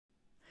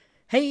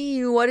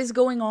Hey, what is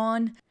going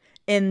on?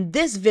 In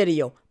this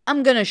video,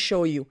 I'm gonna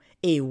show you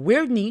a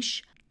weird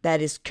niche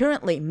that is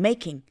currently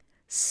making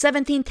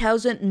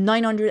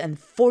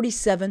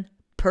 17,947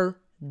 per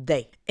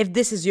day. If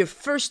this is your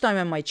first time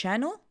on my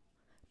channel,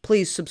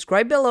 please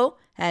subscribe below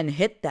and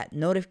hit that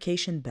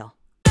notification bell.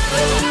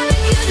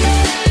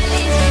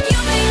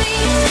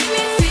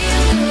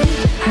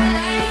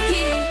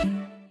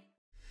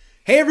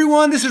 Hey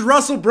everyone, this is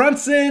Russell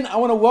Brunson. I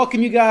want to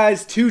welcome you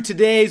guys to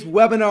today's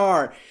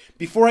webinar.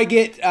 Before I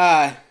get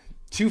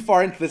too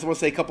far into this, I want to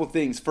say a couple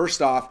things.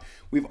 First off,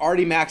 we've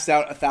already maxed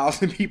out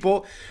 1,000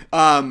 people.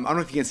 I don't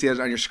know if you can see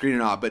that on your screen or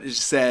not, but it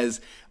just says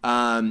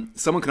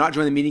someone cannot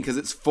join the meeting because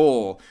it's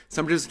full.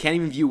 Some just can't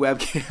even view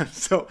webcam.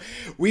 So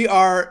we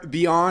are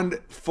beyond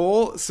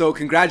full. So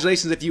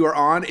congratulations if you are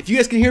on. If you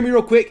guys can hear me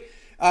real quick,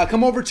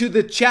 come over to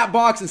the chat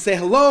box and say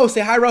hello.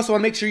 Say hi, Russell. I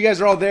want to make sure you guys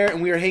are all there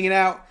and we are hanging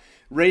out,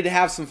 ready to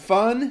have some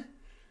fun.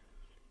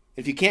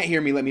 If you can't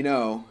hear me, let me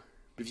know.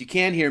 But if you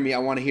can hear me, I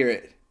want to hear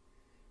it.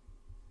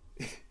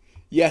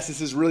 Yes,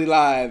 this is really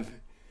live.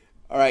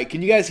 All right,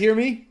 can you guys hear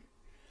me?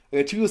 I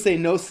got two people say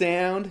no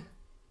sound.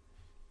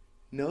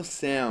 No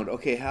sound.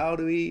 Okay, how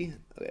do we?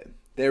 Okay,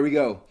 there we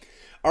go.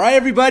 All right,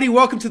 everybody,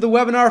 welcome to the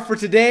webinar for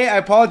today. I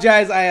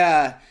apologize,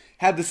 I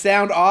had the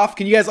sound off.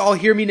 Can you guys all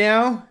hear me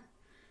now?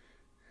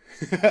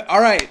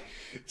 All right.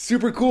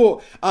 Super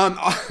cool.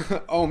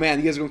 Oh man,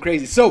 you guys are going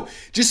crazy. So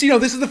just so you know,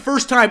 this is the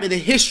first time in the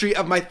history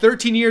of my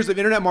 13 years of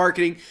internet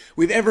marketing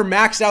we've ever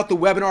maxed out the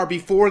webinar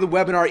before the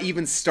webinar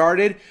even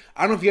started.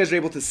 I don't know if you guys are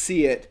able to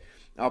see it.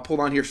 I'll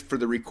pull on here for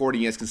the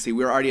recording. You guys can see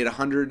we're already at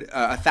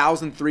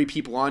 1,003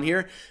 people on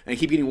here, and I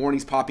keep getting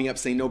warnings popping up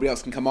saying nobody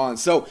else can come on.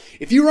 So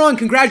if you're on,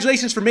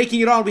 congratulations for making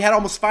it on. We had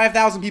almost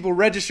 5,000 people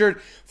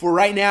registered for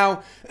right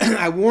now.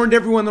 I warned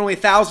everyone that only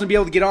 1,000 would be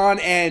able to get on,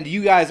 and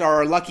you guys are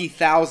our lucky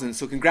 1,000.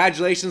 So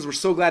congratulations. We're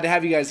so glad to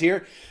have you guys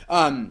here.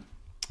 And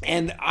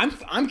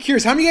I'm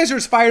curious, how many of you guys are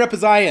as fired up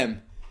as I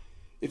am?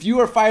 If you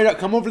are fired up,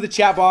 come over to the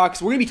chat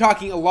box. We're going to be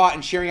talking a lot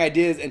and sharing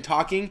ideas and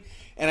talking.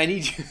 And I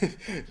need you.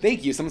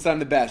 Thank you. Someone said I'm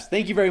the best.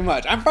 Thank you very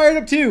much. I'm fired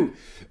up too.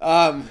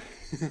 Oh,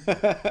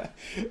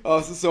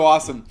 this is so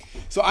awesome.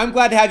 So I'm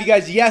glad to have you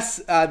guys. Yes,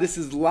 this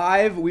is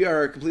live. We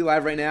are completely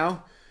live right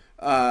now.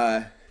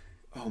 Oh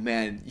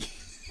man,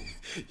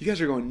 you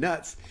guys are going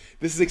nuts.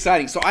 This is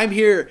exciting. So I'm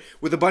here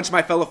with a bunch of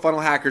my fellow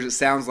funnel hackers. It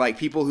sounds like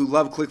people who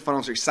love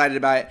ClickFunnels are excited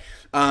about it,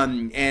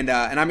 and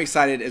I'm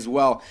excited as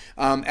well.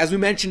 As we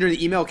mentioned during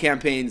the email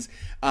campaigns,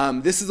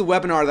 this is a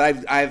webinar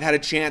that I've had a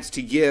chance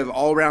to give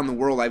all around the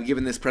world. I've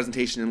given this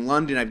presentation in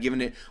London. I've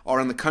given it all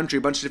around the country,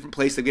 a bunch of different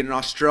places. I've given it in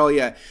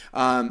Australia.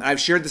 I've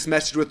shared this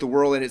message with the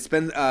world, and it's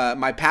been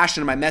my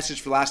passion and my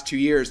message for the last 2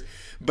 years.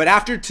 But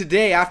after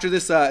today, after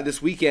this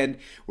weekend,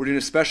 we're doing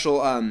a special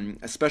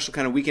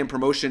kind of weekend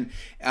promotion.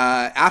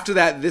 After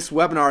that, this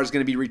webinar is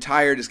going to be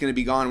retired. It's going to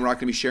be gone. We're not going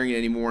to be sharing it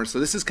anymore. So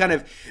this is kind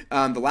of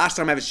the last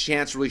time I have a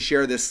chance to really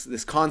share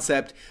this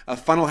concept of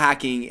funnel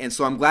hacking. And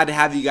so I'm glad to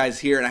have you guys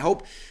here. And I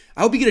hope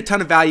you get a ton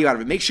of value out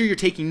of it. Make sure you're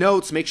taking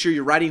notes. Make sure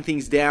you're writing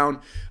things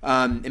down.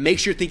 And make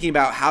sure you're thinking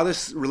about how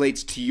this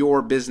relates to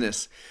your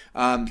business.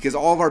 Because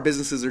all of our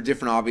businesses are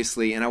different,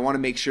 obviously, and I want to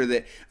make sure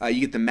that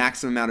you get the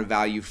maximum amount of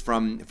value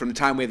from the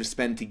time we have to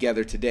spend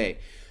together today,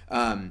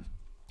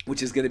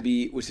 which is going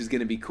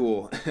to be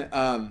cool.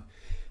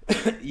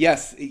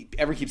 Yes,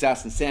 everyone keeps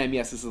asking, Sam.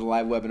 Yes, this is a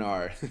live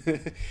webinar.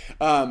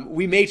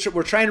 We made sure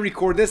we're trying to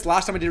record this.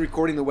 Last time I did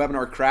recording, the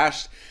webinar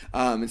crashed,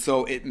 and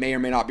so it may or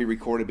may not be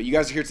recorded. But you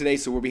guys are here today,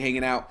 so we'll be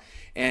hanging out,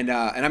 and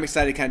I'm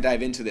excited to kind of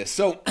dive into this.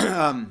 So,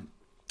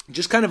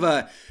 just kind of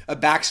a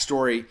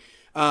backstory.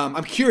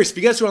 I'm curious, if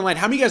you guys are online,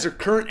 how many of you guys are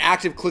current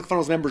active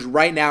ClickFunnels members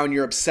right now and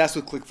you're obsessed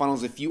with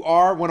ClickFunnels? If you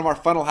are one of our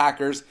funnel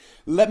hackers,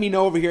 let me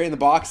know over here in the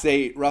box.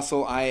 Say,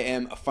 Russell, I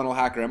am a funnel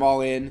hacker. I'm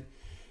all in.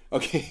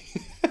 Okay.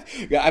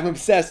 Yeah, I'm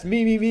obsessed.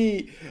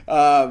 Me.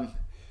 Someone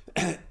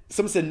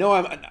said,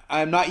 no,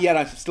 I'm not yet.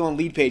 I'm still on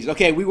lead pages.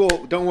 Okay,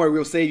 don't worry, we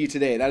will save you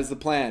today. That is the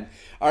plan.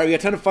 All right, we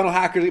got a ton of funnel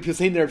hackers. People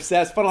saying they're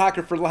obsessed. Funnel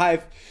hacker for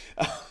life.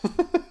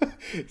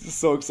 This is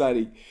so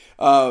exciting.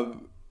 Oh,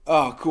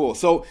 cool.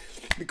 So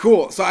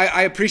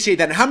I appreciate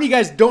that. And how many of you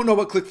guys don't know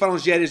what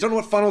ClickFunnels yet is? Don't know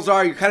what funnels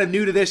are? You're kind of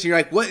new to this, and you're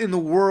like, what in the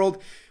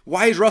world?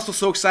 Why is Russell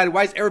so excited?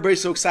 Why is everybody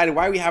so excited?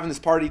 Why are we having this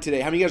party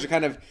today? How many of you guys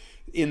are kind of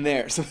in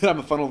there? So that I'm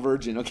a funnel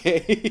virgin,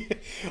 okay?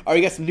 All right,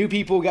 we got some new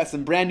people. We got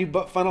some brand new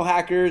funnel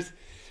hackers.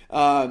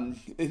 I'm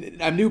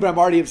new, but I'm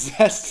already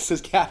obsessed,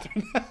 says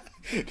Catherine.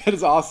 That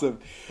is awesome.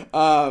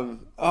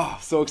 Oh,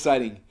 so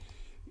exciting.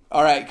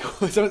 All right,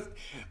 cool.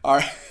 All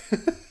right.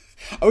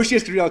 I wish you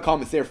guys could read all the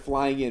comments. They're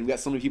flying in. We got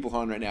so many people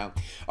on right now.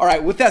 All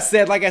right, with that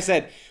said, like I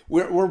said,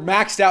 we're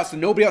maxed out, so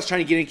nobody else trying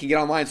to get in can get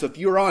online. So if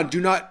you're on,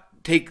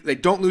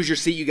 don't lose your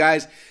seat, you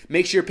guys.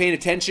 Make sure you're paying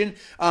attention.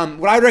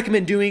 What I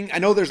recommend doing, I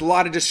know there's a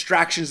lot of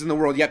distractions in the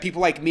world. You got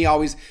people like me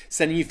always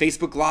sending you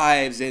Facebook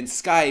Lives and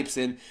Skypes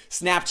and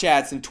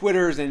Snapchats and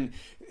Twitters and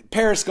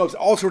Periscopes,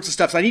 all sorts of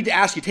stuff. So I need to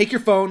ask you, take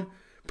your phone,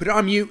 put it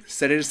on mute,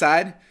 set it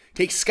aside.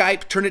 Take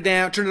Skype, turn it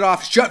down, turn it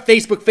off, shut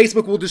Facebook.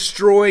 Facebook will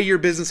destroy your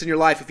business and your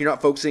life if you're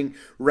not focusing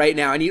right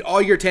now. I need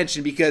all your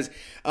attention because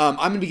I'm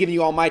going to be giving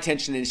you all my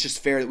attention, and it's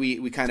just fair that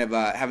we kind of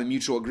have a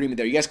mutual agreement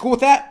there. You guys cool with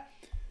that?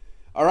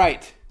 All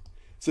right.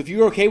 So if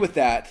you're okay with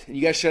that and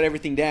you guys shut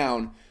everything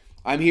down,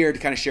 I'm here to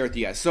kind of share with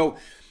you guys. So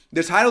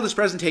the title of this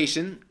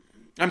presentation,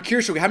 I'm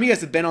curious, how many of you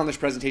guys have been on this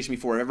presentation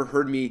before? Ever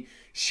heard me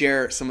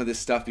share some of this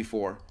stuff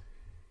before?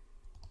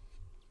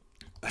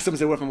 Someone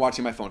said, what if I'm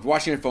watching my phone? If you're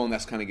watching your phone,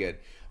 that's kind of good.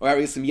 All right,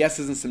 we get some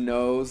yeses and some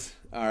nos.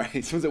 All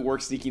right, someone's at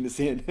work sneaking this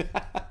in.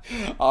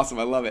 Awesome,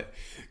 I love it.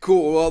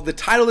 Cool, well, the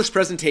title of this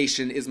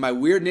presentation is My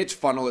Weird Niche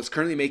Funnel. It's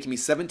currently making me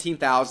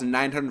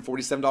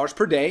 $17,947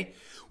 per day,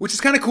 which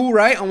is kind of cool,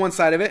 right, on one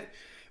side of it.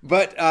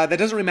 But that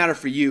doesn't really matter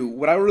for you.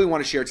 What I really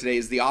want to share today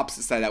is the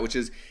opposite side of that, which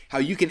is how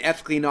you can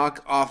ethically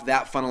knock off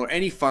that funnel or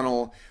any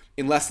funnel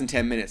in less than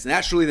 10 minutes. And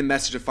that's really the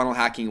message of funnel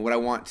hacking and what I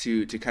want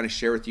to kind of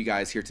share with you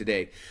guys here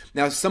today.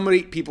 Now,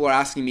 people are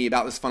asking me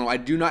about this funnel. I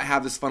do not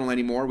have this funnel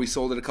anymore. We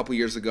sold it a couple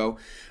years ago.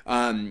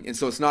 And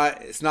so it's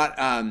not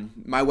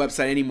my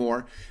website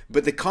anymore.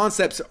 But the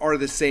concepts are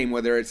the same,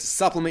 whether it's a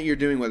supplement you're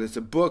doing, whether it's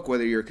a book,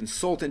 whether you're a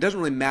consultant. It doesn't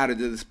really matter.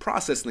 This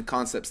process and the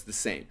concept's the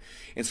same.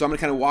 And so I'm going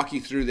to kind of walk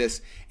you through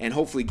this and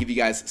hopefully give you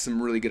guys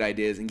some really good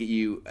ideas and get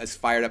you as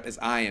fired up as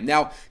I am.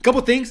 Now, a couple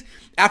things.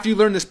 After you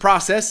learn this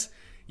process,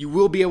 you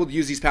will be able to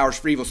use these powers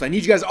for evil. So I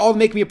need you guys all to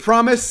make me a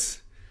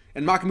promise.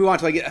 And I'm not going to move on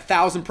until I get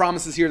 1,000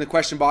 promises here in the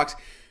question box.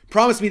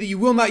 Promise me that you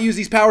will not use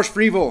these powers for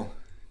evil.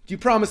 Do you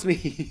promise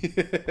me?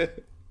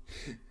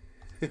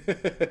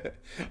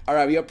 All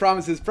right, we got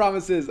promises.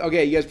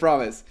 Okay, you guys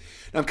promise.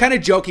 Now, I'm kind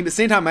of joking, but at the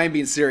same time, I'm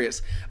being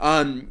serious.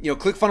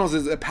 ClickFunnels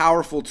is a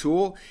powerful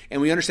tool,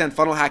 and we understand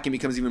funnel hacking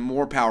becomes even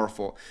more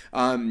powerful.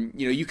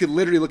 You could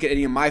literally look at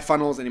any of my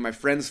funnels, any of my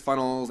friends'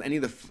 funnels, any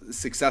of the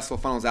successful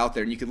funnels out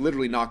there, and you could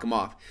literally knock them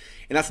off.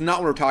 And that's not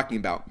what we're talking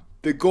about.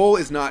 The goal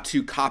is not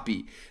to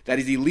copy. That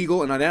is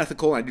illegal and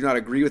unethical, and I do not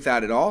agree with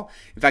that at all.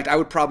 In fact, I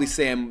would probably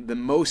say I'm the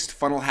most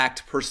funnel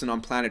hacked person on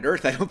planet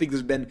Earth. I don't think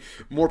there's been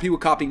more people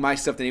copying my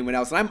stuff than anyone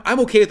else. And I'm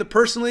okay with it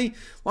personally,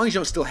 as long as you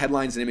don't steal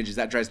headlines and images.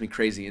 That drives me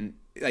crazy. And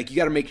you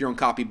got to make your own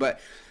copy. But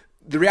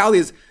the reality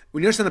is,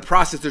 when you understand the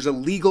process, there's a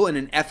legal and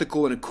an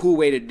ethical and a cool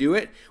way to do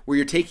it where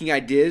you're taking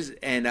ideas,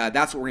 and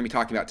that's what we're going to be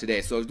talking about today.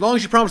 So as long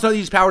as you promise not to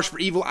use powers for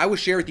evil, I will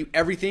share with you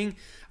everything.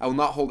 I will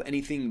not hold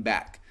anything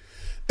back.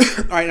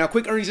 All right, now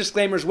quick earnings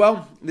disclaimer as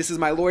well. This is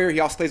my lawyer.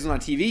 He also plays on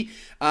TV.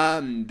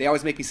 They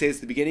always make me say this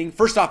at the beginning.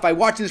 First off, by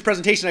watching this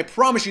presentation, I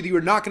promise you that you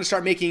are not going to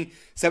start making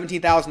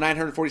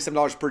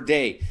 $17,947 per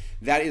day.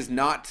 That is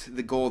not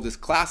the goal of this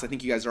class. I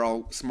think you guys are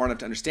all smart enough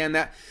to understand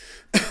that.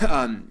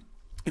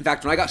 In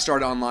fact, when I got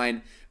started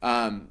online,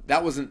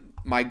 that wasn't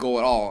my goal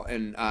at all.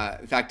 And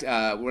in fact,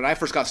 when I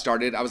first got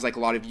started, I was like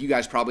a lot of you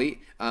guys probably.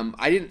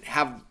 I didn't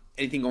have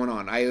anything going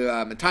on.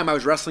 At the time I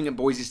was wrestling at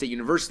Boise State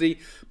University.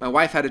 My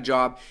wife had a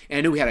job, and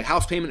I knew we had a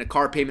house payment, a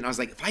car payment. I was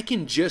like, if I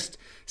can just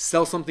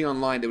sell something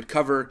online that would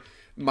cover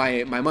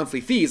my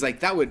monthly fees, like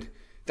that would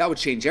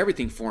change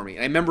everything for me.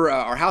 And I remember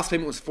our house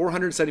payment was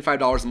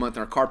 $475 a month,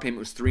 and our car payment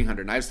was $300.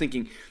 And I was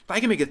thinking, if I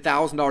can make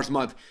 $1,000 a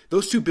month,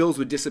 those two bills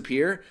would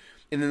disappear.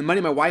 And then the money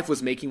my wife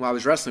was making while I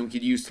was wrestling, we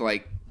could use to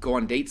like go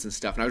on dates and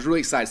stuff. And I was really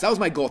excited. So that was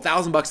my goal,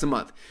 $1,000 a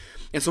month.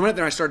 And so I went up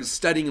there and I started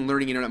studying and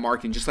learning internet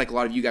marketing, just like a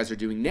lot of you guys are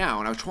doing now.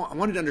 And I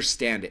wanted to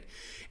understand it.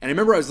 And I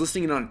remember I was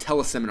listening in on a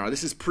teleseminar.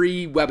 This is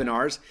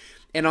pre-webinars.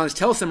 And on this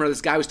teleseminar,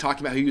 this guy was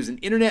talking about how he was an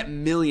internet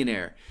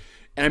millionaire.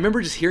 And I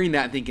remember just hearing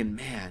that and thinking,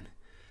 man,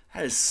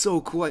 that is so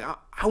cool. Like,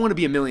 I want to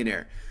be a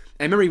millionaire. And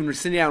I remember even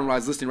sitting down when I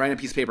was listening, writing on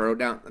a piece of paper, I wrote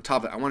down on the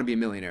top of it, I want to be a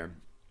millionaire.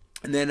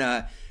 And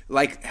then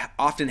like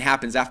often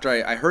happens after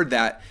I heard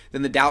that,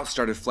 then the doubt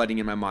started flooding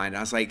in my mind. I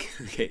was like,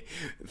 okay,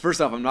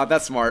 first off, I'm not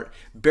that smart,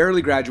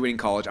 barely graduating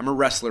college. I'm a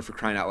wrestler, for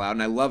crying out loud,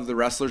 and I love the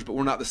wrestlers, but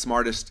we're not the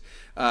smartest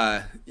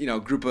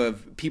group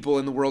of people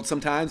in the world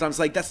sometimes. I was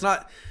like, that's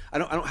not, I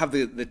don't have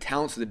the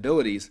talents or the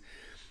abilities.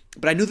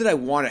 But I knew that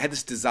I had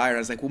this desire. I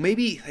was like, well,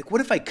 maybe, like, what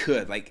if I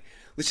could? Like,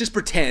 let's just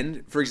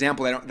pretend, for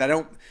example, that I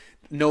don't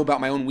know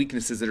about my own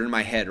weaknesses that are in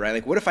my head, right?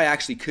 Like, what if I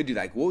actually could do that?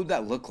 Like, what would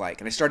that look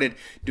like? And I started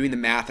doing the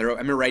math. I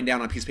remember writing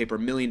down on a piece of paper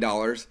 $1 million,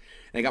 and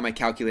I got my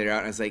calculator out,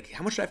 and I was like,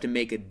 how much do I have to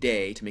make a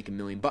day to make $1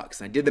 million?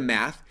 And I did the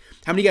math.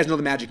 How many of you guys know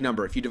the magic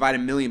number? If you divide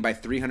 1 million by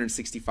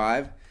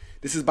 365,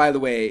 this is, by the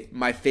way,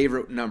 my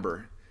favorite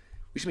number.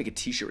 We should make a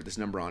t-shirt with this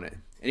number on it.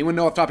 Anyone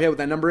know off the top of your head what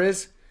that number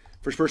is?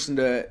 First person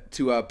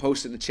to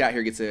post it in the chat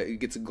here gets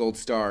a gold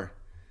star.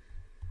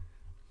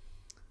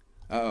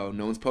 Uh-oh,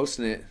 no one's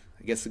posting it.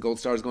 I guess the gold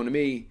star is going to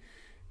me.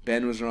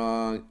 Ben was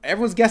wrong.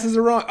 Everyone's guesses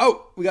are wrong.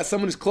 Oh, we got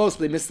someone who's close,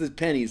 but they missed the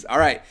pennies. All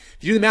right. If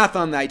you do the math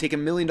on that, you take $1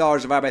 million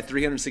divided by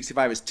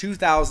 365, it's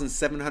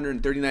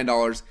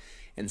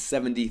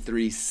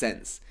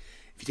 $2,739.73.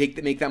 If you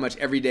make that much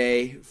every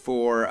day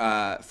for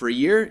a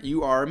year,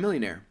 you are a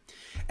millionaire.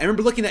 And I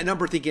remember looking at that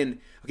number thinking,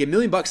 okay, $1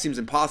 million seems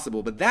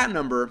impossible, but that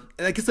number,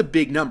 like, it's a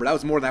big number. That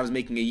was more than I was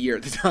making a year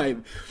at the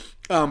time.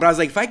 But I was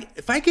like,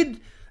 if I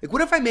could, like,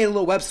 what if I made a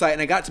little website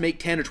and I got to make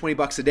 10 or 20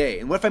 bucks a day?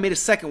 And what if I made a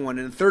second one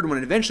and a third one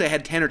and eventually I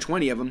had 10 or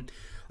 20 of them?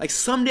 Like,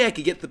 someday I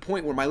could get to the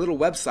point where my little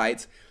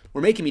websites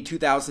were making me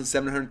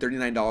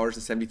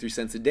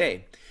 $2,739.73 a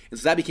day. And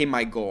so that became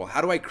my goal.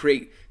 How do I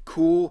create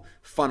cool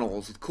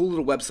funnels with cool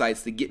little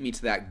websites that get me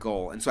to that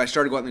goal? And so I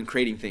started going out and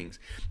creating things.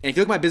 And if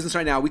you look at my business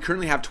right now, we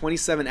currently have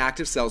 27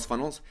 active sales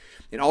funnels.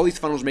 And all these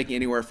funnels are making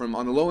anywhere from,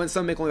 on the low end,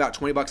 some make only about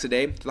 $20 a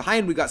day. To the high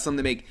end, we've got some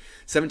that make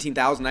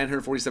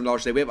 $17,947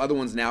 a day. We have other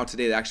ones now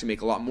today that actually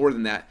make a lot more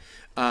than that.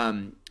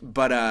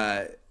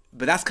 But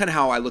that's kind of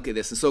how I look at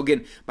this. And so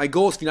again, my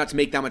goal is for you not to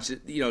make that much,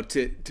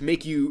 to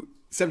make you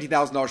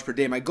 $17,000 per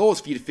day. My goal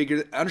is for you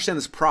to understand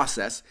this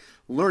process,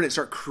 learn it,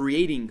 start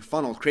creating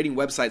funnels, creating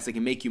websites that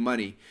can make you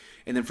money.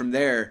 And then from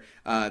there,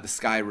 the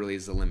sky really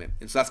is the limit.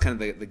 And so that's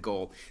kind of the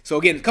goal. So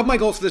again, a couple of my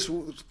goals for this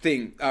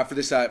thing, for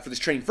this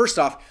training. First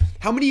off,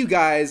 how many of you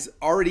guys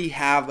already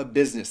have a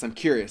business? I'm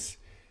curious.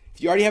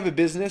 If you already have a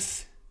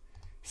business,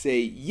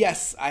 say,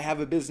 yes, I have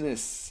a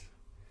business.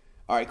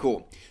 All right,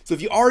 cool. So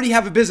if you already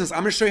have a business, I'm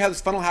going to show you how this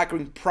funnel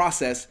hacking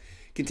process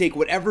can take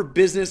whatever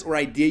business or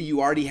idea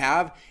you already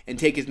have and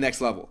take it to the next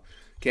level.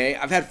 Okay,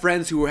 I've had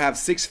friends who have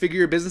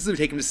 6-figure businesses who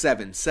take them to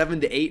 7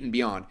 to 8 and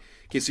beyond.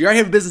 Okay, so you already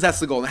have a business, that's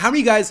the goal. Now, how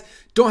many of you guys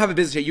don't have a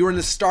business yet? You're in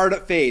the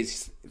startup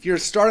phase. If you're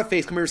in a startup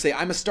phase, come here and say,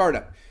 I'm a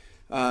startup.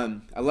 I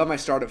love my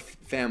startup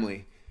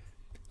family.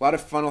 A lot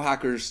of funnel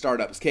hackers,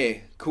 startups.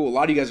 Okay, cool. A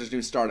lot of you guys are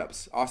doing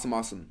startups. Awesome,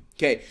 awesome.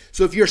 Okay,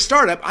 so if you're a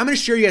startup, I'm going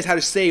to show you guys how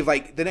to save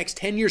like the next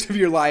 10 years of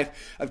your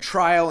life of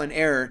trial and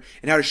error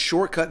and how to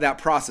shortcut that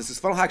process. This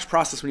funnel hacks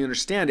process, when you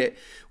understand it,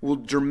 will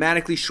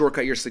dramatically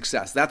shortcut your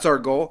success. That's our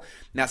goal,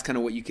 and that's kind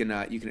of what you can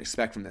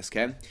expect from this,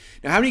 okay?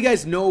 Now, how many of you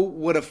guys know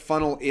what a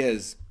funnel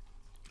is?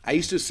 I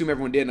used to assume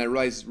everyone did, and I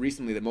realized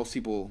recently that most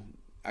people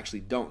actually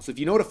don't. So if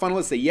you know what a funnel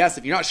is, say yes.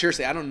 If you're not sure,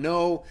 say I don't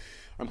know, or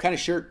I'm kind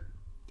of sure.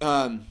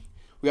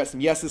 We got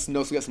some yeses, some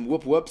no's, we got some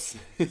whoops.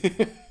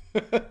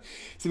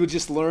 So we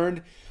just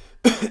learned.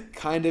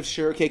 Kind of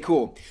sure. Okay,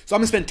 cool. So I'm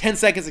going to spend 10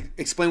 seconds to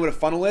explain what a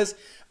funnel is.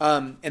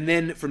 And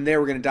then from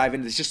there, we're going to dive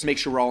into this just to make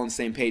sure we're all on the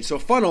same page. So a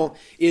funnel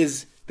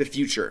is the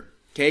future.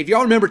 Okay, if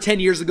y'all remember 10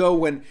 years ago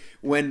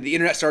when the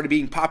internet started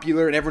being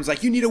popular and everyone's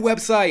like, you need a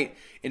website.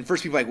 And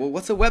first people are like, well,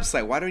 what's a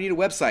website? Why do I need a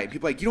website? And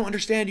people are like, you don't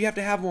understand. You have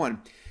to have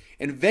one.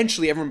 And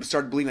eventually everyone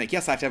started believing like,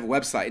 yes, I have to have a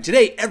website. And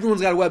today,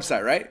 everyone's got a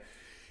website, right?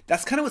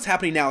 That's kind of what's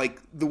happening now. Like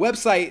the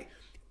website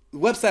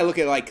I look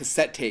at like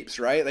cassette tapes,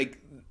 right? Like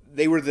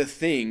they were the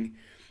thing.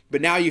 But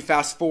now you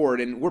fast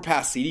forward, and we're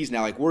past CDs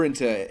now. Like we're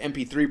into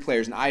MP3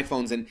 players and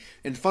iPhones,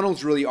 and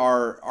funnels really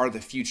are the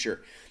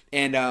future.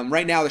 And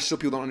right now, there's still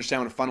people who don't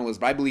understand what a funnel is.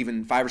 But I believe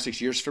in 5 or 6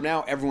 years from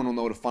now, everyone will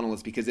know what a funnel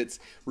is because it's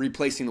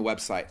replacing the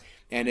website,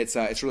 and it's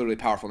really, really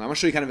powerful. Now I'm gonna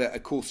show you kind of a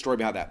cool story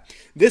behind that.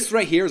 This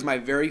right here is my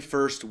very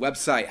first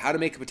website,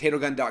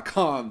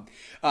 howtomakeapotatogun.com.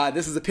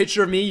 This is a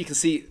picture of me. You can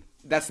see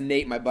that's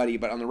Nate, my buddy.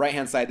 But on the right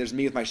hand side, there's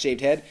me with my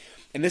shaved head.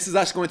 And this is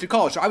us going through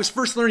college. So I was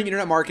first learning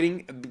internet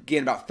marketing,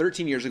 again, about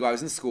 13 years ago. I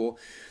was in school.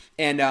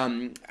 And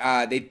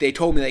they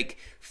told me, like,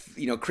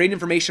 create an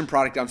information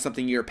product on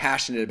something you're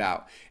passionate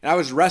about. And I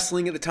was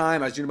wrestling at the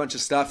time. I was doing a bunch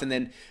of stuff. And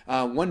then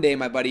one day,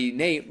 my buddy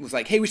Nate was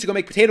like, hey, we should go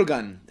make potato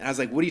gun. And I was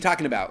like, what are you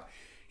talking about?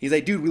 He's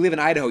like, dude, we live in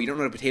Idaho. You don't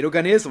know what a potato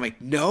gun is? I'm like,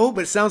 no,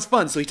 but it sounds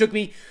fun. So he took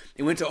me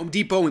and went to Home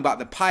Depot. We bought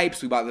the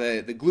pipes. We bought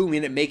the glue. We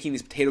ended up making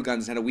these potato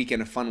guns and had a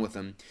weekend of fun with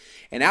them.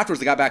 And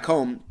afterwards, I got back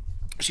home.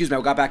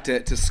 I got back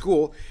to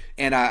school,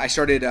 and I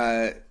started,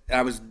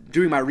 I was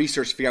doing my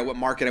research to figure out what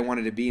market I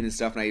wanted to be in and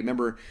stuff, and I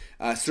remember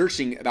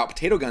searching about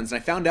potato guns,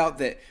 and I found out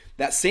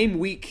that same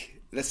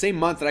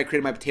month that I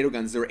created my potato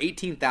guns, there were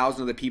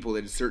 18,000 other people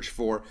that had searched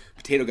for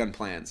potato gun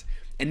plans,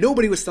 and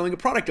nobody was selling a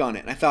product on it.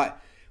 And I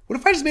thought, what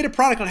if I just made a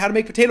product on how to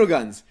make potato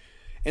guns?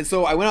 And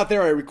so I went out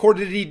there, I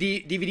recorded a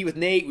DVD with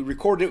Nate, we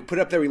recorded it, put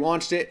it up there, we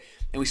launched it,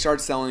 and we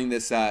started selling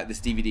this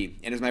DVD.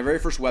 And it was my very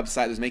first website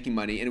that was making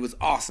money, and it was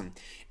awesome.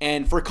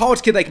 And for a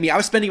college kid like me, I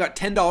was spending about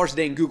 $10 a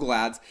day in Google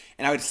Ads,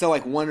 and I would sell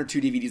like 1 or 2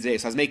 DVDs a day.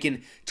 So I was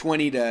making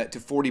 $20 to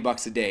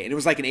 $40 a day, and it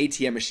was like an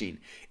ATM machine.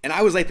 And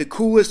I was like the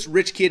coolest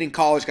rich kid in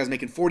college. I was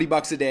making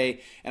 $40 a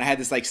day, and I had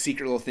this like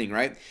secret little thing,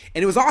 right?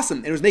 And it was awesome,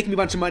 and it was making me a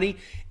bunch of money,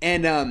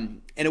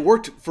 and it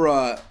worked for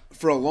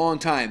a long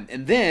time.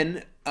 And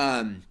then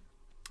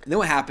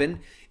what happened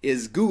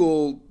is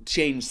Google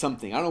changed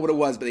something. I don't know what it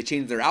was, but they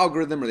changed their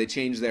algorithm or they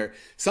changed their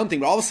something.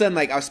 But all of a sudden,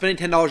 like I was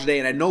spending $10 a day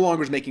and I no longer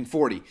was making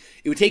 40.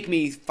 It would take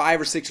me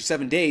 5 or 6 or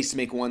 7 days to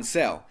make one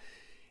sale.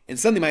 And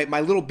suddenly my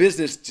little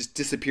business just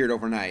disappeared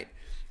overnight.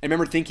 I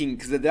remember thinking,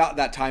 because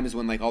that time is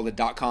when like all the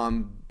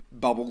dot-com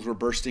bubbles were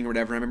bursting or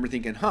whatever. I remember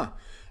thinking,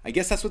 I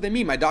guess that's what they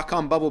mean. My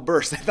dot-com bubble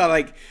burst.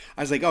 I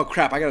was like, oh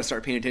crap, I got to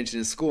start paying attention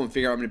in school and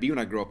figure out what I'm going to be when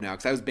I grow up now.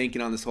 Because I was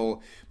banking on this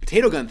whole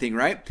potato gun thing,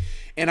 right?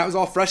 And I was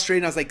all frustrated.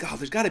 And I was like, oh,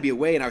 there's got to be a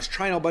way. And I was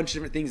trying a bunch of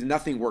different things and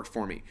nothing worked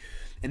for me.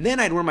 And then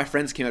I had one of my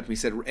friends came up to me and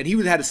said, and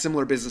he had a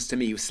similar business to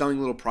me. He was selling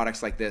little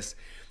products like this.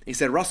 And he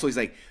said, Russell, he's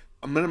like,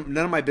 none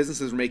of my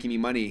businesses were making me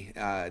money.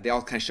 They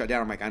all kind of shut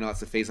down. I'm like, I know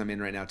that's the phase I'm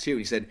in right now too. And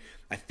he said,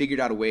 I figured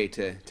out a way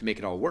to make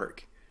it all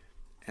work.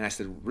 And I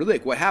said, really?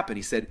 Like, what happened?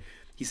 He said,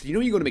 you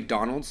know, you go to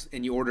McDonald's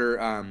and you order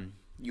a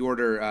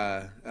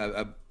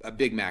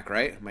Big Mac,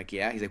 right? I'm like,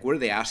 yeah. He's like, what do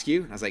they ask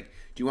you? And I was like,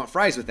 do you want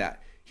fries with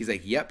that? He's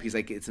like, yep. He's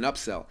like, it's an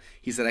upsell.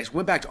 He said, I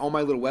went back to all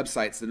my little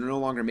websites that are no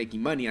longer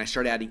making money, and I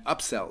started adding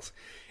upsells.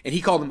 And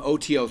he called them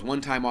OTOs,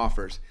 one-time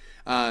offers.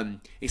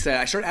 He said,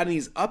 I started adding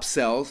these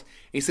upsells.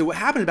 And he said, what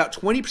happened, about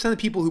 20% of the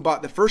people who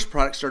bought the first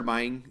product started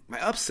buying my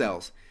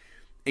upsells.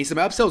 And he said,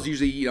 my upsells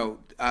usually,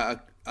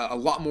 a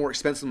lot more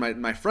expensive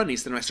than my front. And he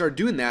said, when I started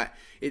doing that,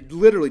 it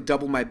literally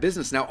doubled my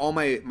business. Now all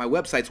my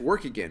websites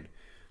work again.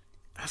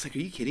 I was like, are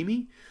you kidding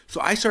me? So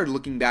I started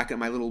looking back at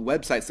my little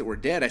websites that were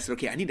dead. I said,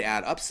 okay, I need to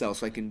add upsells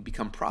so I can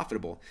become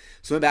profitable.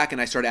 So I went back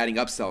and I started adding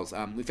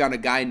upsells. We found a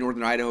guy in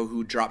northern Idaho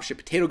who drop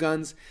shipped potato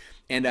guns.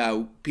 And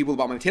people who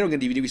bought my potato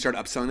gun DVD, we started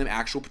upselling them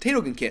actual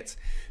potato gun kits.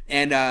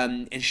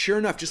 And sure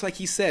enough, just like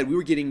he said, we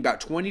were getting about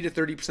 20 to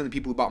 30% of the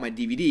people who bought my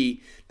DVD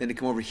then to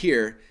come over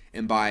here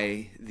and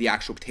buy the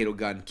actual potato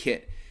gun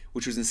kit,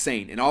 which was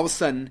insane. And all of a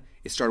sudden,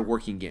 it started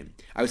working again.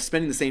 I was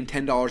spending the same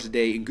 $10 a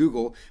day in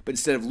Google, but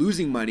instead of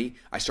losing money,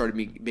 I started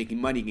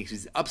making money because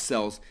these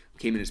upsells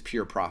came in as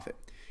pure profit.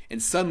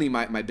 And suddenly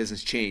my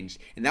business changed.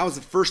 And that was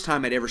the first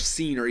time I'd ever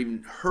seen or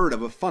even heard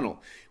of a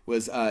funnel,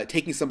 was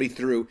taking somebody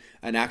through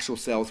an actual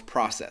sales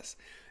process.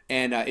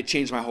 And it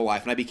changed my whole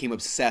life, and I became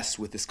obsessed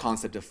with this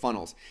concept of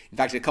funnels. In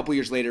fact, a couple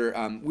years later,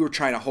 we were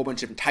trying a whole bunch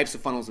of different types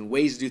of funnels and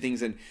ways to do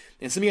things. And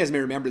some of you guys may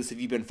remember this if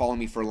you've been following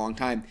me for a long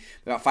time.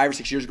 About 5 or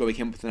 6 years ago, we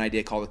came up with an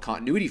idea called a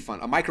continuity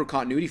funnel, a micro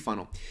continuity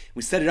funnel.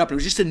 We set it up, and it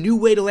was just a new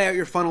way to lay out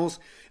your funnels.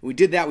 And we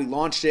did that. We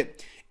launched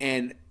it,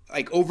 and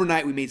like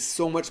overnight, we made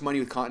so much money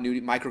with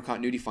micro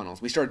continuity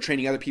funnels. We started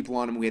training other people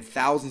on them. We had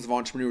thousands of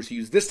entrepreneurs who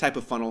use this type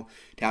of funnel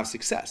to have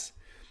success.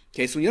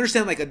 Okay, so when you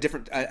understand like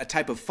a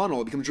type of funnel,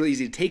 it becomes really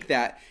easy to take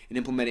that and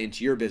implement it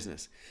into your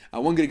business.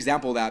 One good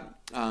example of that,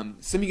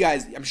 some of you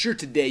guys, I'm sure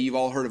today you've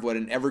all heard of what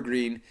an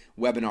evergreen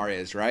webinar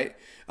is, right?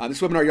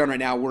 This webinar you're on right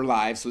now, we're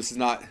live, so this is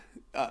not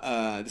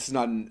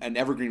an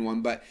evergreen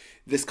one, but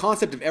this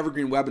concept of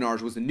evergreen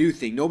webinars was a new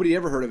thing. Nobody had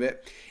ever heard of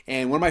it,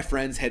 and one of my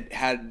friends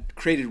had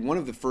created one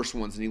of the first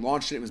ones, and he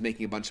launched it and was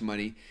making a bunch of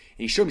money. And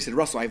he showed me, he said,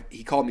 Russell,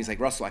 he called me, he's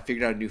like, Russell, I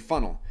figured out a new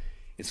funnel.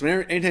 And so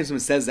anytime someone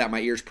says that, my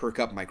ears perk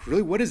up. I'm like,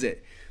 really, what is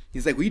it?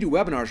 He's like, well, you do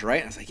webinars,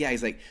 right? And I was like, yeah.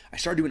 He's like, I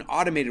started doing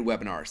automated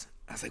webinars.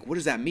 I was like, what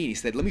does that mean? He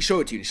said, let me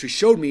show it to you. So he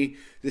showed me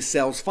this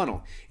sales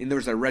funnel. And there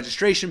was a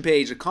registration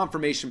page, a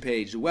confirmation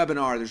page, a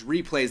webinar, there's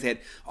replays. They had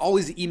all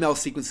these email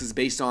sequences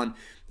based on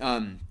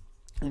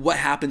what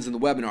happens in the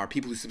webinar,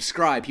 people who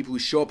subscribe, people who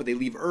show up but they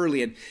leave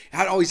early, and it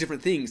had all these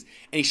different things.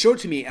 And he showed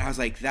it to me, and I was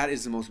like, that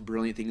is the most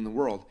brilliant thing in the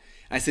world.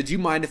 And I said, do you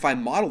mind if I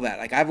model that?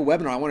 Like, I have a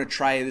webinar, I want to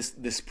try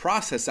this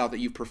process out that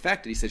you've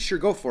perfected. He said, sure,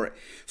 go for it.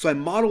 So I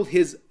modeled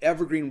his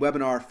evergreen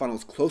webinar funnel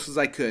as close as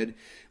I could.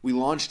 We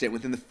launched it.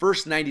 Within the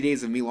first 90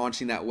 days of me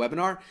launching that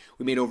webinar,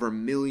 we made over $1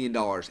 million.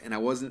 And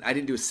I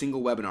didn't do a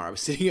single webinar. I was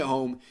sitting at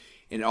home,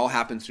 and it all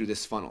happened through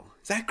this funnel.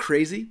 Is that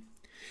crazy?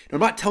 Now,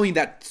 I'm not telling you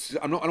that,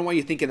 I don't want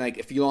you thinking like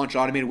if you launch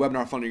an automated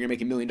webinar funnel, you're going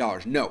to make $1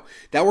 million. No,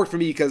 that worked for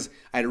me because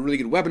I had a really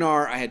good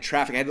webinar, I had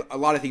traffic, I had a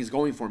lot of things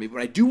going for me. But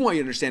what I do want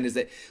you to understand is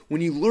that when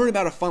you learn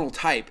about a funnel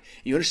type,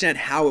 and you understand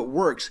how it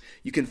works,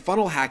 you can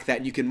funnel hack that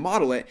and you can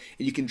model it,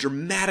 and you can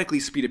dramatically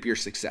speed up your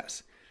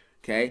success.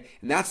 Okay?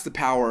 And that's the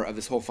power of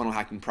this whole funnel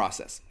hacking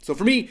process. So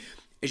for me,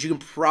 as you can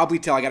probably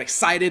tell, I got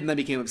excited and then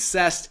became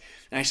obsessed.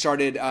 And I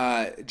started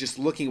just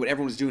looking at what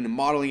everyone was doing and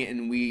modeling it.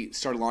 And we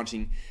started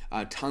launching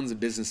tons of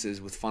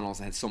businesses with funnels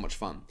and had so much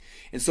fun.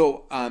 And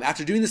so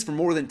after doing this for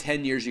more than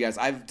 10 years, you guys,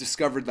 I've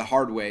discovered the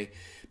hard way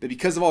that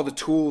because of all the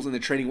tools and the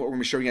training, what we're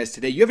going to show you guys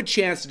today, you have a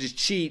chance to just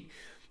cheat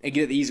and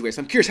get it the easy way.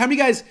 So I'm curious, how many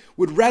guys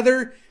would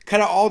rather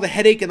cut out all the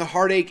headache and the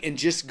heartache and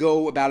just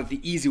go about it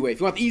the easy way? If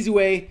you want the easy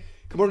way,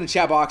 come over to the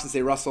chat box and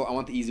say, Russell, I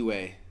want the easy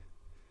way.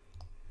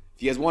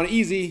 If you guys want it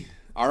easy,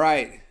 all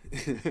right.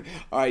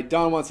 All right,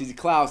 Don wants easy.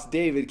 Klaus,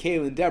 David,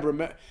 Kaylin,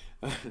 Deborah.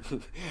 All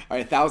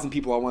right, 1,000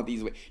 people. I want the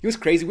easy way. You know what's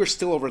crazy? We're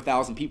still over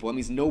 1,000 people. That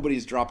means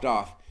nobody's dropped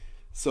off.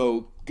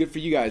 So good for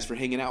you guys for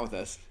hanging out with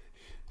us.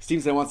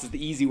 Stevenson wants us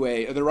the easy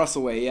way or the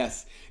Russell way.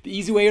 Yes, the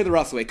easy way or the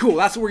Russell way. Cool,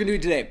 that's what we're going to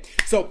do today.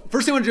 So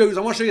first thing I want to do is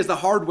I want to show you guys the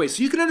hard way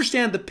so you can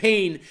understand the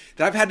pain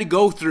that I've had to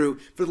go through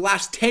for the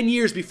last 10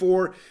 years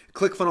before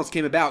ClickFunnels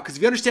came about. Because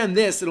if you understand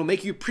this, it'll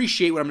make you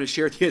appreciate what I'm going to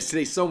share with you guys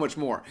today so much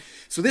more.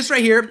 So this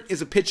right here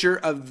is a picture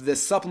of the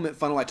supplement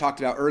funnel I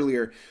talked about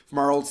earlier from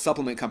our old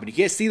supplement company.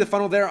 You guys see the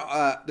funnel there?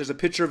 There's a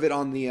picture of it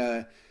on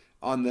the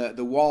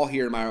wall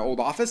here in my old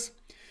office.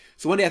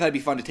 So one day I thought it'd be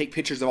fun to take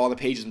pictures of all the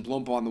pages and blow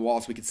them up on the wall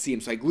so we could see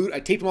them. So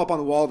I taped them up on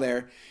the wall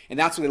there, and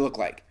that's what they look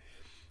like.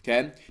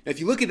 Okay. Now if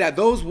you look at that,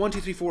 those 1, 2,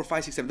 3, 4,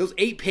 5, 6, 7, those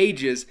 8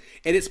 pages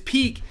at its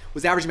peak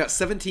was averaging about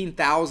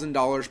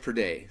 $17,000 per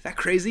day. Is that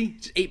crazy?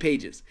 Just 8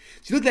 pages.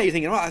 So you look at that, you're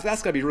thinking, oh,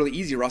 that's gotta be really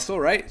easy,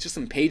 Russell, right? It's just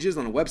some pages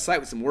on a website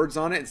with some words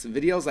on it and some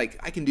videos. Like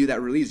I can do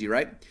that really easy,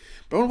 right?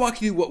 But I want to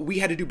walk you through what we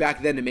had to do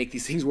back then to make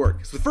these things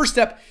work. So the first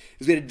step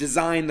is we had to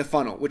design the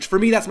funnel, which for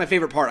me, that's my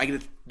favorite part. I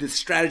get the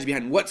strategy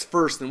behind what's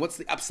first and what's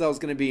the upsell is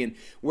going to be and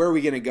where are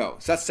we going to go.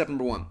 So that's step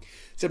number 1.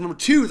 Step number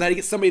 2 is I had to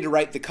get somebody to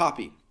write the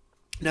copy.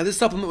 Now, this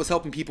supplement was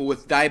helping people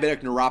with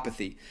diabetic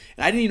neuropathy,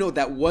 and I didn't even know what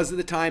that was at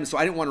the time, so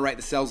I didn't want to write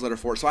the sales letter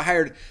for it. So I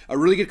hired a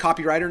really good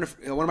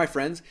copywriter, one of my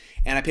friends,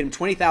 and I paid him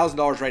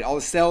 $20,000 to write all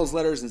the sales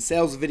letters and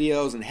sales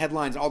videos and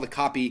headlines, all the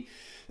copy,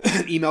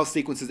 email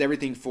sequences,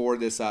 everything for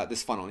this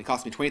funnel. And it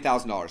cost me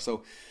 $20,000.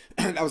 So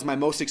that was my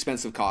most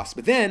expensive cost.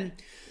 But then,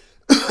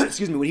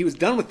 excuse me, when he was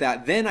done with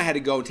that, then I had to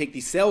go and take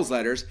these sales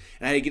letters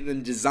and I had to get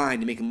them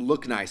designed to make them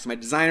look nice. So my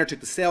designer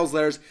took the sales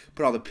letters,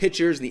 put all the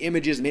pictures and the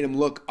images, and made them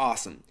look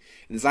awesome.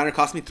 And the designer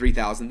cost me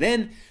 $3,000.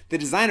 Then the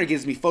designer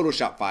gives me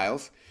Photoshop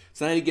files.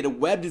 So then I had to get a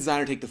web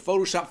designer to take the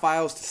Photoshop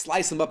files to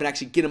slice them up and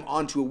actually get them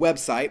onto a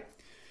website.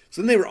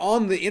 So then they were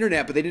on the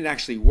internet, but they didn't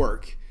actually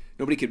work.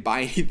 Nobody could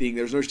buy anything.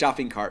 There was no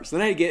shopping cart. So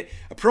then I had to get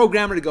a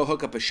programmer to go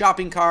hook up a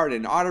shopping cart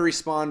and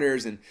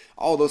autoresponders and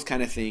all those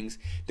kind of things.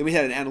 Then we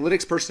had an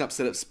analytics person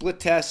set up split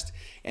test.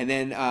 And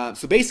then,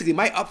 so basically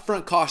my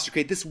upfront cost to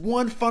create this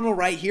one funnel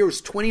right here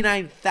was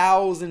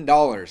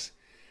 $29,000.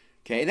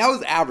 Okay, and that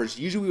was average.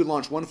 Usually we would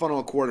launch one funnel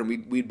a quarter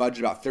and we'd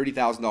budget about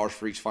 $30,000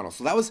 for each funnel.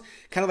 So that was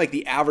kind of like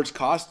the average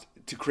cost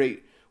to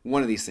create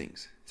one of these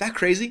things. Is that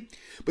crazy?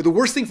 But the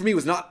worst thing for me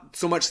was not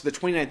so much the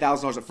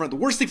 $29,000 up front. The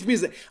worst thing for me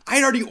is that I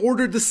had already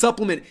ordered the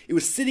supplement. It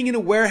was sitting in a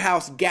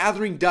warehouse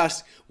gathering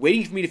dust,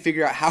 waiting for me to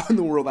figure out how in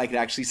the world I could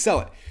actually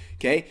sell it.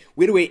 Okay,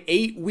 we had to wait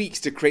 8 weeks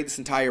to create this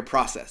entire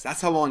process.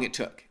 That's how long it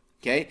took.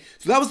 Okay,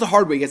 so that was the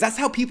hard way, guys. That's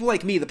how people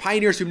like me, the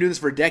pioneers who've been doing this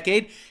for a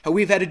decade, how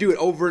we've had to do it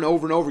over and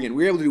over and over again.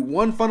 We were able to do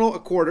one funnel a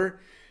quarter,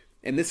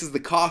 and this is the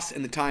cost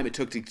and the time it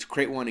took to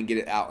create one and get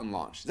it out and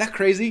launched. Is that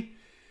crazy?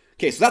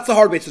 Okay, so that's the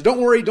hard way. So don't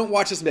worry, don't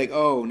watch this and be like,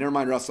 oh, never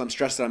mind, Russell, I'm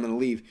stressed that I'm going to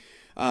leave.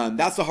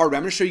 That's the hard way.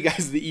 I'm going to show you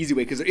guys the easy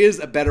way because there is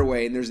a better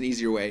way and there's an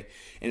easier way,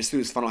 and it's through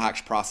this funnel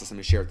hacks process I'm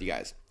going to share with you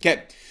guys.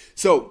 Okay,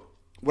 so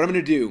what I'm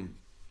going to do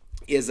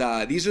is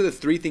these are the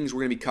 3 things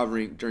we're going to be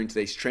covering during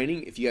today's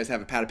training. If you guys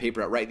have a pad of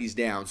paper out, write these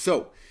down.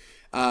 So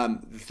the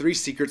 3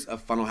 secrets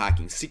of funnel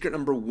hacking. Secret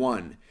number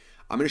 1,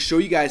 I'm going to show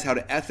you guys how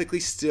to ethically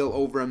steal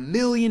over $1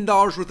 million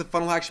worth of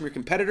funnel hacks from your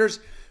competitors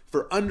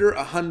for under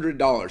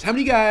 $100. How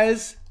many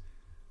guys,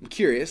 I'm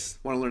curious,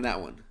 want to learn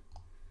that one?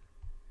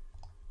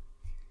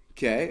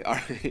 Okay, all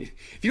right.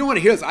 If you don't want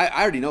to hear this, I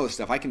already know this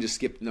stuff. I can just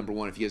skip number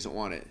 1 if you guys don't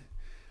want it.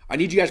 I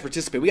need you guys to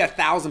participate. We got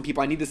 1,000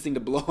 people. I need this thing to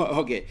blow up.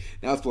 Okay,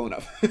 now it's blowing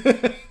up.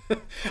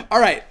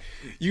 All right,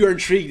 you are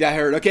intrigued, I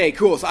heard. Okay,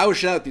 cool. So I will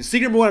share that with you.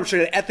 Secret number 1, I'm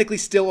showing you how to ethically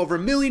steal over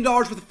 $1 million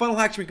worth of funnel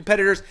hacks from your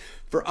competitors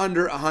for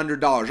under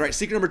 $100. All right,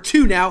 secret number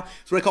 2 now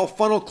is what I call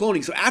funnel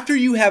cloning. So after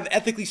you have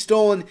ethically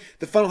stolen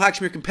the funnel hacks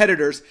from your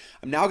competitors,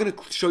 I'm now going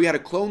to show you how to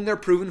clone their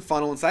proven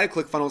funnel inside of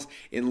ClickFunnels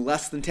in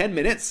less than 10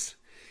 minutes.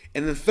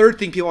 And the third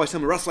thing, people always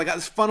tell me, Russell, I got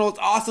this funnel. It's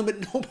awesome,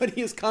 but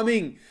nobody is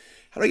coming.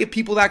 How do I get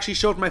people to actually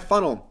show up in my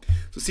funnel?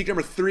 So secret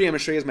number 3, I'm going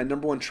to show you as my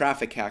number 1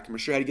 traffic hack. I'm going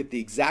to show you how to get the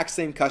exact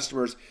same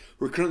customers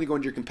who are currently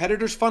going to your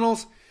competitors'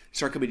 funnels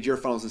start coming to your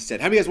funnels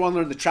instead. How many of you guys want to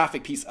learn the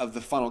traffic piece of the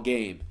funnel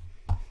game?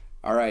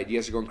 All right, you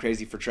guys are going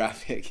crazy for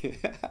traffic.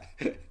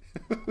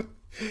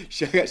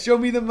 Show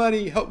me the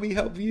money. Help me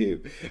help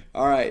you.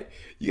 All right,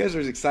 you guys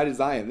are as excited as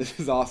I am. This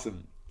is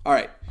awesome. All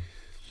right.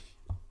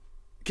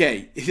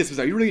 Okay, are you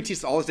really going to teach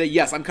us all this today?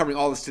 Yes, I'm covering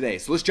all this today.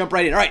 So let's jump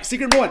right in. All right,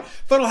 secret number 1,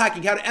 funnel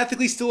hacking, how to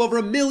ethically steal over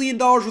 $1 million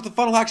worth of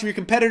funnel hacks from your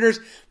competitors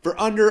for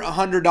under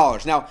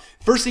 $100. Now,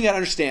 first thing you got to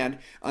understand,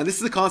 this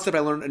is a concept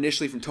I learned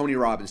initially from Tony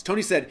Robbins.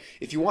 Tony said,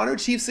 if you want to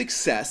achieve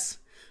success,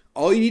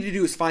 all you need to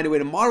do is find a way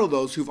to model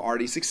those who've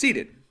already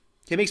succeeded.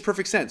 Okay, it makes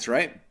perfect sense,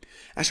 right?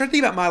 I started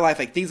thinking about my life,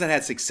 like things I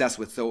had success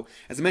with. So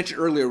as I mentioned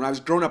earlier, when I was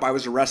growing up, I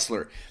was a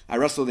wrestler. I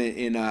wrestled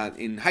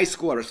in high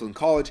school. I wrestled in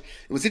college.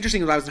 And what's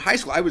interesting is when I was in high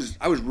school, I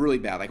was really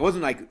bad. Like I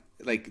wasn't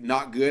like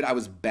not good. I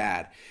was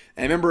bad.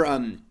 And I remember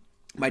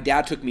my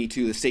dad took me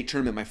to the state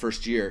tournament my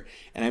first year,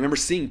 and I remember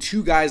seeing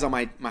 2 guys on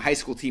my high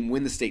school team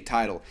win the state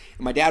title.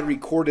 And my dad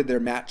recorded their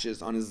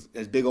matches on his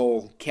big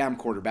old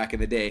camcorder back in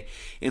the day.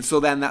 And so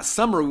then that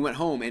summer we went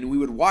home and we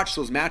would watch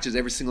those matches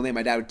every single day.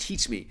 My dad would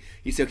teach me.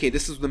 He'd say, okay,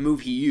 this is the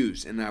move he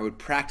used, and I would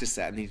practice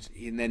that.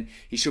 And then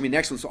he showed me the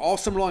next one. So all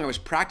summer long I was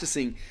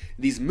practicing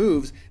these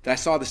moves that I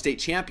saw the state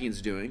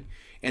champions doing.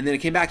 And then I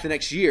came back the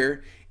next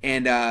year,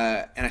 and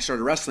I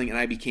started wrestling, and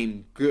I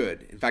became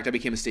good. In fact, I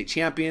became a state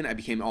champion. I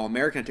became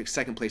All-American. I took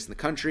 2nd place in the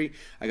country.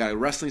 I got a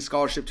wrestling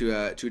scholarship to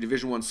a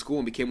Division I school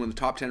and became one of the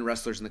top 10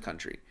 wrestlers in the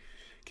country.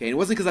 Okay, and it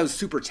wasn't because I was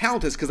super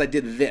talented. It's because I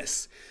did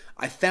this.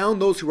 I found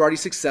those who were already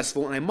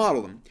successful, and I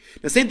modeled them.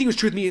 Now, the same thing was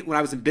true with me when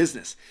I was in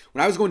business.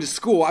 When I was going to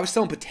school, I was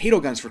selling potato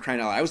guns for crying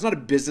out loud. I was not a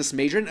business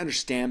major. I didn't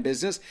understand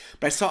business,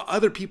 but I saw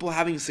other people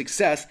having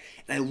success,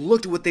 and I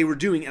looked at what they were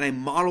doing, and I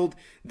modeled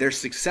their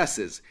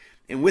successes.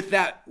 And with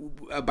that,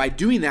 by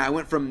doing that, I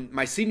went from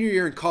my senior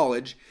year in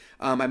college,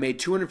 I made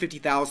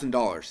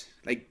 $250,000.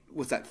 Like,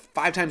 what's that?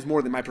 5 times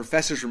more than my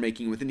professors were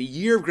making. Within a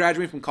year of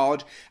graduating from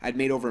college, I'd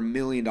made over $1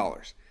 million.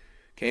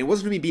 Okay, it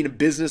wasn't me being a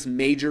business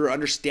major or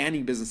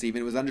understanding business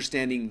even. It was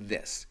understanding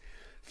this.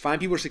 Find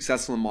people who are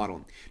successful and model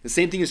them. The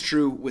same thing is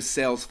true with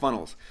sales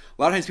funnels.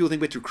 A lot of times people think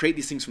we have to create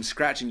these things from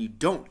scratch, and you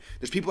don't.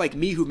 There's people like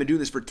me who've been doing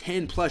this for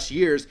 10 plus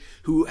years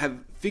who have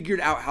figured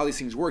out how these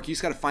things work. You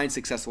just got to find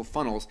successful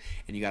funnels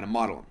and you got to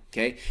model them,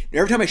 okay? Now,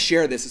 every time I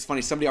share this, it's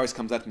funny, somebody always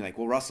comes up to me like,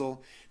 well,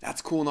 Russell,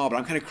 that's cool and all, but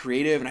I'm kind of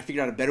creative and I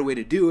figured out a better way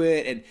to do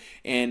it.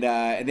 And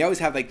they always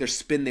have like their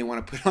spin they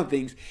want to put on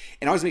things.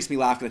 And it always makes me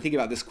laugh when I think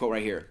about this quote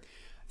right here.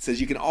 It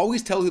says, you can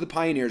always tell who the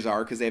pioneers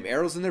are because they have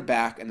arrows in their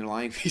back and they're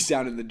lying face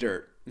down in the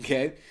dirt.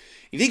 Okay?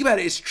 You think about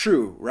it, it's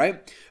true,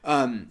 right?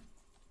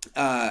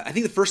 I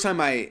think the first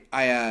time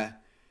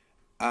I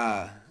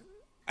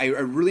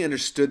really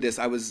understood this,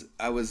 I was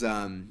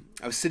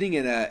sitting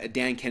at a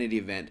Dan Kennedy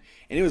event,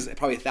 and it was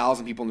probably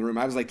 1,000 people in the room.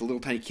 I was like the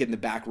little tiny kid in the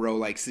back row,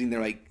 like sitting there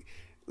like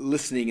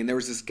listening, and there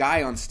was this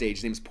guy on stage.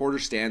 His name's Porter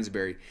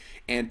Stansberry,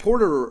 and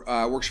Porter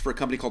works for a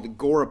company called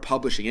Agora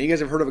Publishing. Any of you guys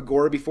have heard of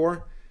Agora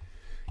before?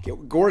 Okay,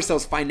 Agora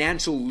sells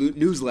financial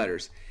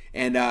newsletters,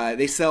 and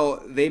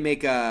they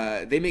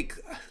make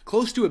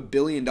close to $1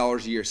 billion a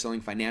year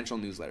selling financial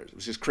newsletters,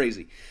 which is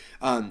crazy.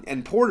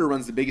 And Porter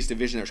runs the biggest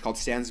division there. It's called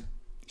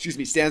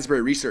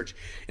Stansberry Research.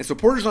 And so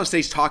Porter's on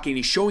stage talking, and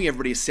he's showing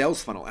everybody a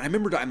sales funnel. And I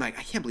remember, I'm like,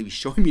 I can't believe he's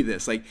showing me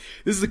this. Like,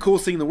 this is the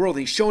coolest thing in the world.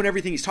 And he's showing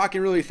everything. He's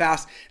talking really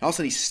fast, and all of a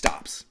sudden he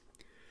stops.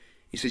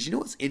 He says, you know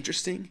what's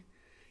interesting?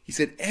 He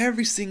said,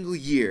 every single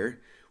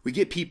year, we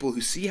get people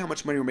who see how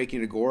much money we're making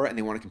at Agora and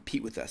they want to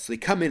compete with us. So they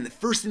come in, the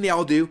first thing they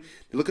all do,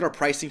 they look at our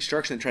pricing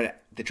structure and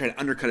they try to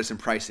undercut us in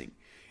pricing.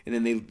 And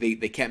then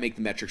they can't make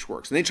the metrics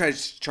work. So they try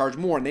to charge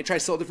more and they try to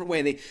sell a different way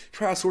and they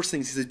try to outsource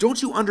things. He says,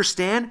 don't you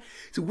understand?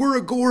 He said, we're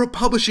Agora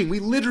Publishing. We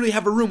literally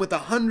have a room with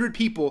 100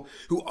 people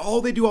who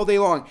all they do all day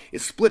long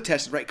is split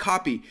test and write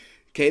copy.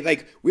 Okay,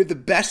 like we have the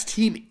best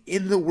team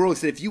in the world. He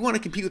said, if you want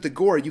to compete with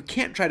Agora, you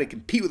can't try to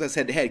compete with us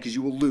head to head because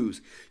you will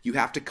lose. You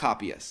have to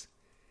copy us.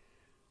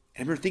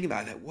 And I remember thinking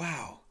about that.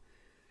 Wow,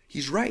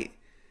 he's right.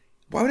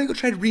 Why would I go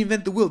try to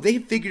reinvent the wheel? They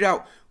have figured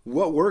out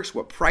what works,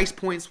 what price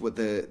points, what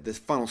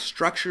the funnel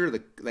structure,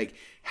 like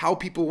how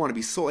people want to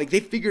be sold. Like they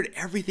figured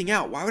everything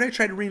out. Why would I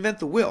try to reinvent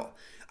the wheel?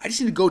 I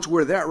just need to go to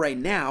where they're at right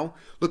now,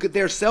 look at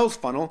their sales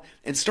funnel,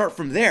 and start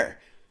from there.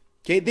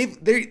 Okay,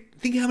 they're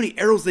thinking how many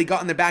arrows they got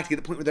in their back to get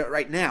to the point where they're at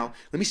right now.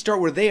 Let me start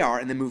where they are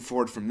and then move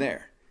forward from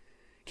there.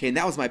 Okay, and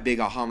that was my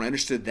big aha. When I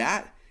understood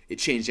that, it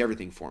changed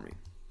everything for me.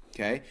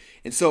 Okay,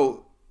 and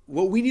so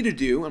what we need to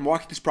do, I'm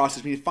walking this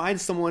process, we need to find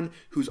someone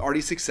who's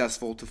already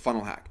successful to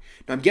funnel hack.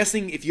 Now, I'm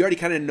guessing if you already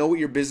kind of know what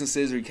your business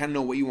is or you kind of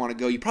know what you want to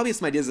go, you probably have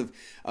some ideas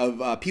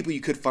of people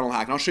you could funnel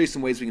hack. And I'll show you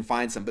some ways we can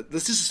find some. But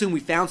let's just assume we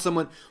found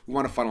someone we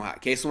want to funnel hack.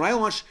 Okay, so when I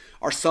launched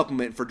our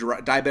supplement for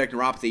diabetic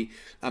neuropathy,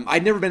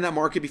 I'd never been in that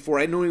market before.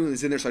 I didn't know anyone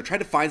was in there, so I tried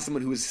to find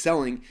someone who was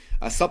selling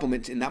a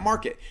supplement in that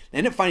market. I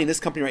ended up finding this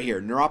company right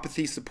here,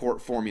 Neuropathy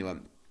Support Formula.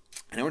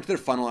 And I went to their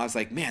funnel. I was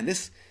like, man,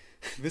 this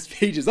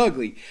page is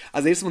ugly. I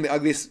was like, this is one of the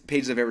ugliest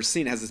pages I've ever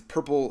seen. It has this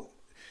purple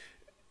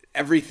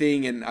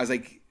everything, and I was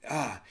like,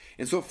 ah.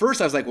 And so at first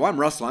I was like, well, I'm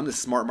Russell. I'm the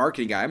smart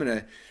marketing guy.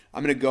 I'm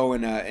gonna go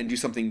and do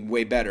something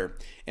way better.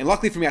 And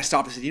luckily for me, I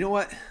stopped and said, you know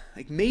what?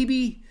 Like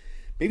maybe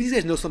these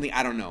guys know something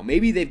I don't know.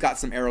 Maybe they've got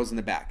some arrows in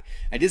the back.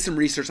 I did some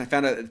research and I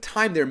found out at the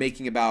time they're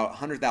making about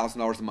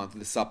 $100,000 a month with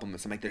the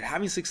supplements. I'm like, they're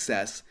having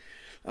success.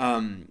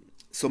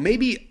 So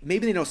maybe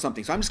they know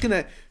something. So I'm just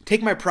gonna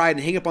take my pride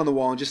and hang up on the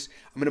wall and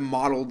I'm gonna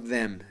model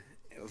them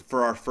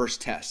for our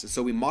first test. And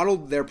so we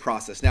modeled their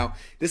process. Now,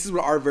 this is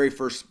what our very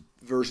first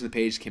version of the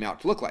page came out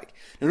to look like.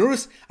 Now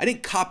notice I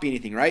didn't copy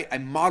anything, right? I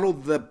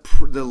modeled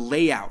the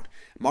layout,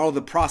 modeled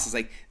the process.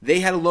 Like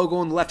they had a logo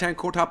on the left-hand,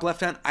 top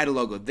left-hand, I had a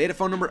logo. They had a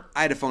phone number,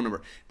 I had a phone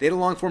number. They had a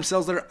long-form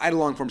sales letter, I had a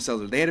long-form sales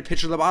letter. They had a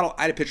picture of the bottle,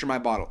 I had a picture of my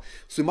bottle.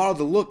 So we modeled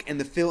the look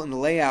and the feel and the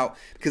layout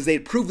because they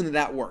had proven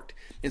that worked.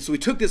 And so we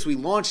took this, we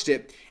launched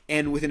it,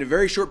 and within a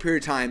very short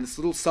period of time, this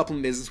little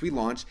supplement business we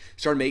launched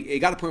it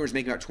got to the point where it was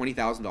making about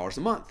 $20,000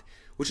 a month,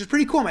 which is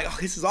pretty cool. I'm like, oh,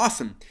 this is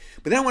awesome.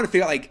 But then I want to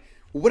figure out, like,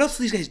 well, what else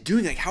are these guys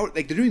doing? Like, how,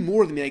 like, they're doing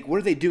more than me. Like, what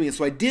are they doing? And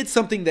so I did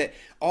something that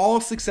all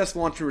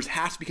successful entrepreneurs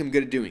have to become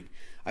good at doing.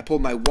 I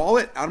pulled my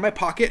wallet out of my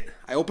pocket,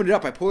 I opened it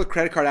up, I pulled a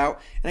credit card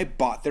out, and I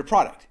bought their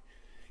product.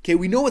 Okay,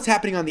 we know what's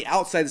happening on the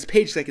outside of this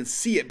page because I can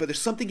see it, but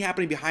there's something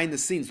happening behind the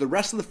scenes. The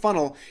rest of the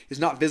funnel is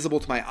not visible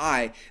to my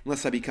eye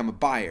unless I become a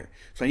buyer.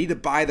 So I need to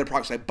buy their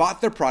product. So I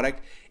bought their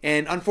product,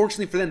 and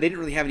unfortunately for them, they didn't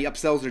really have any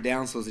upsells or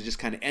downsells. It just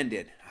kind of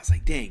ended. I was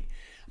like, dang.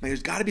 Like,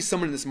 there's got to be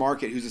someone in this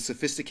market who's a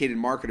sophisticated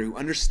marketer who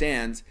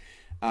understands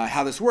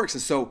how this works.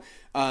 And so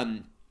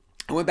I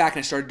went back and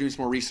I started doing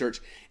some more research,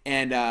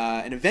 and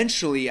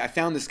eventually I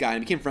found this guy and I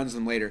became friends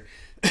with him later.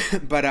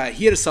 But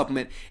he had a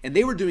supplement, and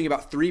they were doing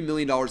about $3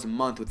 million a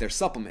month with their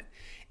supplement.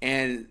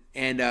 And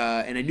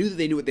I knew that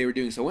they knew what they were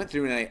doing, so I went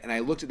through and I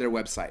looked at their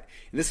website,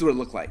 and this is what it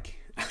looked like.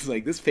 I was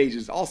like, this page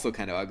is also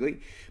kind of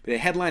ugly. But the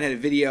headline had a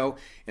video,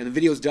 and the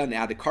video's done.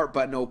 Add the cart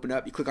button opened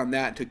up. You click on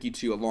that, and took you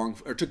to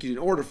an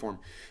order form.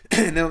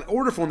 And then on the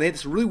order form, they had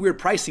this really weird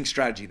pricing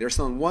strategy. They're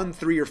selling 1,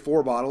 3, or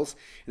 4 bottles,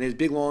 and they had this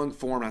big long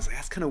form. I was like,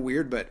 that's kind of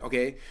weird, but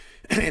okay.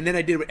 And then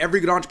I did what every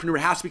good entrepreneur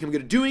has to become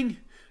good at doing.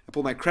 I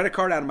pulled my credit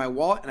card out of my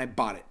wallet and I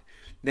bought it.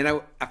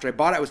 Then after I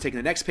bought it, I was taking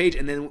the next page,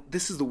 and then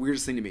this is the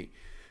weirdest thing to me.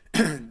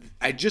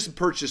 I just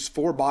purchased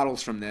 4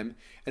 bottles from them,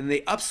 and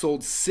they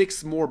upsold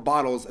 6 more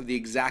bottles of the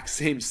exact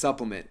same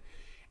supplement.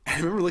 And I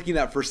remember looking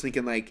at that first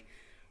thinking, like,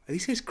 are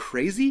these guys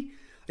crazy?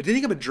 Like, do you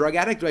think I'm a drug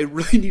addict? Do I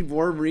really need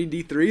more Marine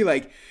D3?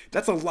 Like,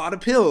 that's a lot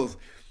of pills.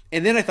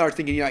 And then I started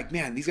thinking, like,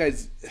 man, these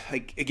guys,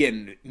 like,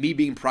 again, me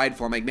being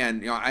prideful, I'm like,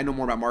 man, I know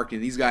more about marketing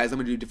than these guys. I'm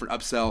going to do a different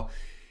upsell.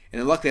 And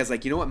then luckily I was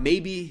like, you know what,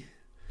 maybe,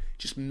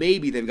 just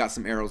maybe they've got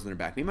some arrows in their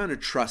back. Maybe I'm going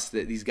to trust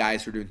that these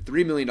guys who are doing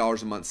 $3 million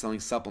a month selling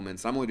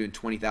supplements, I'm only doing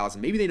 $20,000.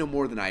 Maybe they know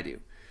more than I do.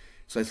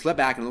 So I slept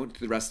back and looked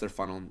through the rest of their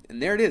funnel.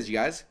 And there it is, you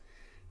guys.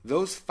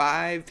 Those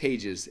 5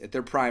 pages at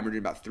their prime are doing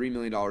about $3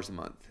 million a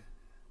month.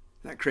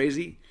 Isn't that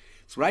crazy?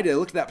 So what I did, I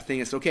looked at that thing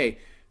and said, okay,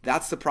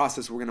 that's the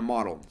process we're going to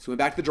model. So we went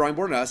back to the drawing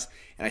board and us,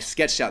 and I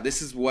sketched out,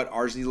 this is what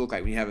ours needs to look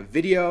like. We have a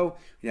video,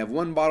 we have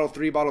 1 bottle,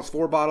 3 bottles,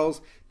 4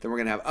 bottles, then we're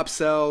going to have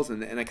upsells,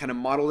 and I kind of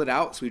modeled it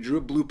out. So we drew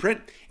a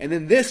blueprint, and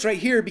then this right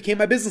here became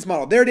my business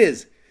model. There it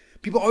is.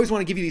 People always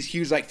want to give you these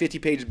huge, like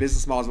 50-page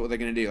business models of what they're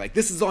going to do. Like,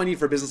 this is all I need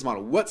for a business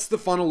model. What's the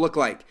funnel look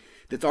like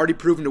that's already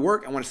proven to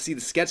work? I want to see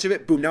the sketch of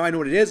it. Boom, now I know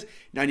what it is.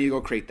 Now I need to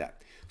go create that.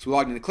 So we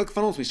logged into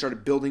ClickFunnels, we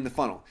started building the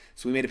funnel.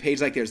 So we made a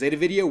page like theirs. They had a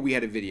video, we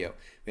had a video.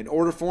 We had an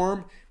order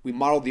form, we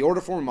modeled the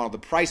order form, we modeled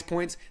the price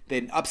points.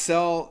 Then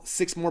upsell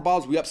 6 more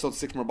bottles, we upsold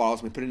 6 more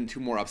bottles, and we put in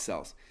 2 more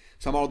upsells.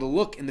 So I modeled the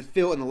look and the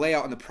feel and the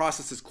layout and the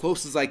process as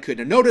close as I could.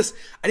 Now notice,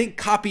 I didn't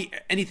copy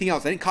anything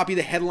else. I didn't copy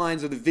the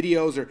headlines or the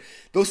videos, or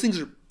those things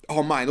are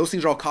all mine. Those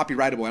things are all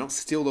copyrightable. I don't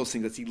steal those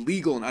things. That's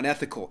illegal and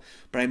unethical.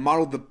 But I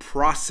modeled the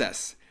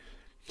process.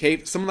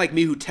 Okay, someone like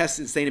me who tests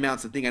insane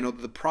amounts of things, I know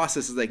that the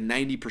process is like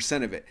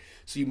 90% of it.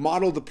 So you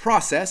model the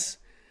process,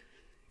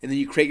 and then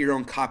you create your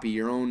own copy,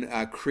 your own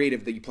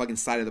creative that you plug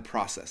inside of the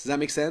process. Does that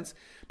make sense?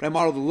 But I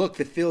modeled the look,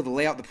 the feel, the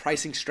layout, the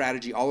pricing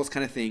strategy, all those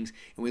kind of things,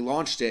 and we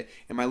launched it.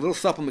 And my little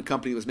supplement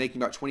company that was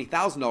making about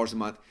 $20,000 a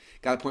month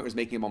got to the point where it was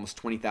making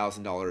almost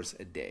 $20,000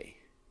 a day.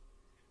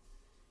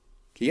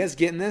 Okay, you guys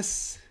getting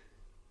this?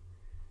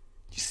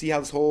 Do you see how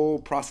this whole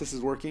process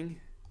is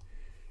working?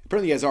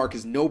 Apparently you guys are,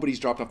 because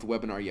nobody's dropped off the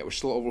webinar yet. We're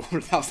still over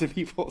 100,000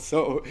 people,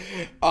 so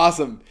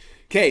awesome.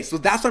 Okay, so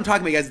that's what I'm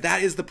talking about, guys.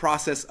 That is the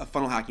process of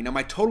funnel hacking. Now,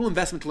 my total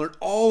investment to learn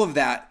all of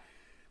that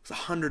was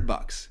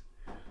 $100.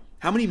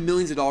 How many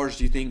millions of dollars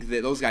do you think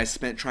that those guys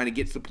spent trying to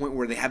get to the point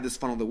where they have this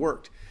funnel that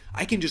worked?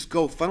 I can just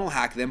go funnel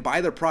hack them, buy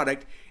their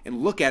product,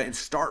 and look at it and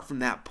start from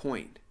that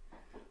point.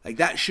 Like,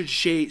 that should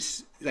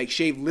shave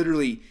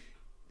literally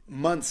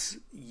months,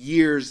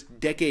 years,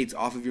 decades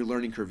off of your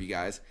learning curve, you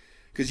guys.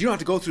 Because you don't have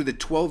to go through the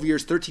 12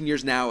 years, 13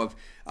 years now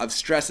of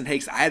stress and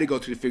haste I had to go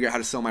through to figure out how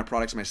to sell my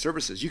products and my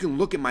services. You can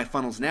look at my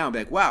funnels now and be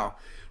like, wow,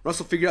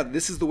 Russell figured out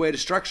this is the way to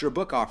structure a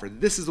book offer.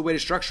 This is the way to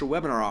structure a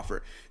webinar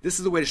offer. This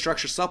is the way to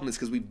structure supplements,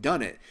 because we've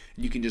done it.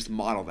 And you can just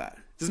model that.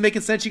 Is this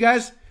making sense, you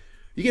guys?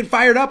 You getting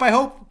fired up, I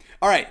hope?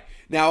 All right.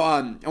 Now,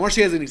 I want to show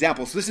you guys an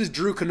example. So this is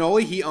Drew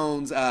Canoli. He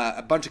owns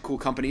a bunch of cool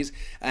companies.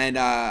 And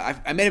I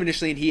met him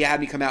initially, and he had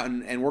me come out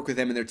and work with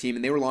them and their team.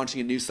 And they were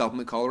launching a new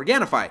supplement called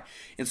Organifi.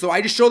 And so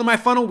I just showed them my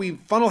funnel. We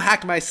funnel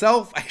hacked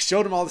myself. I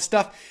showed them all the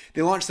stuff.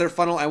 They launched their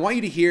funnel. I want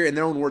you to hear in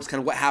their own words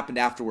kind of what happened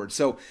afterwards.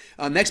 So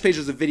next page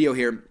is a video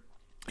here.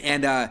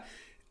 And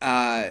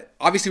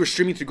obviously we're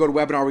streaming through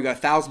GoToWebinar. We got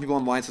 1,000 people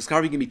online, so it's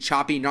probably gonna be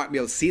choppy, not gonna be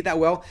able to see it that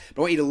well. But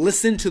I want you to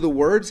listen to the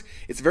words.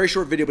 It's a very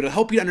short video, but it'll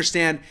help you to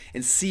understand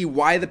and see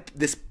why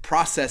this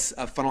process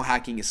of funnel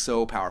hacking is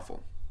so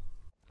powerful.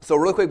 So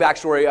really quick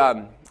backstory.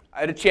 I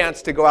had a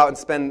chance to go out and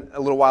spend a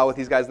little while with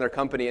these guys in their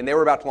company, and they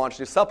were about to launch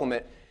a new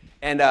supplement.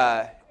 And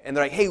they're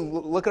like, hey,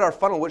 look at our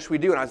funnel. What should we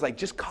do? And I was like,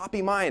 just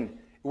copy mine.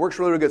 It works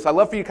really, really good. So I'd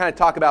love for you to kind of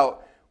talk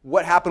about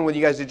what happened when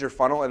you guys did your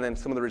funnel, and then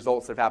some of the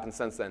results that have happened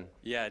since then.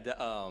 Yeah,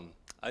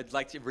 I'd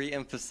like to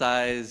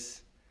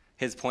re-emphasize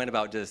his point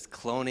about just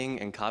cloning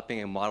and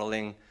copying and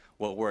modeling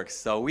what works.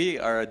 So we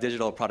are a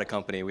digital product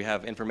company. We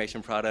have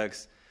information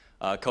products,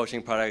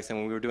 coaching products,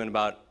 and we were doing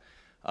about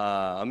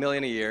 $1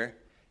 million a year.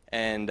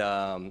 And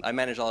I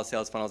manage all the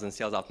sales funnels and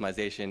sales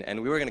optimization,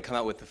 and we were going to come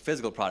out with a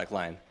physical product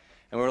line.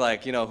 And we were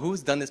like, you know,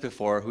 who's done this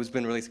before? Who's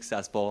been really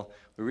successful?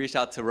 We reached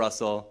out to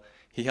Russell.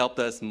 He helped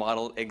us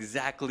model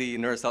exactly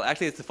NeuroCell.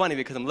 Actually, it's funny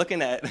because I'm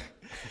looking at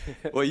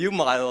what you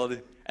modeled,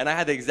 and I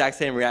had the exact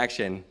same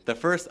reaction. The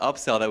first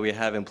upsell that we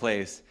have in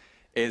place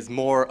is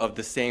more of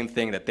the same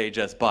thing that they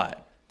just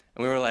bought.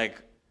 And we were like,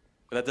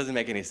 well, that doesn't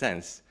make any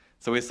sense.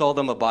 So we sold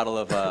them a bottle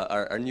of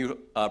our new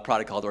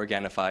product called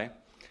Organifi.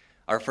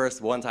 Our first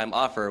one-time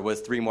offer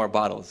was 3 more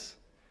bottles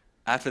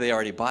after they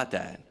already bought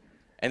that.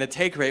 And the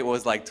take rate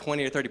was like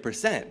 20 or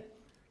 30%.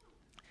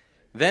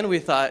 Then we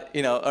thought,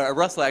 you know,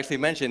 Russell actually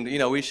mentioned, you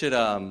know, we should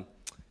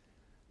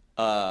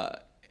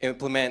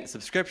implement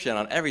subscription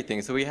on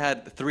everything. So we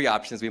had 3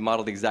 options. We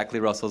modeled exactly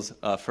Russell's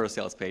first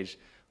sales page.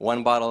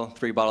 1 bottle,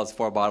 3 bottles,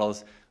 4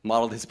 bottles.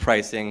 Modeled his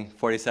pricing,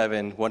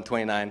 47,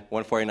 129,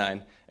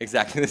 149,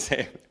 exactly the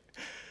same.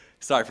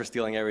 Sorry for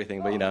stealing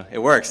everything, but you know, it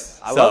works.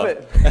 I love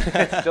it.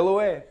 It's still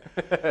away.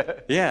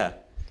 Yeah.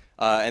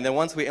 And then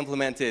once we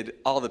implemented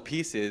all the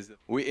pieces,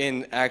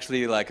 in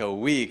actually like a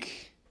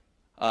week,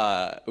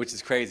 which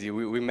is crazy.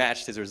 We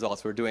matched his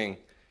results. We're doing,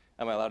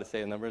 am I allowed to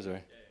say the numbers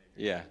or?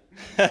 Yeah.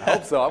 I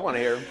hope so. I want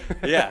to hear him.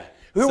 Yeah.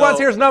 Who wants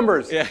to hear his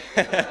numbers? Yeah.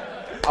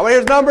 I want to hear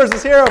his numbers.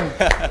 Let's hear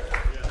them.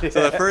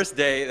 So the first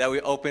day that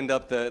we opened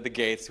up the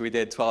gates, we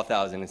did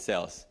 12,000 in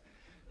sales.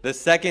 The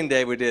second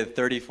day we did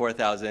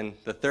 34,000.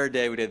 The third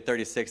day we did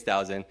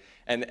 36,000.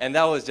 And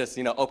that was just,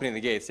 opening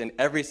the gates. And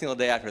every single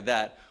day after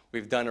that,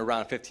 we've done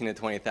around 15 to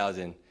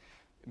 20,000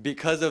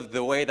 because of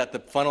the way that the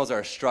funnels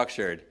are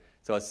structured.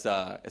 So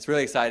it's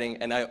really exciting.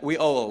 And we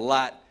owe a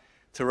lot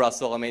to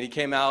Russell. I mean, he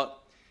came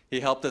out, he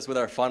helped us with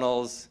our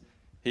funnels.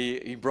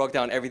 He broke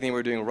down everything we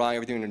were doing wrong,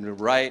 everything we were doing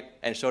right,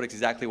 and showed us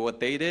exactly what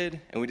they did.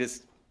 And we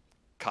just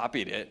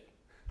copied it,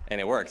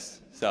 and it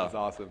works. So that's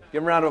awesome.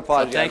 Give him a round of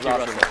applause. So thank you,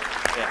 awesome. Russell.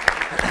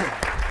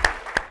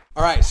 Yeah.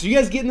 All right, so you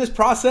guys get in this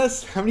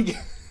process. How many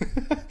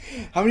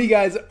how many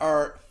guys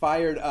are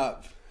fired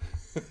up?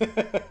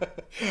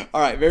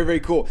 All right, very, very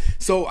cool.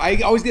 So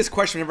I always get this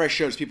question whenever I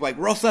show this. People are like,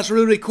 Russell, that's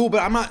really, really cool,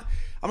 but I'm not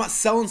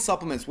selling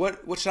supplements.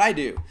 What should I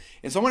do?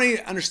 And so I want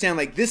to understand,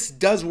 like, this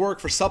does work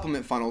for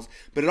supplement funnels,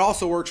 but it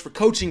also works for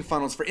coaching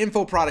funnels, for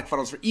info product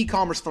funnels, for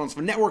e-commerce funnels,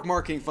 for network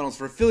marketing funnels,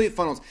 for affiliate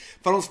funnels,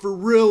 funnels for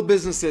real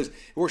businesses.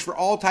 It works for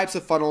all types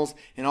of funnels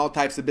and all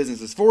types of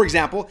businesses. For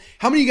example,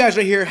 how many of you guys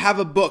right here have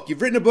a book?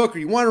 You've written a book, or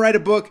you want to write a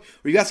book,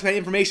 or you got some kind of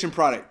information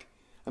product?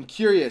 I'm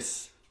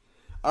curious.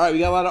 All right, we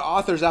got a lot of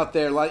authors out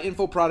there, a lot of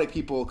info product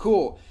people.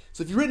 Cool.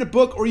 So if you've written a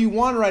book or you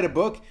want to write a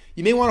book,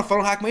 you may want to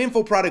funnel hack my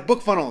info product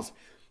book funnels.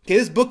 Okay,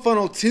 this book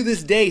funnel to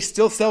this day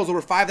still sells over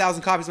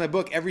 5,000 copies of my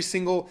book every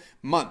single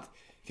month.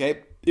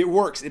 Okay, it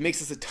works. It makes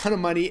us a ton of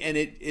money, and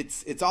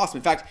it's awesome.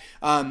 In fact,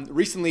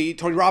 recently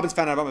Tony Robbins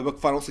found out about my book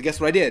funnel, so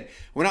guess what I did?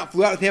 Went out,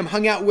 flew out with him,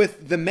 hung out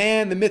with the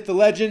man, the myth, the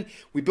legend.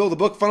 We built a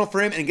book funnel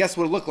for him, and guess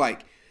what it looked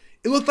like?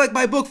 It looked like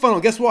my book funnel.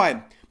 Guess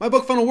why? My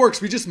book funnel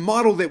works. We just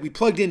modeled it. We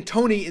plugged in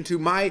Tony into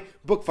my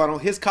book funnel,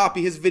 his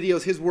copy, his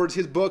videos, his words,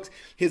 his books,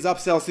 his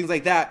upsells, things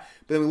like that.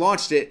 But then we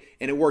launched it,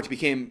 and it worked.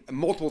 Became a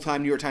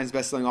multiple-time New York Times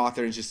bestselling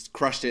author and just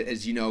crushed it,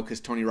 as you know, because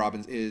Tony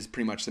Robbins is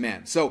pretty much the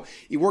man. So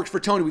it worked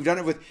for Tony. We've done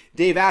it with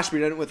Dave Asprey.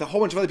 We've done it with a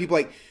whole bunch of other people.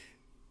 Like,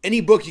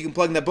 any book you can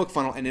plug in that book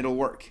funnel, and it'll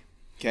work.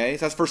 Okay?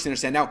 So that's the first thing to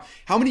understand. Now,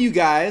 how many of you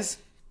guys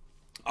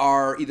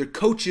are either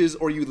coaches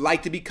or you'd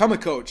like to become a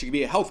coach? You could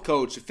be a health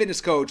coach, a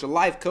fitness coach, a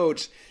life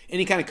coach,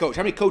 any kind of coach.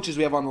 How many coaches do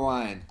we have on the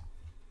line?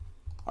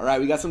 All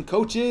right, we got some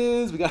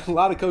coaches. We got a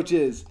lot of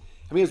coaches.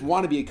 How many of you guys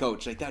want to be a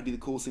coach? Like, that would be the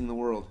coolest thing in the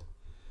world.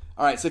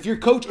 All right, so if you're a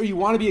coach or you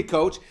want to be a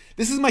coach,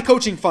 this is my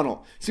coaching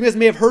funnel. Some of you guys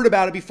may have heard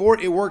about it before.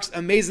 It works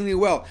amazingly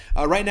well.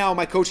 Right now,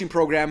 my coaching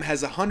program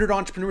has 100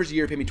 entrepreneurs a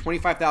year pay me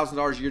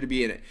 $25,000 a year to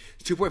be in it.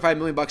 It's $2.5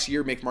 million a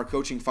year make from our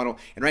coaching funnel.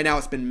 And right now,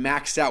 it's been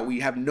maxed out. We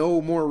have no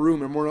more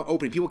room or more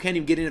opening. People can't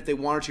even get in if they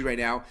wanted to right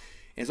now.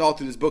 And it's all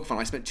through this book funnel.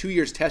 I spent 2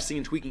 years testing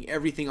and tweaking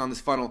everything on this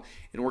funnel,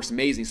 and it works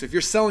amazing. So if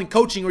you're selling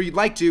coaching or you'd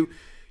like to,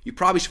 you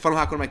probably should funnel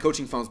hack one of my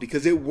coaching funnels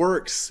because it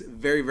works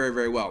very, very,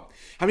 very well.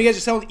 How many of you guys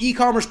are selling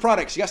e-commerce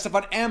products? You got stuff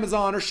on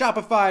Amazon or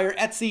Shopify or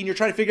Etsy, and you're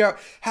trying to figure out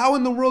how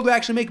in the world to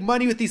actually make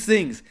money with these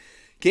things.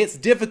 Okay, it's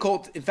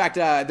difficult. In fact,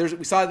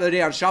 we saw it the other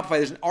day on Shopify.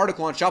 There's an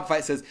article on Shopify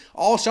that says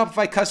all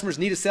Shopify customers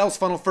need a sales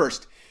funnel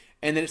first.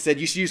 And then it said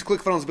you should use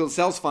ClickFunnels to build a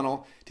sales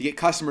funnel to get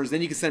customers.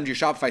 Then you can send them to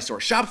your Shopify store.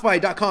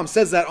 Shopify.com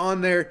says that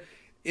on their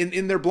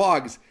in their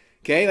blogs.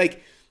 Okay,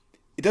 like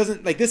it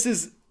doesn't like this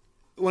is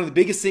one of the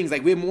biggest things.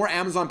 Like, we have more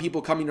Amazon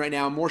people coming right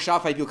now, more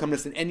Shopify people coming to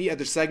us than any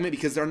other segment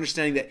because they're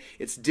understanding that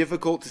it's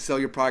difficult to sell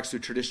your products to a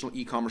traditional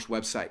e-commerce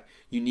website.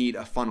 You need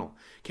a funnel.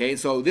 Okay,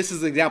 so this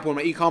is an example of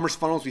my e-commerce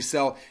funnels. We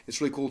sell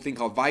this really cool thing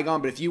called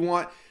Vigon, but if you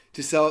want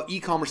to sell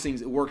e-commerce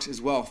things, it works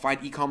as well.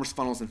 Find e-commerce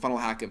funnels and funnel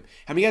hack them.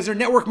 How many of you guys are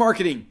network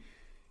marketing?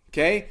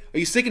 Okay, are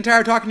you sick and tired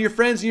of talking to your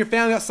friends and your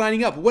family about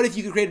signing up? What if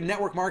you could create a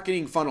network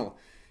marketing funnel?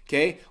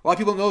 Okay, a lot of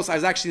people don't know this. I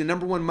was actually the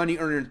 #1 money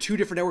earner in 2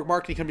 different network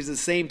marketing companies at the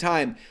same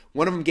time.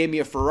 One of them gave me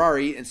a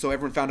Ferrari, and so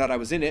everyone found out I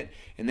was in it.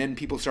 And then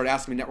people started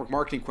asking me network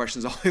marketing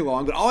questions all day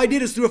long. But all I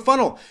did is through a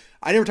funnel.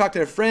 I never talked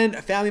to a friend,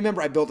 a family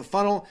member. I built a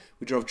funnel.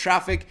 We drove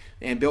traffic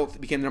and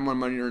became the #1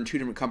 money earner in 2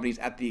 different companies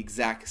at the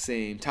exact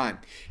same time.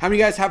 How many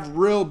of you guys have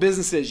real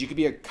businesses? You could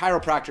be a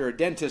chiropractor, a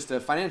dentist, a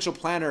financial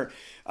planner.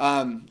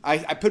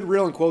 I put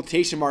real in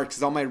quotation marks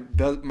because all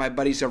my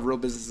buddies who have real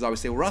businesses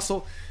always say, well,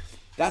 Russell,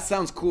 that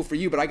sounds cool for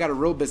you, but I got a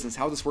real business.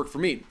 How does this work for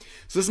me?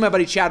 So this is my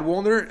buddy Chad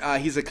Woolner.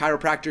 He's a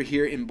chiropractor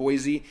here in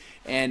Boise,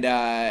 and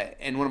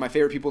one of my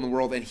favorite people in the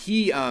world. And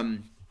he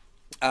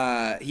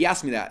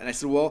asked me that, and I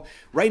said, well,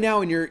 right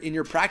now in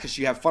your practice,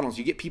 you have funnels.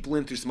 You get people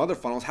in through some other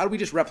funnels. How do we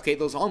just replicate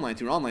those online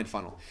through an online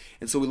funnel?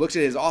 And so we looked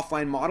at his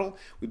offline model.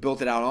 We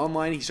built it out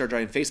online. He started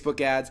driving Facebook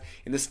ads,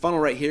 and this funnel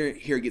right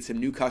here gets him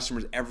new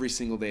customers every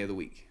single day of the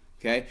week.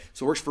 Okay,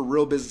 so it works for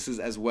real businesses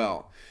as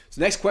well. So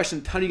the next question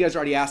a ton of you guys are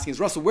already asking is,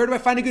 Russell, where do I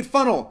find a good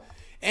funnel?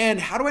 And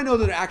how do I know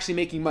that they're actually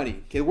making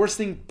money? Okay, the worst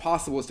thing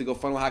possible is to go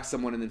funnel hack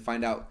someone and then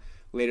find out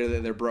later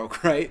that they're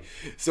broke, right?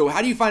 So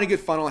how do you find a good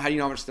funnel? How do you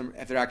know how much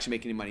if they're actually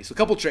making any money? So a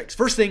couple tricks.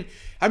 First thing,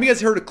 how many of you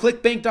guys heard of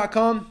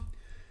ClickBank.com?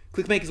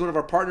 ClickBank is one of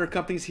our partner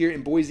companies here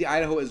in Boise,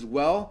 Idaho as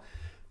well.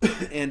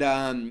 And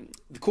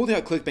the cool thing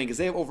about ClickBank is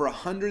they have over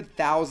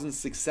 100,000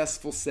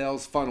 successful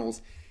sales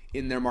funnels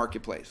in their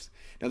marketplace.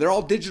 Now, they're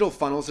all digital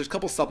funnels. There's a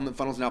couple supplement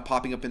funnels now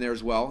popping up in there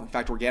as well. In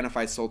fact,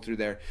 Organifi sold through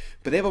there.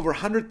 But they have over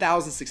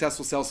 100,000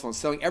 successful sales funnels,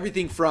 selling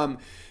everything from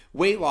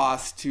weight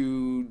loss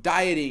to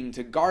dieting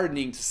to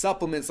gardening to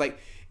supplements, like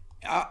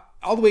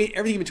all the way,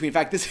 everything in between. In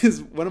fact, this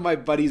is one of my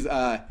buddies'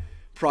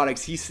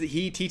 products.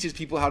 He teaches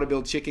people how to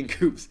build chicken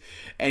coops,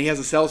 and he has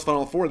a sales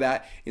funnel for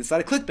that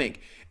inside of ClickBank.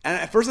 And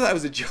at first I thought it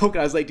was a joke.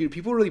 I was like, dude,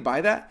 people really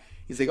buy that?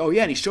 He's like, oh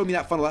yeah, and he showed me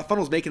that funnel. That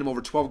funnel's making him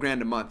over 12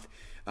 grand a month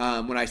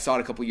when I saw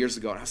it a couple years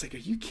ago. And I was like, are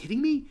you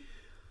kidding me?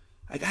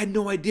 Like, I had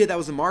no idea that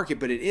was a market,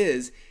 but it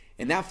is.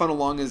 And that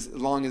funnel as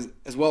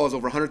well as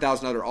over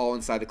 100,000 other all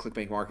inside the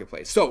ClickBank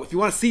marketplace. So if you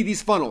want to see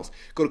these funnels,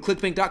 go to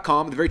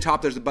clickbank.com. At the very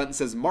top, there's a button that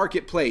says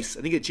Marketplace.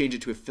 I think it changed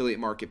it to Affiliate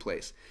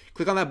Marketplace.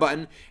 Click on that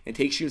button and it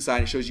takes you inside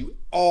and shows you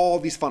all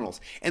these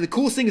funnels. And the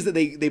coolest thing is that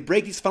they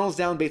break these funnels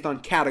down based on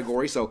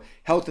category. So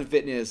health and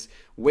fitness,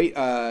 weight,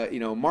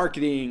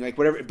 marketing, like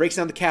whatever. It breaks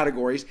down the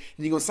categories.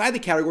 And you go inside the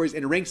categories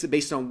and it ranks it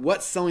based on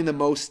what's selling the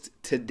most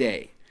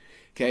today.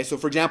 Okay, so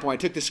for example, when I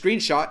took the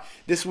screenshot,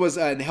 this was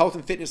in the health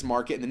and fitness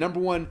market, and the number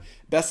one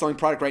best-selling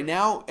product right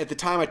now, at the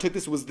time I took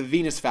this, was the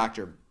Venus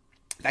Factor.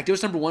 In fact, it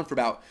was number one for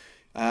about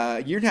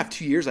a year and a half,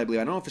 2 years, I believe.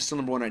 I don't know if it's still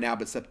number one right now,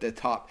 but it's up at the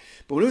top.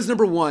 But when it was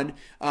number one,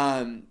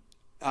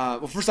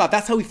 well, first off,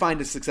 that's how we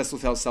find a successful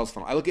sales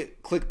funnel. I look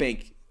at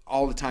ClickBank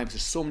all the time because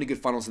there's so many good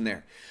funnels in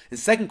there. And the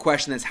second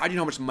question is, how do you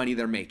know how much money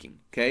they're making?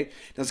 Okay, now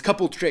there's a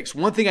couple of tricks.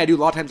 One thing I do a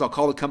lot of times, I'll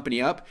call the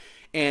company up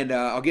and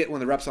I'll get one of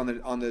the reps on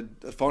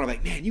the phone. I'm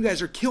like, man, you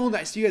guys are killing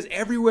that. I see you guys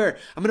everywhere.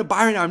 I'm gonna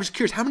buy right now. I'm just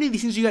curious, how many of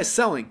these things are you guys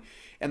selling?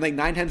 And like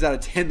 9 times out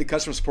of 10, the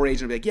customer support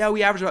agent will be like, yeah,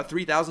 we average about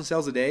 3,000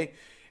 sales a day.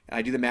 And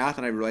I do the math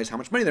and I realize how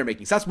much money they're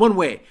making. So that's one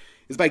way,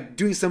 is by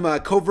doing some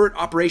covert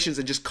operations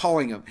and just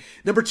calling them.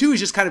 Number two is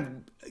just kind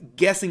of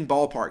guessing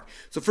ballpark.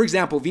 So for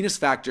example, Venus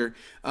Factor,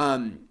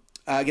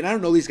 again, I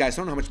don't know these guys.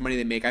 So I don't know how much money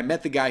they make. I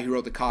met the guy who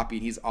wrote the copy,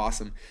 and he's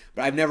awesome.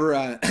 But I've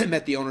never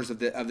met the owners of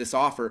this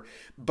offer.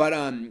 But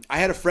I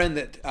had a friend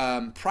that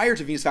prior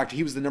to Venus Factor,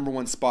 he was the number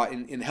one spot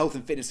in health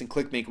and fitness and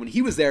ClickBank. When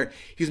he was there,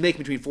 he was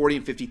making between $40,000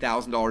 and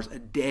 $50,000 a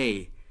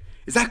day.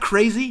 Is that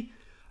crazy?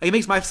 Like, it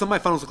makes some of my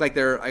funnels look like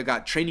I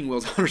got training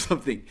wheels on or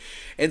something.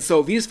 And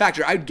so Venus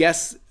Factor, I would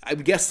guess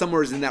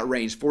somewhere is in that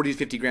range, 40 to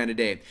 50 grand a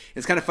day. And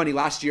it's kind of funny.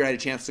 Last year, I had a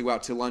chance to go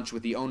out to lunch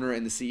with the owner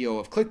and the CEO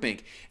of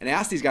ClickBank, and I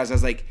asked these guys. I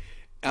was like.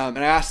 And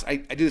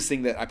I do this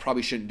thing that I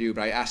probably shouldn't do,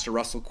 but I asked a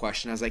Russell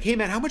question. I was like, hey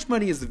man, how much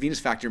money is the Venus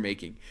Factor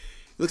making?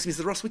 He looks at me and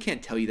says, Russell, we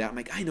can't tell you that. I'm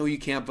like, I know you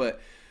can't,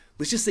 but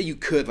let's just say you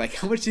could. Like,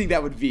 how much do you think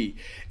that would be?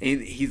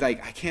 And he's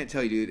like, I can't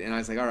tell you, dude. And I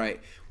was like, all right.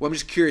 Well, I'm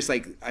just curious.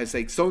 Like, I was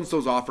like,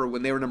 so-and-so's offer,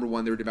 when they were number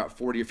one, they were at about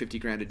 40 or 50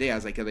 grand a day. I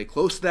was like, are they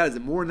close to that? Is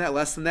it more than that,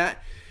 less than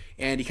that?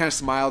 And he kind of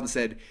smiled and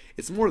said,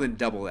 it's more than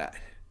double that.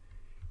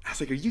 I was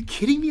like, are you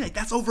kidding me? Like,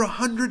 that's over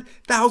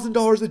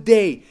 $100,000 a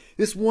day.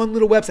 This one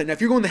little website. Now,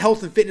 if you're going to the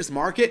health and fitness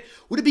market,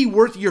 would it be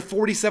worth your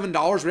 $47,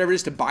 whatever it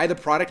is, to buy the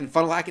product and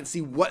funnel hack it and see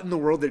what in the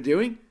world they're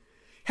doing?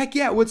 Heck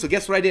yeah, it would. So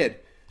guess what I did?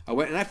 I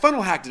went and I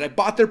funnel hacked it. I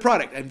bought their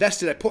product. I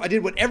invested. I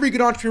did what every good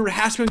entrepreneur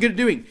has to be good at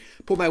doing.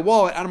 Pulled my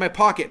wallet out of my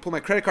pocket, pulled my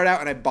credit card out,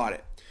 and I bought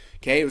it.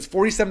 Okay, it was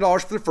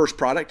 $47 for the first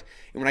product,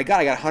 and when I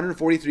got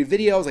 143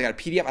 videos, I got a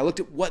PDF, I looked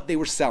at what they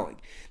were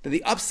selling. Then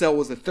the upsell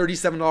was a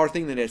 $37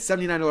 thing, then they had a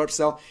 $79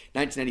 upsell,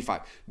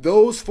 $19.95.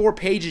 Those 4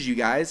 pages, you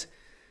guys,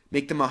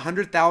 make them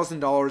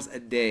 $100,000 a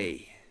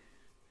day.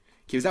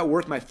 Okay, was that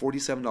worth my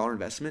 $47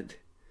 investment?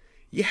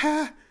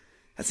 Yeah,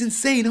 that's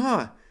insane,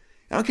 huh?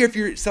 I don't care if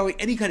you're selling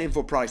any kind of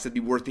info products, that'd be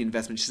worth the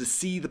investment, just to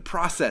see the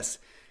process.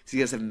 So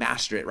you guys have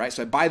mastered it, right?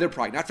 So I buy their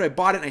product. After I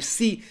bought it and I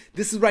see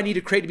this is what I need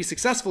to create to be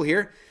successful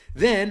here,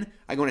 then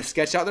I go and I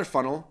sketch out their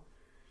funnel,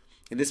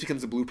 and this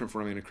becomes the blueprint for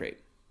what I'm going to create.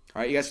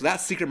 All right, you guys, so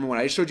that's secret number one.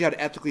 I just showed you how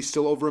to ethically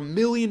steal over $1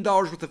 million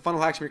worth of funnel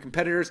hacks from your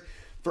competitors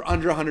for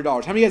under $100. How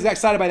many of you guys got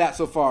excited by that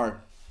so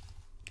far?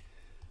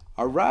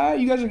 All right,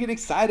 you guys are getting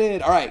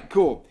excited. All right,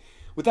 cool.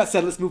 With that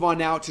said, let's move on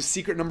now to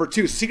secret number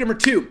two. Secret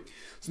number two.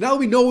 So now that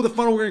we know the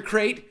funnel we're going to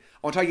create,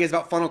 I want to talk to you guys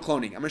about funnel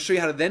cloning. I'm going to show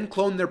you how to then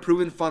clone their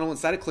proven funnel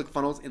inside of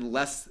ClickFunnels in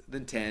less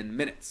than 10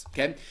 minutes,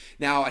 okay?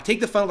 Now, I take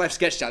the funnel that I've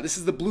sketched out. This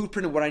is the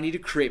blueprint of what I need to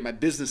create, my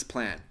business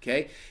plan,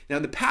 okay? Now,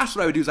 in the past,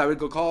 what I would do is I would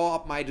go call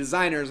up my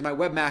designers, my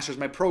webmasters,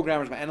 my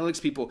programmers, my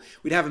analytics people.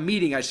 We'd have a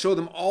meeting. I'd show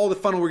them all the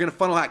funnel we're going to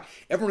funnel hack.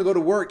 Everyone would go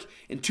to work,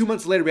 and 2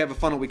 months later, we have a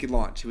funnel we could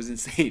launch. It was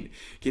insane.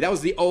 Okay, that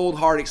was the old,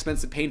 hard,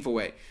 expensive, painful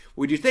way.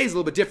 What we do today is a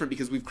little bit different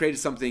because we've created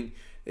something.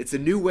 It's a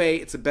new way.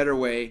 It's a better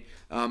way.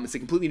 It's a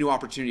completely new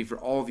opportunity for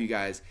all of you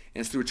guys,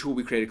 and it's through a tool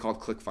we created called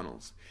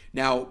ClickFunnels.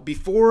 Now,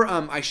 before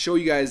I show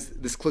you guys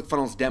this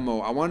ClickFunnels demo,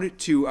 I want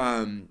you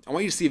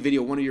to see a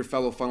video of one of your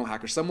fellow funnel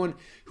hackers, someone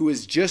who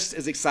is just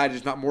as excited,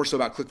 if not more so,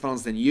 about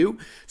ClickFunnels than you.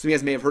 Some of you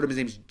guys may have heard of him. His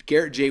name is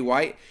Garrett J.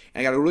 White,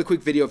 and I got a really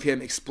quick video of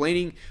him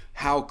explaining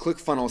how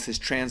ClickFunnels has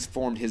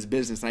transformed his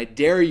business. And I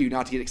dare you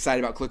not to get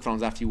excited about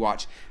ClickFunnels after you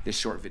watch this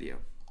short video.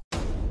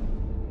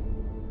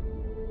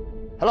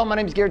 Hello, my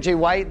name is Garrett J.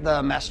 White,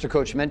 the Master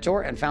Coach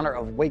Mentor and founder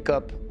of Wake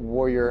Up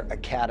Warrior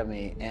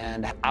Academy.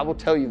 And I will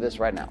tell you this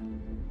right now.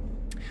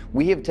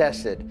 We have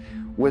tested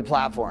with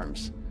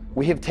platforms.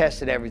 We have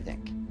tested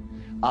everything.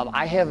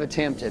 I have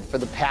attempted for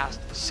the past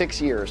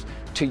 6 years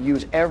to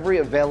use every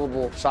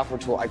available software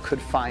tool I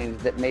could find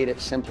that made it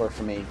simpler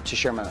for me to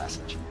share my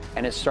message.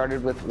 And it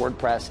started with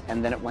WordPress,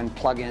 and then it went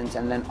plugins,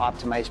 and then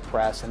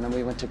OptimizePress, and then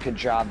we went to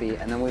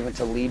Kajabi, and then we went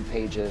to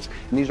Leadpages.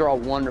 And these are all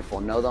wonderful.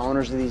 Know the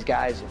owners of these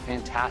guys are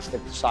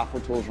fantastic. The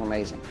software tools are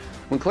amazing.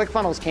 When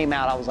ClickFunnels came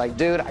out, I was like,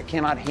 dude, I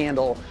cannot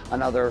handle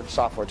another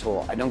software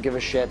tool. I don't give a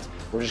shit.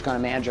 We're just gonna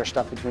manage our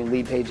stuff between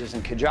Leadpages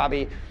and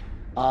Kajabi.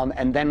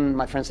 And then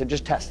my friend said,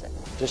 just test it,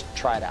 just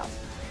try it out.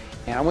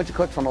 And I went to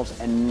ClickFunnels,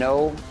 and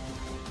no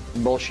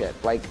bullshit.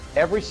 Like,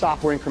 every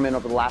software increment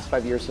over the last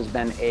 5 years has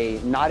been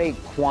not a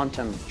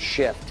quantum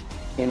shift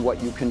in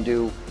what you can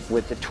do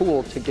with the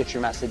tool to get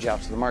your message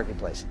out to the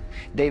marketplace.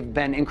 They've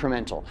been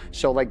incremental.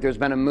 So like, there's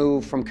been a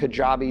move from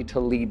Kajabi to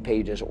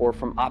Leadpages, or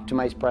from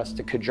OptimizePress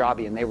to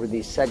Kajabi, and they were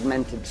these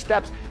segmented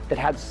steps that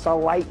had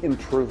slight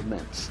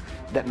improvements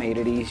that made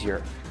it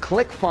easier.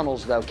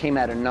 ClickFunnels, though, came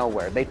out of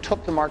nowhere. They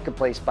took the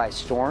marketplace by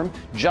storm,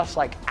 just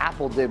like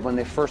Apple did when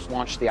they first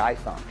launched the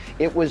iPhone.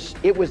 It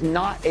was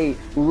not a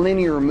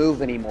linear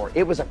move anymore.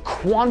 It was a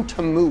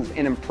quantum move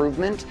in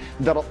improvement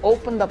that'll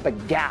open up a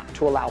gap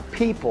to allow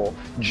people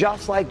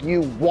just like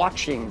you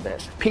watching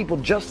this, people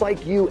just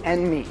like you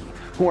and me,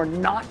 who are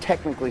not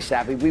technically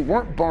savvy. We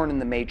weren't born in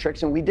the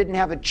matrix, and we didn't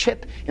have a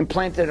chip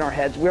implanted in our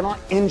heads. We're not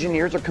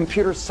engineers or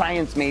computer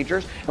science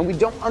majors, and we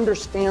don't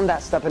understand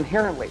that stuff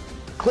inherently.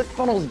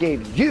 ClickFunnels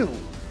gave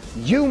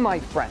you, my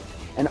friend,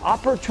 an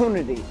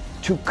opportunity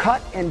to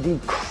cut and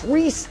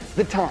decrease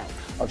the time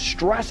of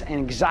stress and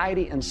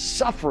anxiety and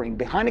suffering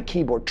behind a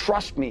keyboard.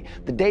 Trust me,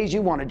 the days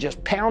you want to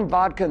just pound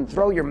vodka and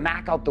throw your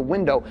Mac out the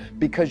window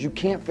because you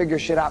can't figure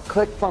shit out,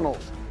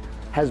 ClickFunnels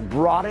has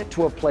brought it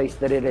to a place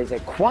that it is a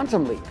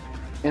quantum leap,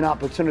 an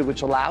opportunity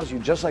which allows you,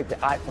 just like the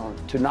iPhone,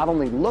 to not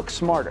only look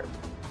smarter,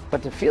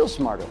 but to feel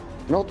smarter,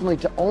 and ultimately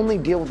to only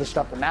deal with the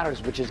stuff that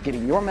matters, which is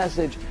getting your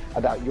message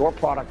about your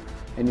product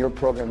and your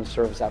program and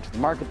service out to the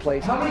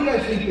marketplace. How many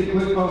guys think that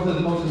ClickFunnels is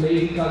the most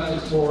amazing customer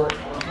support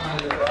on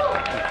planet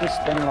Earth? If you're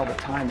spending all the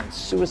time on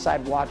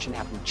suicide watch and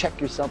having to check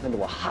yourself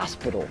into a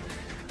hospital,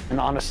 and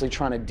honestly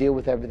trying to deal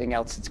with everything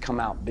else that's come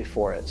out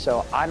before it.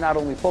 So I not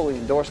only fully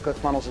endorse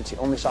ClickFunnels, it's the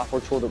only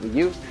software tool that we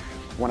use.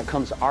 When it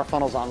comes to our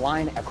funnels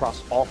online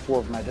across all 4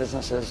 of my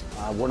businesses,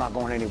 we're not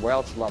going anywhere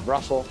else. Love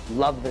Russell,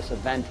 love this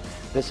event.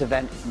 This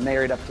event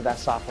married up to that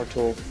software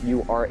tool.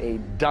 You are a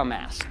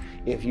dumbass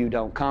if you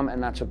don't come,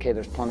 and that's okay.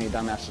 There's plenty of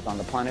dumbasses on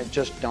the planet.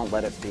 Just don't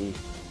let it be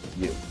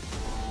you.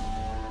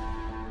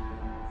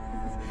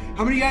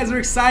 How many of you guys are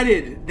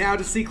excited now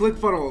to see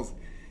ClickFunnels?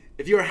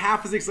 If you're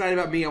half as excited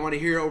about me, I want to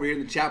hear it over here in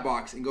the chat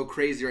box and go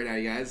crazy right now,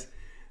 you guys.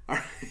 All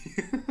right.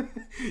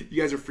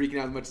 You guys are freaking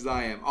out as much as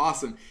I am.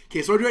 Awesome.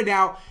 Okay, so what I'll do right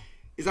now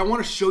is I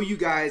want to show you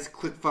guys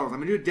ClickFunnels. I'm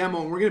going to do a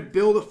demo, and we're going to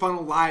build a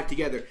funnel live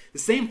together. The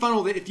same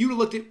funnel that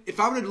if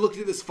I would have looked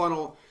at this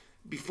funnel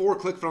before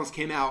ClickFunnels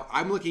came out,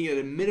 I'm looking at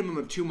a minimum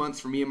of 2 months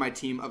for me and my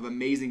team of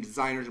amazing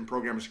designers and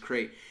programmers to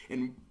create.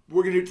 And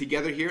we're going to do it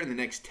together here in the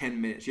next 10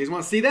 minutes. You guys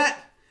want to see that?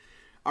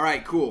 All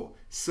right, cool.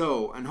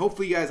 So, and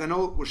hopefully you guys, I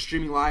know we're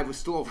streaming live with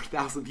still over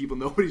 1,000 people.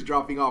 Nobody's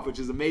dropping off, which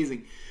is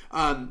amazing.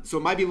 So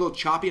it might be a little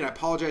choppy, and I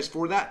apologize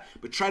for that.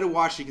 But try to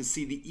watch so you can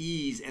see the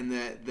ease and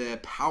the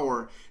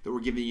power that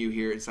we're giving you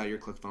here inside your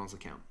ClickFunnels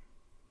account.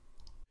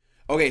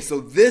 Okay, so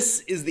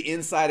this is the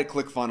inside of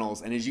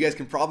ClickFunnels, and as you guys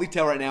can probably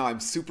tell right now, I'm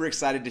super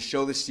excited to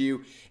show this to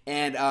you.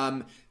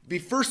 And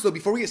before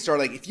we get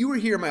started, like if you were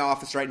here in my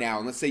office right now,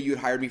 and let's say you had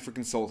hired me for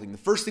consulting, the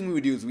first thing we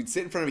would do is we'd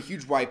sit in front of a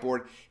huge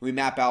whiteboard and we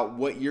map out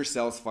what your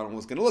sales funnel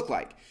was going to look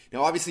like.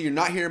 Now, obviously, you're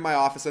not here in my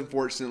office,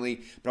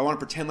 unfortunately, but I want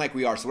to pretend like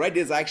we are. So what I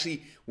did is I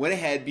actually went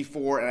ahead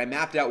before and I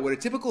mapped out what a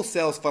typical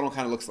sales funnel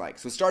kind of looks like.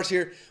 So it starts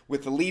here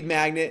with the lead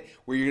magnet,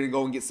 where you're going to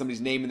go and get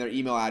somebody's name and their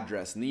email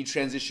address, and then you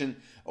transition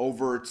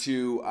over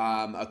to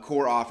a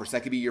core offer. So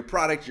that could be your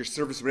product, your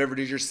service, whatever it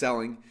is you're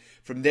selling.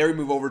 From there, we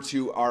move over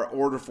to our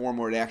order form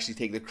where they actually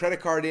take the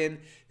credit card in.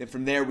 Then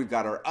from there, we've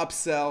got our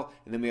upsell,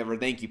 and then we have our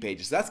thank you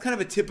pages. So that's kind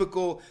of a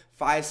typical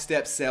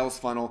 5-step sales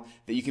funnel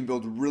that you can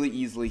build really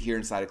easily here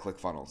inside of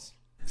ClickFunnels.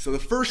 So the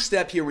first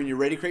step here when you're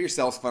ready to create your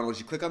sales funnel is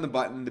you click on the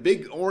button. The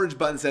big orange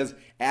button says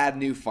Add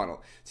New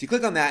Funnel. So you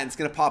click on that, and it's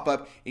going to pop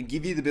up and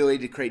give you the ability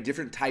to create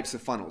different types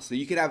of funnels. So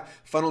you could have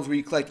funnels where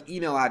you collect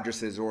email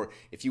addresses, or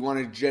if you want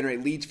to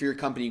generate leads for your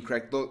company, you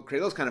create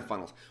those kind of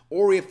funnels.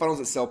 Or we have funnels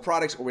that sell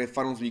products, or we have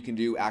funnels where you can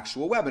do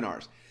actual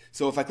webinars.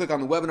 So if I click on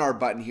the webinar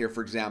button here,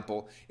 for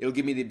example, it'll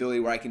give me the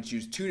ability where I can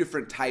choose 2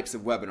 different types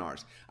of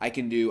webinars. I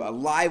can do a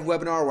live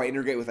webinar where I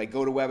integrate with like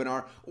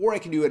GoToWebinar, or I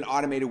can do an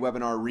automated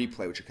webinar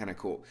replay, which are kind of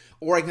cool.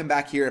 Or I can come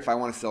back here if I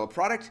want to sell a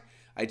product,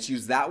 I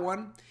choose that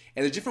one.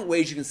 And there's different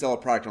ways you can sell a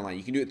product online.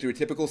 You can do it through a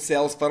typical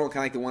sales funnel, kind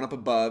of like the one up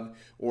above,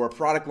 or a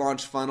product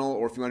launch funnel,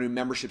 or if you want to do a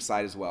membership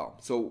site as well.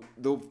 So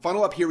the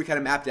funnel up here we kind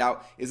of mapped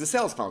out is a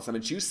sales funnel. So I'm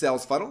going to choose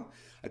sales funnel.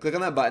 I click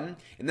on that button,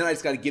 and then I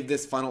just got to give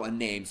this funnel a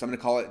name. So I'm going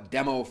to call it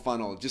demo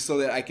funnel, just so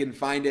that I can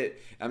find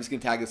it. I'm just going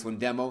to tag this one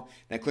demo,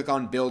 and I click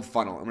on build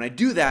funnel. And when I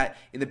do that,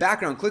 in the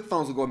background,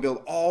 ClickFunnels will go and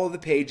build all of the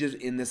pages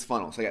in this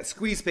funnel. So I got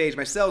squeeze page,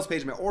 my sales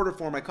page, my order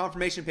form, my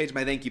confirmation page,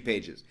 my thank you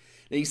pages.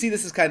 Now you see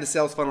this is kind of the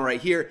sales funnel right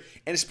here,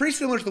 and it's pretty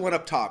similar to the one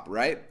up top,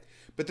 right?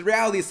 But the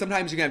reality is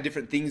sometimes you're going to have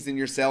different things in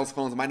your sales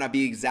funnels. It might not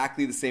be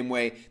exactly the same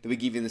way that we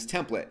give you in this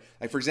template.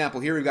 Like for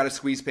example, here we've got a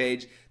squeeze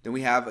page, then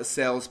we have a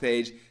sales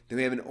page, then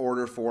we have an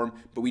order form,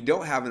 but we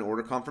don't have an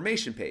order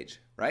confirmation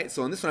page, right?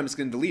 So in this one, I'm just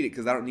going to delete it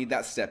because I don't need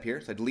that step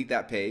here. So I delete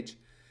that page.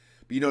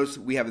 But you notice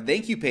we have a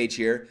thank you page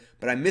here,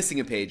 but I'm missing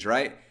a page,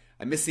 right?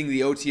 I'm missing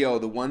the OTO,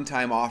 the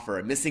one-time offer.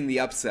 I'm missing the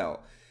upsell.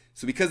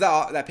 So because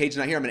that page is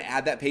not here, I'm going to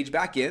add that page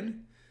back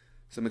in.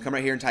 So I'm going to come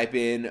right here and type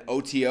in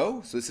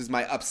OTO. So this is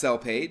my upsell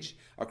page.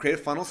 I'll create a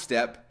funnel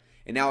step,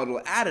 and now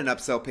it'll add an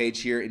upsell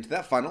page here into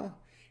that funnel,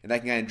 and I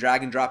can kind of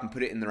drag and drop and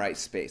put it in the right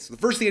space. So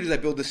the first thing I do is I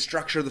build the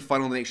structure of the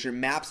funnel to make sure it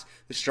maps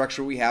the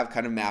structure we have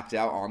kind of mapped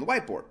out on the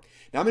whiteboard.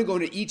 Now I'm going to go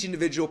into each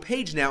individual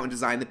page now and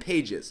design the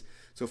pages.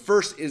 So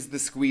first is the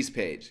squeeze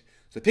page.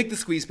 So I pick the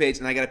squeeze page,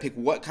 and I got to pick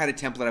what kind of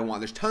template I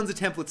want. There's tons of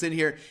templates in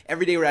here.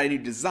 Every day we're adding new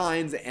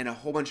designs and a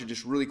whole bunch of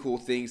just really cool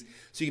things.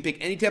 So you can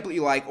pick any template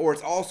you like, or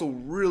it's also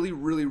really,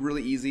 really,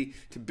 really easy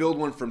to build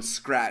one from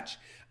scratch.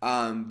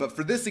 But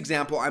for this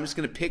example, I'm just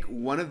going to pick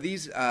one of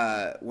these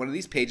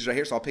pages right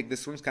here. So I'll pick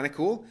this one. It's kind of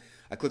cool.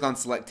 I click on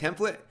select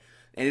template,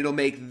 and it'll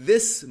make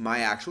this my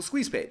actual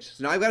squeeze page.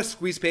 So now I've got a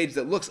squeeze page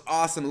that looks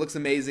awesome. It looks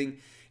amazing.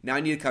 Now I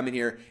need to come in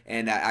here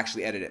and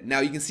actually edit it.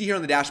 Now you can see here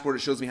on the dashboard, it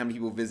shows me how many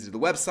people visited the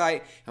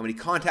website, how many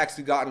contacts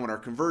we've gotten, what our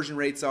conversion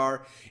rates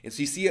are. And so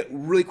you see at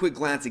really quick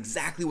glance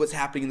exactly what's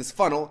happening in this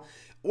funnel.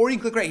 Or you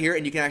can click right here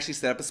and you can actually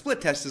set up a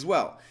split test as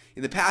well.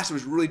 In the past, it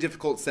was really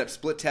difficult to set up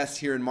split tests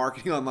here in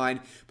marketing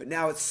online, but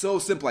now it's so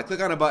simple. I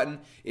click on a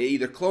button, it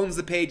either clones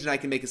the page and I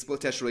can make a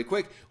split test really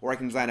quick, or I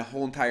can design a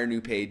whole entire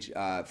new page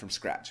from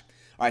scratch.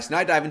 All right, so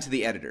now I dive into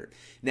the editor.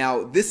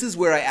 Now, this is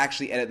where I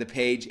actually edit the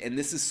page, and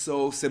this is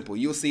so simple.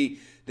 You'll see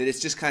that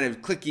it's just kind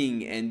of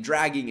clicking and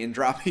dragging and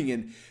dropping.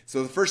 And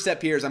so the first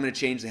step here is I'm going to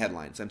change the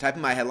headline. So I'm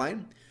typing my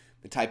headline.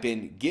 I type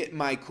in "Get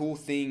my cool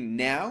thing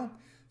now."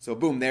 So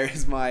boom,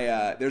 there's my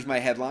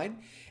headline,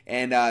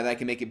 and I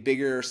can make it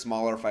bigger or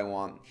smaller if I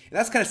want. And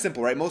that's kind of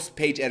simple, right? Most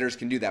page editors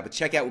can do that, but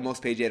check out what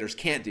most page editors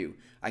can't do.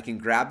 I can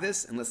grab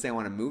this, and let's say I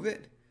want to move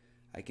it.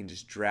 I can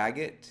just drag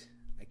it.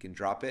 I can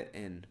drop it,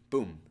 and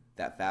boom,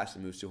 that fast,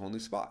 it moves to a whole new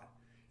spot.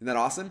 Isn't that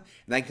awesome? And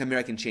then I can come here,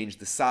 I can change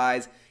the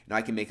size, and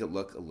I can make it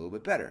look a little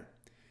bit better.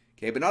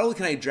 Okay, but not only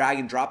can I drag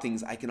and drop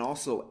things, I can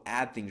also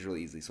add things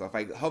really easily. So if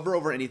I hover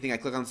over anything, I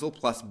click on this little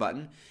plus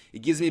button,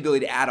 it gives me the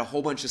ability to add a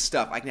whole bunch of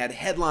stuff. I can add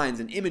headlines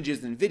and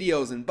images and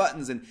videos and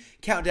buttons and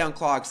countdown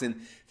clocks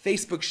and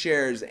Facebook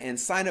shares and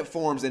sign up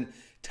forms and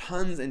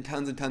tons and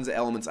tons and tons of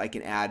elements I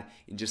can add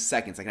in just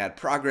seconds. I can add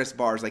progress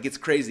bars, like it's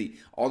crazy,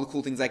 all the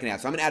cool things I can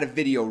add. So I'm gonna add a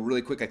video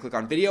really quick. I click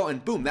on video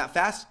and boom, that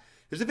fast,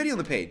 there's a video on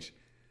the page.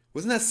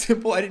 Wasn't that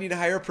simple? I didn't need to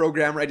hire a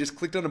programmer. I just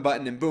clicked on a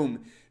button and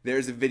boom,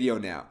 there's a video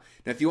now.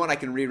 Now, if you want, I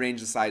can rearrange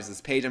the size of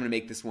this page. I'm going to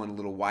make this one a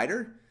little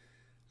wider.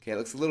 Okay, it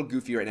looks a little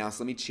goofy right now,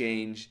 so let me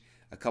change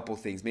a couple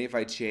things. Maybe if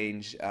I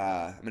change,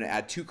 I'm going to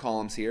add 2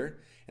 columns here,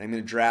 and I'm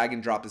going to drag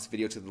and drop this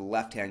video to the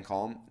left-hand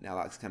column. Now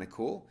that looks kind of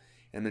cool.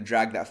 And I'm going to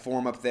drag that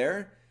form up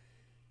there,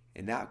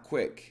 and now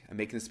quick, I'm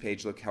making this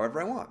page look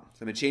however I want. So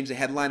I'm going to change the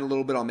headline a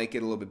little bit. I'll make it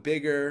a little bit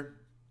bigger.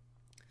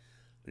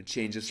 I'm going to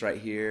change this right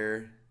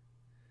here.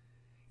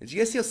 And do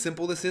you guys see how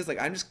simple this is?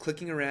 Like I'm just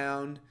clicking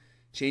around,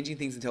 changing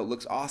things until it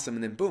looks awesome,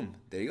 and then boom,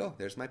 there you go,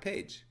 there's my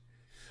page.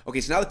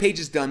 Okay, so now the page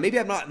is done. Maybe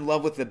I'm not in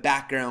love with the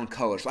background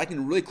color, so I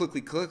can really quickly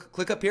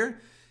click up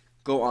here,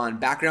 go on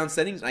background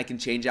settings, and I can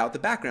change out the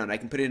background. I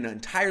can put in an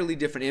entirely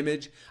different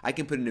image. I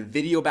can put in a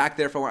video back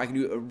there if I want. I can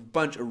do a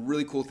bunch of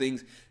really cool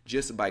things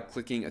just by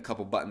clicking a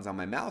couple buttons on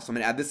my mouse. So I'm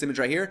gonna add this image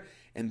right here,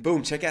 and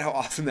boom, check out how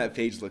awesome that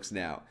page looks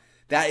now.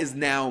 That is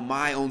now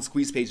my own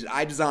squeeze page that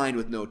I designed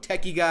with no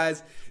techie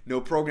guys,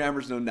 no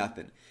programmers, no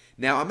nothing.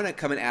 Now I'm going to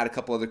come and add a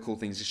couple other cool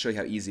things to show you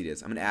how easy it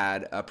is. I'm going to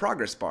add a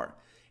progress bar.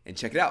 And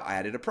check it out, I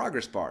added a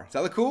progress bar. Does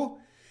that look cool?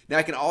 Now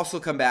I can also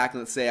come back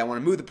and let's say I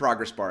want to move the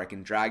progress bar. I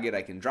can drag it,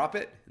 I can drop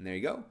it, and there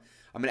you go.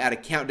 I'm going to add a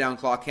countdown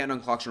clock.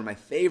 Countdown clocks are one of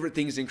my favorite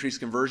things to increase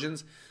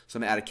conversions. So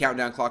I'm going to add a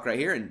countdown clock right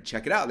here and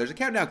check it out. There's a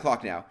countdown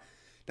clock now.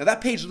 Now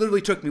that page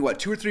literally took me, what,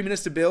 2 or 3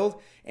 minutes to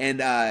build,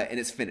 and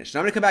it's finished.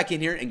 Now I'm going to come back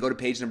in here and go to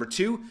page number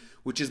 2,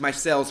 which is my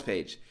sales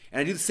page. And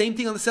I do the same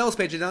thing on the sales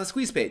page and on the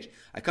squeeze page.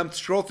 I come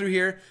scroll through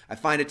here, I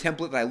find a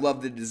template that I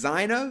love the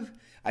design of,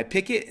 I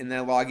pick it, and then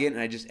I log in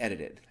and I just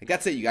edit it. Like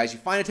that's it, you guys. You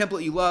find a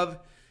template you love,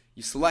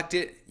 you select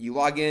it, you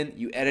log in,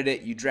 you edit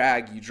it, you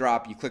drag, you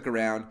drop, you click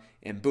around,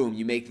 and boom,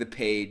 you make the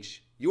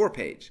page your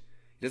page.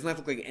 It doesn't have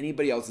to look like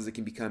anybody else's. It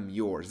can become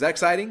yours. Is that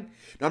exciting?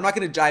 Now, I'm not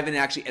going to dive in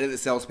and actually edit the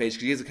sales page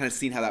because you guys have kind of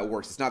seen how that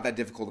works. It's not that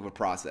difficult of a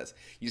process.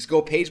 You just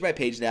go page by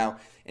page now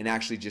and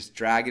actually just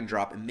drag and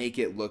drop and make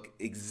it look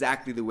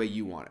exactly the way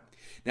you want it.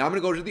 Now I'm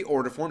going to go to the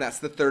order form. That's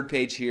the third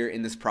page here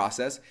in this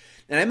process.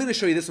 And I'm going to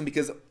show you this one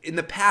because in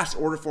the past,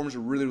 order forms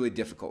were really, really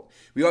difficult.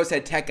 We always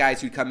had tech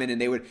guys who'd come in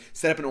and they would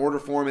set up an order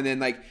form and then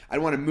like, I'd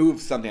want to move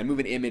something. I'd move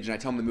an image and I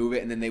tell them to move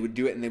it and then they would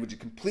do it and they would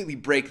just completely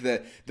break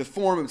the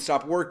form and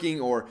stop working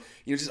or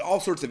just all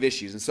sorts of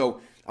issues. And so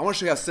I want to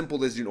show you how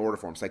simple it is to do an order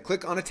form. So I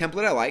click on a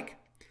template I like.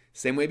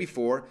 Same way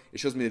before.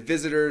 It shows me the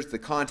visitors, the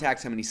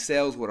contacts, how many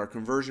sales, what our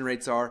conversion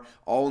rates are,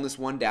 all in this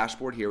one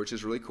dashboard here, which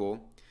is really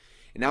cool.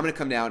 And now I'm going to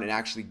come down and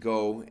actually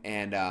go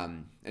and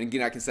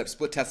again, I can set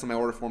split tests on my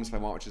order forms if I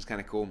want, which is kind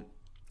of cool.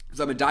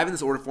 So I'm going to dive in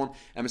this order form and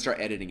I'm going to start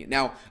editing it.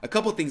 Now, a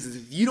couple of things is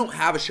if you don't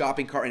have a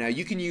shopping cart right now,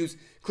 you can use,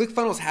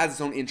 ClickFunnels has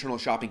its own internal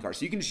shopping cart.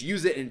 So you can just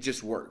use it and it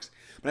just works.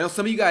 But I know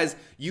some of you guys,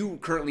 you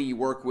currently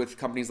work with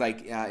companies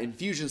like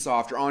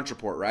Infusionsoft or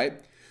Ontraport, right?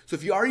 So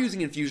if you are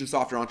using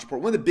Infusionsoft or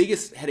Ontraport, one of the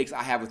biggest headaches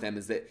I have with them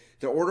is that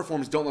their order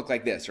forms don't look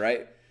like this,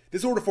 right?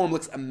 This order form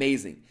looks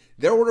amazing.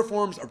 Their order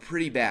forms are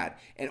pretty bad.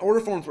 And order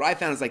forms, what I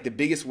found is like the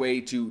biggest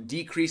way to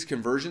decrease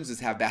conversions is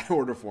have bad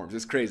order forms.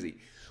 It's crazy.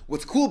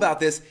 What's cool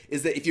about this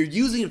is that if you're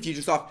using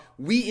Infusionsoft,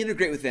 we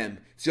integrate with them.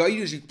 So all you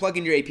do is you plug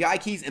in your API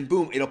keys and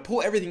boom, it'll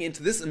pull everything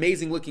into this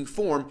amazing looking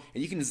form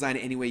and you can design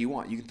it any way you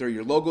want. You can throw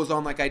your logos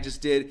on like I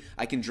just did.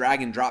 I can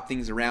drag and drop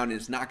things around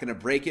and it's not gonna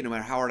break it no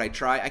matter how hard I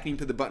try. I can even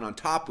put the button on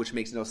top, which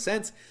makes no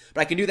sense,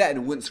 but I can do that and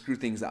it wouldn't screw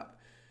things up.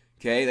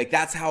 Okay, like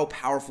that's how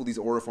powerful these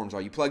order forms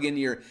are. You plug in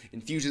your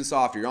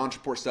Infusionsoft or your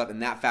Ontraport stuff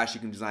and that fast you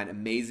can design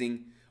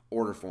amazing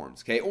order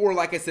forms, okay? Or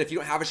like I said, if you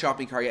don't have a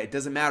shopping cart yet, it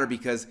doesn't matter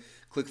because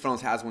ClickFunnels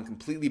has one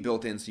completely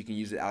built in so you can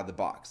use it out of the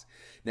box.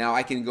 Now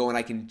I can go and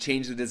I can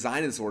change the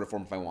design of this order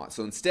form if I want.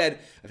 So instead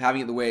of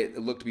having it the way it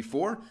looked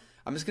before,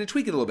 I'm just gonna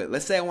tweak it a little bit.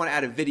 Let's say I wanna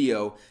add a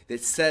video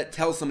that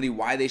tells somebody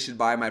why they should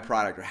buy my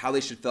product or how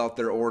they should fill out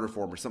their order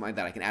form or something like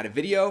that. I can add a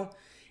video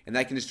and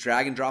I can just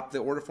drag and drop the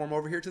order form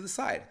over here to the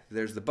side.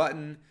 There's the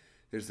button.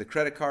 There's the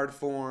credit card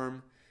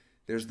form.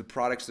 There's the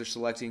products they're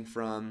selecting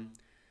from.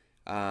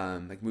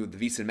 Like move the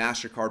Visa and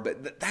MasterCard.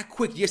 But that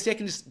quick, you see I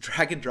can just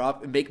drag and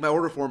drop and make my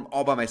order form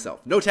all by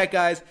myself. No tech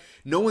guys,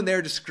 no one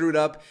there to screw it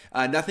up.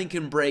 Nothing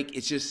can break.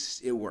 It's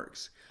just, it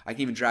works. I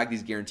can even drag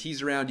these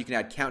guarantees around. You can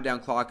add countdown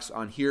clocks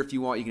on here if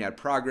you want. You can add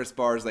progress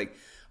bars. Like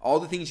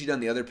all the things you've done on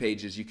the other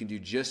pages, you can do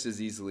just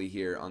as easily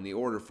here on the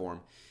order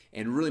form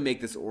and really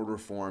make this order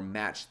form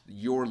match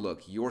your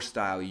look, your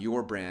style,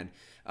 your brand.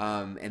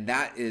 And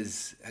that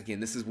is, again,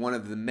 this is one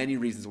of the many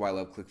reasons why I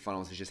love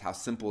ClickFunnels is just how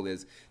simple it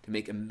is to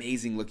make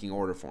amazing looking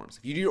order forms.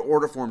 If you do your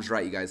order forms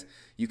right, you guys,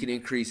 you can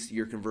increase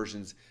your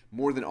conversions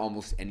more than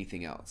almost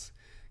anything else.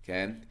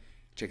 Okay,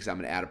 check this out. I'm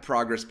going to add a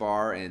progress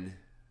bar and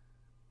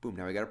boom,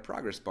 now I got a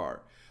progress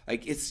bar.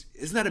 Like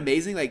isn't that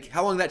amazing? Like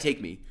how long did that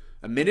take me?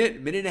 A minute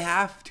and a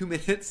half, 2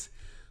 minutes?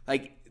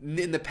 Like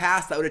in the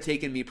past, that would have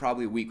taken me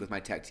probably a week with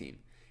my tech team.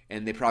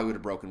 And they probably would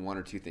have broken one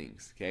or two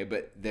things, okay?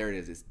 But there it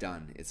is, it's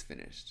done, it's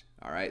finished,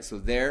 all right? So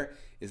there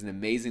is an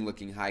amazing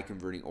looking high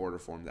converting order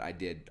form that I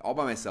did all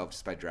by myself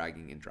just by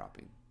dragging and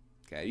dropping,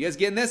 okay? You guys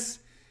getting this?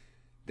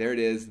 There it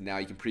is. Now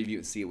you can preview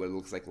and see what it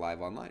looks like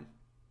live online.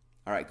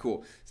 All right,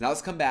 cool. So now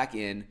let's come back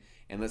in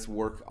and let's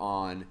work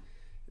on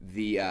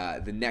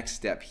the next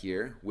step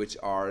here, which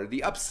are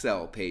the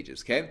upsell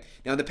pages, okay?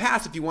 Now in the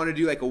past, if you want to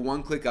do like a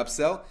one-click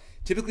upsell,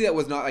 typically that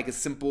was not like a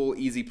simple,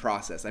 easy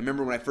process. I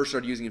remember when I first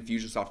started using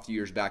Infusionsoft a few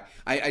years back,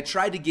 I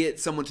tried to get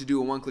someone to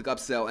do a one-click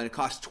upsell and it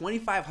cost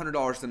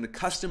 $2,500 for them to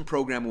custom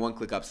program a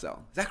one-click upsell.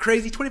 Is that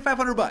crazy?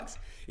 $2,500.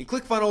 In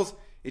ClickFunnels,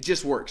 it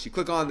just works. You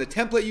click on the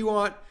template you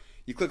want,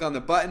 you click on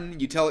the button,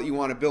 you tell it you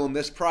want to bill them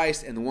this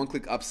price, and the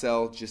one-click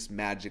upsell just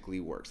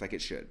magically works like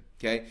it should,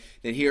 okay?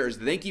 Then here is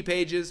the thank you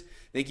pages.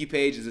 Thank you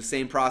page is the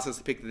same process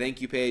to pick the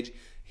thank you page.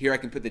 Here I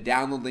can put the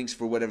download links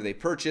for whatever they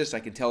purchased.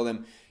 I can tell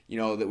them,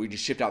 that we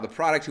just shipped out the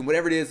product and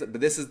whatever it is, but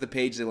this is the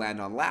page they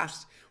land on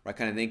last where I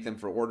kind of thank them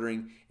for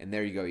ordering. And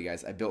there you go, you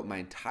guys. I built my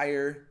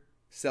entire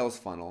sales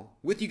funnel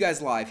with you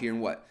guys live here in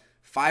what,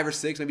 5 or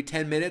 6, maybe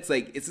 10 minutes?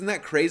 Like, isn't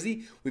that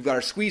crazy? We've got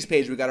our squeeze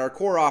page, we've got our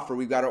core offer,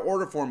 we've got our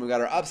order form, we've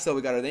got our upsell,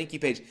 we've got our thank you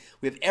page.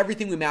 We have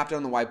everything we mapped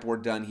on the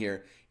whiteboard done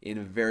here in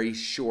a very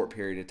short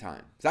period of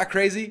time. Is that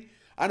crazy?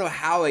 I don't know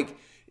how,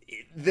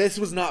 this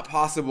was not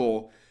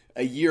possible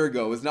a year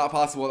ago. It was not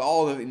possible at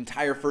all the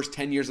entire first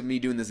 10 years of me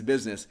doing this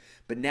business,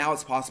 but now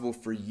it's possible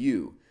for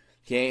you.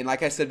 Okay, and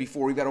like I said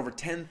before, we've got over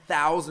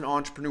 10,000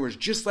 entrepreneurs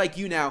just like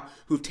you now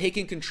who've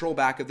taken control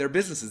back of their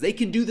businesses. They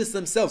can do this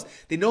themselves.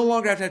 They no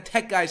longer have to have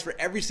tech guys for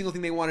every single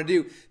thing they want to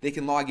do. They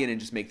can log in and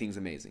just make things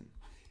amazing.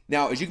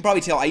 Now, as you can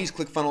probably tell, I use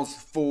ClickFunnels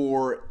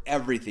for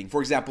everything.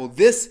 For example,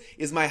 this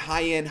is my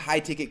high-end,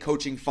 high-ticket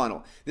coaching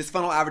funnel. This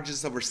funnel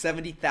averages over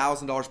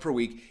 $70,000 per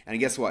week, and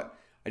guess what?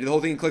 I do the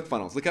whole thing in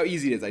ClickFunnels. Look how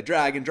easy it is. I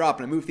drag and drop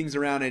and I move things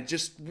around and it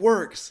just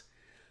works.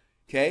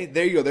 Okay,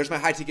 there you go. There's my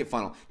high ticket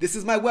funnel. This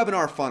is my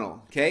webinar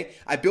funnel. Okay,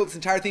 I built this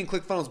entire thing in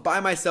ClickFunnels by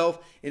myself,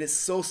 and it's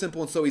so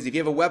simple and so easy. If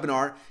you have a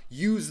webinar,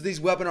 use these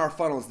webinar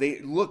funnels.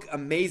 They look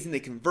amazing. They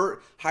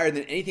convert higher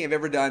than anything I've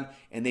ever done,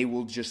 and they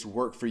will just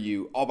work for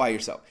you all by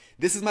yourself.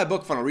 This is my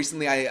book funnel.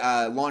 Recently,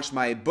 I launched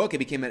my book. It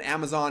became an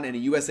Amazon and a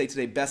USA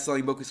Today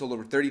best-selling book. We sold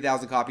over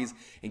 30,000 copies,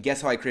 and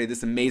guess how I created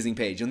this amazing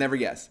page? You'll never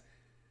guess.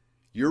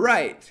 You're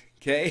right.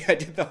 Okay, I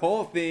did the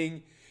whole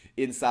thing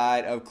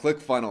inside of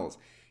ClickFunnels.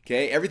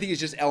 Okay, everything is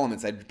just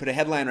elements. I put a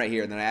headline right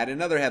here, and then I added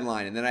another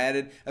headline, and then I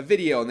added a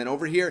video, and then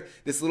over here,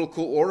 this little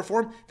cool order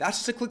form, that's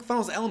just a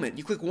ClickFunnels element.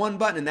 You click one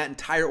button, and that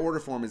entire order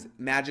form is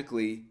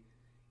magically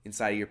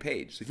inside of your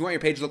page. So if you want your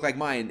page to look like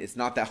mine, it's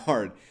not that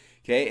hard.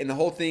 Okay, and the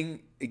whole thing,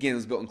 again,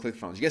 was built in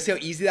ClickFunnels. You guys see how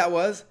easy that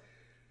was?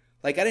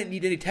 Like, I didn't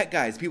need any tech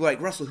guys. People are like,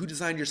 Russell, who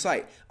designed your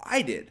site?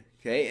 I did.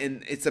 Okay,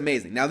 and it's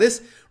amazing. Now,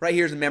 this right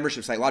here is a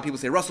membership site. A lot of people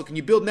say, Russell, can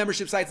you build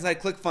membership sites inside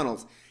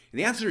ClickFunnels? And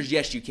the answer is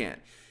yes, you can.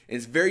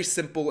 It's very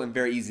simple and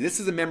very easy. This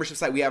is a membership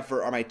site we have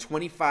for my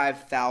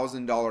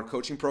 $25,000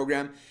 coaching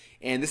program.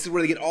 And this is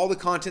where they get all the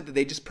content that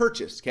they just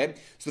purchased, okay?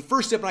 So the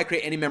first step when I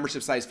create any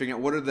membership site is figuring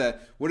out what are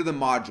the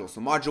modules.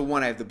 So module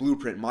 1, I have the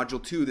blueprint.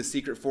 Module 2, the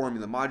secret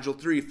formula. Module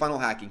 3, funnel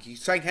hacking. You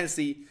can kind of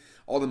see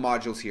all the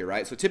modules here,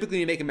 right? So typically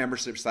when you make a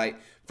membership site,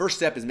 first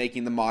step is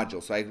making the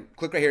module. So I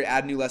click right here,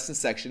 add new lesson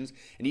sections,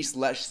 and each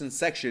lesson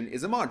section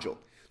is a module.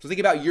 So think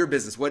about your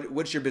business.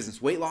 What's your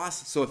business? Weight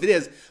loss? So if it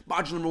is,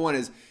 module number 1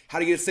 is how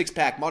to get a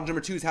six-pack. Module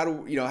number 2 is how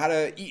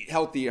to eat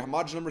healthy.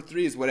 Module number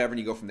 3 is whatever, and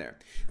you go from there.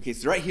 Okay,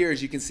 so right here,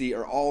 as you can see,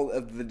 are all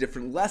of the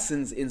different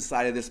lessons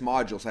inside of this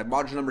module. So I have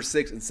module number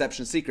 6,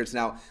 Inception Secrets.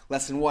 Now,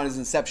 lesson 1 is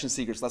Inception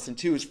Secrets. Lesson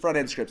 2 is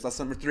Front-End Scripts.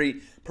 Lesson number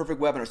 3,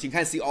 Perfect Webinar. So you can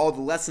kind of see all the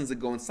lessons that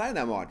go inside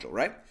that module,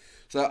 right?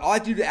 So all I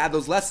have to do to add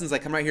those lessons, I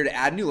come right here to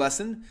add new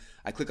lesson.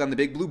 I click on the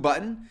big blue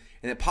button,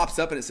 and it pops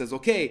up and it says,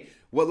 okay,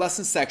 what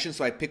lesson section?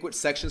 So I pick which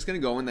section it's going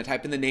to go in. I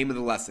type in the name of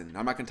the lesson.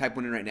 I'm not going to type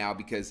one in right now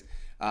because,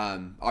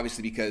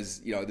 obviously, because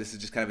this is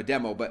just kind of a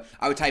demo. But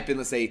I would type in,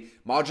 let's say,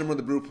 module number of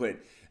the blueprint.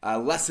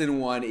 Lesson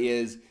 1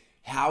 is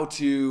how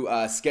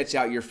to sketch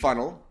out your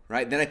funnel,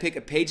 right? Then I pick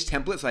a page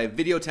template. So I have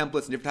video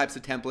templates and different types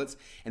of templates,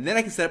 and then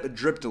I can set up a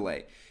drip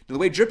delay. Now the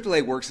way drip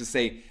delay works is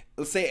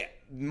let's say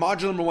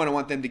module number 1 I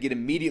want them to get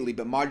immediately,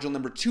 but module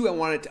number 2 I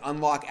want it to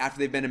unlock after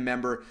they've been a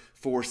member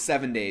for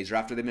 7 days or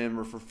after they've been a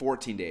member for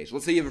 14 days.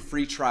 Let's say you have a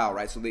free trial,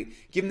 right? So they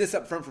give them this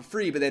up front for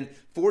free, but then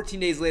 14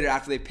 days later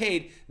after they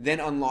paid, then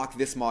unlock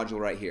this module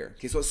right here.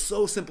 Okay, so it's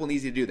so simple and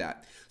easy to do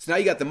that. So now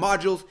you got the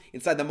modules.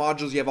 Inside the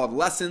modules you have all the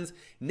lessons.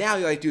 Now all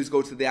you have to do is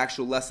go to the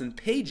actual lesson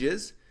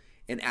pages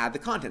and add the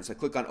content. So I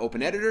click on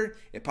Open Editor,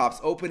 it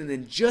pops open, and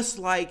then just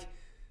like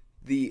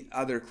the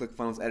other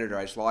ClickFunnels editor,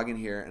 I just log in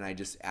here and I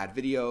just add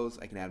videos.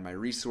 I can add my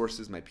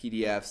resources, my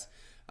PDFs,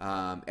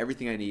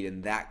 everything I need,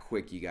 and that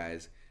quick, you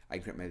guys, I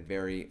can create my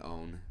very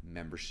own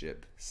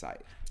membership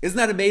site. Isn't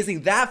that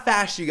amazing? That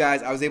fast, you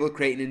guys, I was able to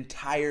create an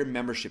entire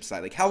membership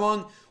site. Like, how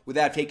long would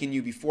that have taken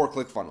you before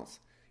ClickFunnels?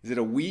 Is it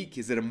a week?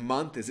 Is it a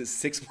month? Is it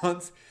 6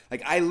 months?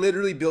 Like, I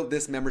literally built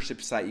this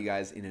membership site, you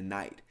guys, in a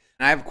night.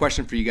 And I have a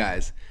question for you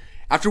guys.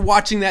 After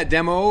watching that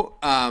demo,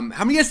 how many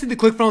of you guys think the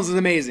ClickFunnels is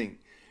amazing?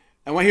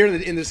 I want to hear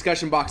in the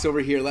discussion box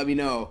over here, let me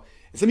know.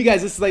 And some of you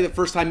guys, this is like the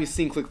first time you've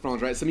seen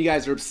ClickFunnels, right? Some of you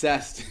guys are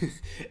obsessed.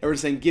 Everyone's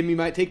saying,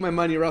 take my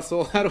money,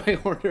 Russell. How do I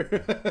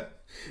order?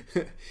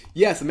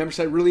 Yes, the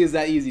membership site really is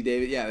that easy,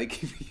 David. Yeah,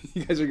 like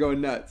you guys are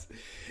going nuts.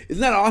 Isn't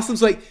that awesome?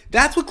 So like,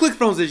 that's what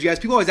ClickFunnels is, you guys.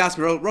 People always ask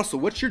me,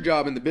 Russell, what's your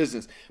job in the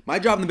business? My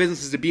job in the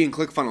business is to be in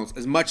ClickFunnels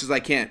as much as I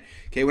can.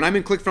 Okay, when I'm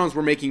in ClickFunnels,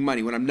 we're making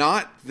money. When I'm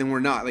not, then we're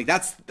not. Like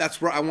that's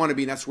where I want to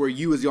be, and that's where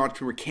you as the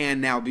entrepreneur can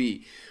now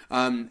be.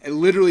 It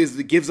literally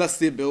gives us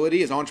the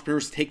ability as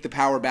entrepreneurs to take the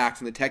power back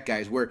from the tech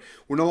guys, where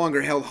we're no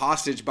longer held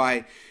hostage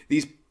by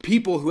these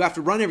people who have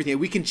to run everything.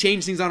 We can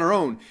change things on our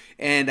own,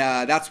 and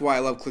that's why I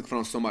love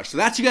ClickFunnels so much. So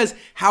that's, you guys,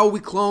 how we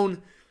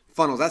clone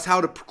funnels. That's how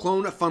to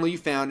clone a funnel you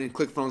found in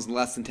ClickFunnels in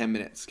less than 10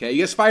 minutes. Okay,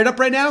 you guys fired up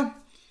right now?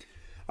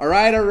 All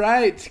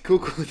right. Cool.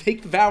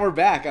 Take the power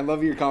back. I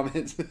love your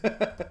comments.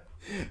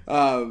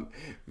 Very,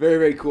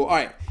 very cool. All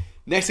right,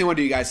 next thing I want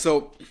to do, you guys.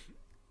 So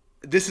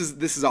this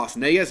is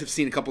awesome. Now you guys have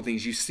seen a couple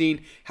things. You've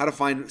seen how to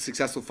find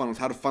successful funnels,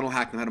 how to funnel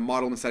hack them, how to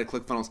model them inside of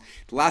ClickFunnels.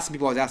 The last thing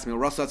people always ask me,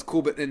 well, Russell, that's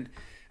cool, but then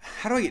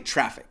how do I get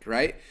traffic,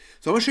 right?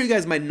 So I'm going to show you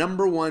guys my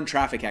 #1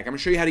 traffic hack. I'm going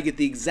to show you how to get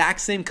the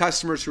exact same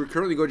customers who are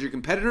currently going to your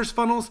competitors'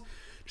 funnels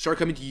to start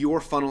coming to your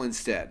funnel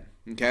instead,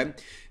 okay?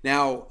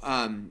 Now,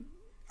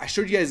 I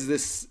showed you guys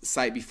this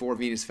site before,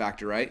 Venus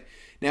Factor, right?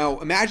 Now,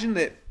 imagine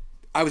that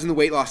I was in the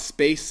weight loss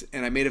space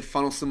and I made a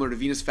funnel similar to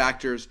Venus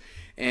Factor's,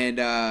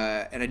 and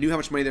I knew how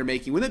much money they're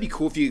making. Wouldn't that be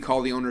cool if you could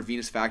call the owner of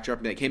Venus Factor up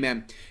and be like, hey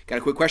man, got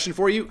a quick question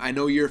for you. I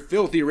know you're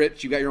filthy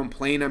rich. You got your own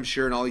plane, I'm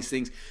sure, and all these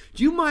things.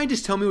 Do you mind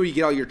just telling me where you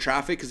get all your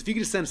traffic? Because if you could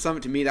just send some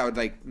to me, that would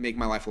like make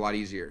my life a lot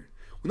easier.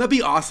 Wouldn't that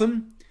be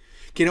awesome?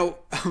 You know,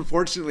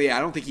 unfortunately, I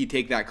don't think he'd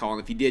take that call,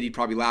 and if he did, he'd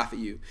probably laugh at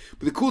you.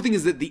 But the cool thing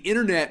is that the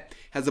internet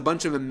has a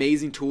bunch of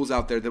amazing tools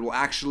out there that will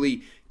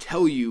actually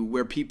tell you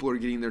where people are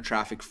getting their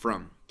traffic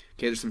from.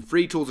 Okay, there's some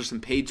free tools, there's some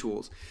paid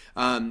tools.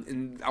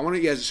 And I want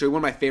you guys to show you one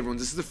of my favorite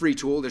ones. This is the free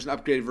tool. There's an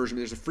upgraded version, but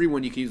there's a free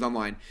one you can use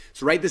online.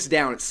 So write this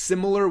down. It's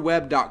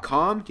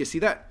similarweb.com. Do you see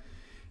that?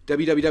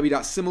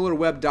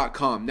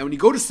 www.similarweb.com. Now, when you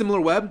go to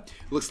SimilarWeb,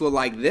 it looks a little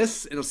like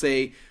this. It'll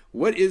say,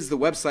 what is the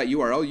website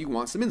URL you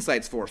want some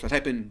insights for? So I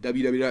type in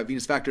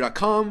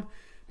www.venusfactor.com,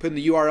 put in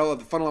the URL of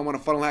the funnel I want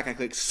to funnel hack. I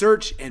click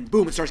search, and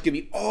boom, it starts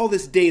giving me all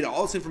this data,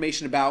 all this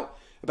information about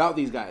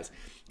these guys.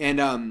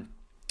 And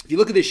if you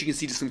look at this, you can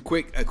see just a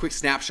quick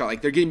snapshot.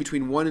 Like they're getting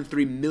between 1 and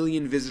 3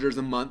 million visitors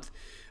a month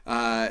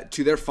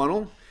to their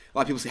funnel. A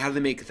lot of people say, how do they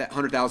make that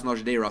 $100,000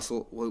 a day,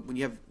 Russell? Well, when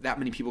you have that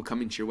many people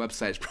coming to your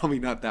website, it's probably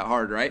not that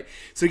hard, right?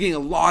 So you're getting a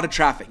lot of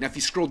traffic. Now, if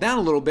you scroll down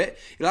a little bit,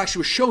 it'll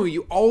actually show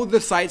you all of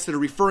the sites that are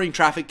referring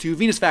traffic to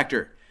Venus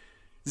Factor.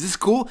 Is this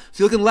cool?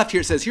 So you look on the left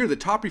here, it says here are the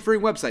top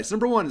referring websites.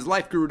 Number 1 is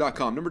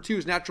lifeguru.com. Number 2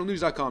 is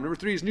naturalnews.com. Number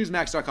 3 is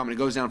newsmax.com, and it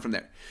goes down from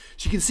there.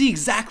 So you can see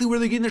exactly where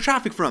they're getting their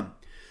traffic from.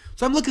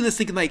 So I'm looking at this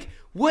thinking like,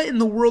 what in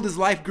the world is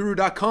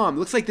lifeguru.com? It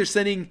looks like they're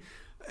sending,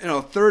 a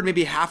third,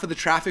 maybe half of the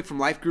traffic from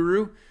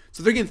LifeGuru.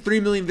 So they're getting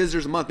 3 million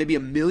visitors a month. Maybe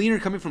 1 million are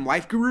coming from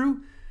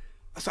LifeGuru.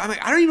 So I'm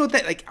like, I don't even know what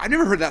that, like, I've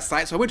never heard of that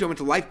site. So I went to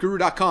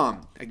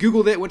lifeguru.com. I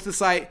Googled it, went to the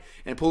site,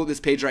 and pulled up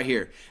this page right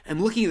here.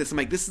 I'm looking at this. I'm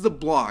like, this is a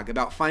blog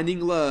about finding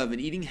love and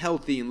eating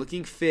healthy and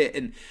looking fit.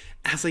 And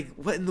I was like,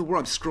 what in the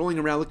world? I'm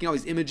scrolling around, looking at all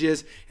these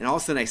images, and all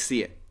of a sudden I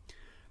see it.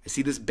 I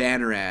see this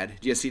banner ad.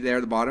 Do you guys see it there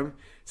at the bottom?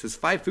 It says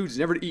 5 foods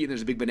never to eat, and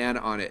there's a big banana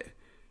on it.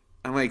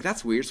 I'm like,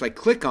 that's weird. So I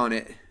click on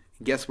it,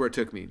 and guess where it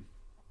took me?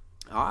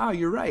 Ah,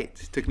 you're right.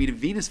 It took me to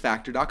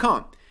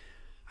venusfactor.com.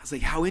 I was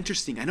like, how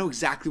interesting. I know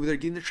exactly where they're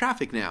getting their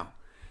traffic now.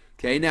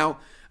 Okay, now,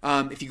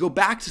 if you go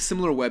back to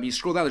SimilarWeb and you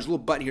scroll down, there's a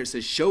little button here that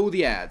says show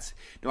the ads.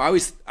 Now, I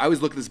always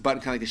look at this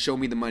button kind of like the show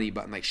me the money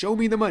button. Like, show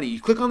me the money.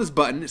 You click on this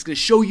button, it's going to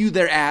show you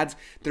their ads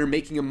that are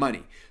making them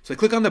money. So I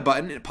click on the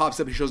button, and it pops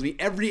up and shows me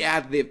every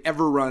ad that they've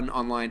ever run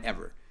online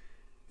ever.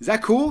 Is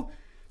that cool?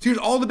 So here's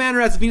all the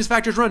banner ads that Venus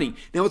Factor is running.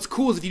 Now what's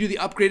cool is if you do the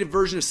upgraded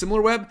version of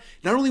SimilarWeb,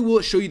 not only will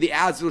it show you the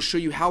ads, it'll show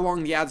you how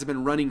long the ads have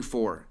been running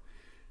for.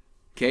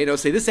 Okay, it'll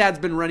say this ad's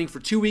been running for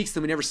 2 weeks,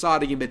 then we never saw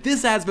it again, but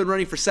this ad's been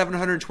running for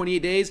 728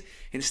 days,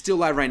 and it's still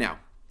live right now.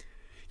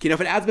 Okay, now if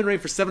an ad's been running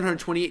for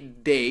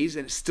 728 days,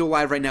 and it's still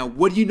live right now,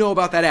 what do you know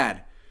about that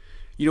ad?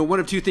 You know one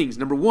of 2 things.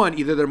 Number 1,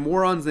 either they're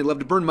morons and they love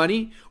to burn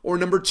money, or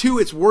number 2,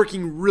 it's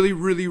working really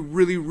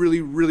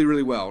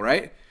well,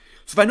 right?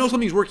 So if I know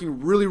something's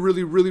working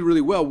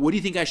really well, what do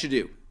you think I should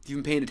do? If you've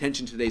been paying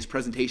attention to today's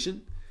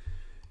presentation,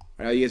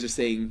 right, you guys are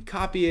saying,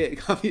 copy it,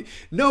 copy it.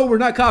 No, we're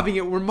not copying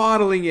it, we're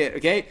modeling it,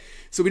 okay?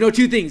 So we know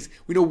 2 things.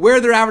 We know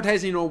where they're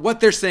advertising, you know what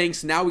they're saying,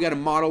 so now we got to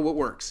model what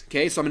works,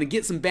 okay? So I'm going to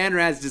get some banner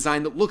ads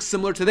designed that looks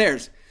similar to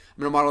theirs.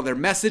 I'm going to model their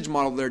message,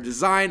 model their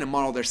design, and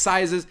model their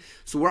sizes.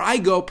 So where I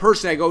go,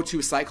 personally, I go to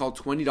a site called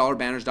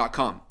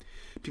 $20banners.com.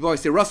 People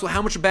always say, Russell,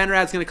 how much a banner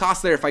ad is going to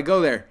cost there if I go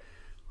there?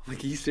 I'm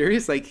like, are you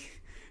serious? Like,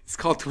 it's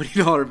called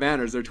 $20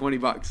 banners. They're 20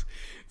 bucks.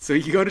 So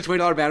you go to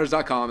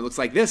 $20banners.com. It looks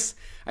like this.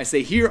 I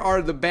say, here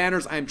are the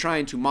banners I'm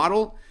trying to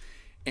model.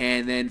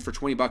 And then for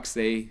 20 bucks,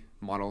 they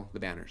model the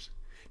banners.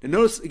 Now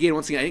notice, again,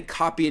 once again, I didn't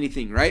copy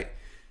anything, right?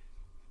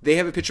 They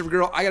have a picture of a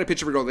girl. I got a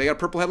picture of a girl. They got a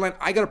purple headline.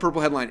 I got a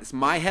purple headline. It's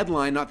my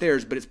headline, not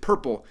theirs, but it's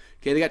purple.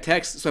 Okay, they got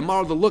text. So I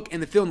modeled the look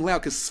and the feel and the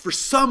layout because for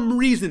some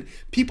reason,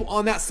 people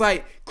on that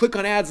site click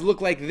on ads that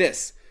look like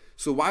this.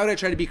 So why would I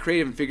try to be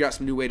creative and figure out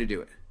some new way to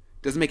do it?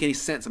 Doesn't make any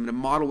sense. I'm going to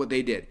model what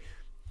they did.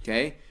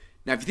 Okay.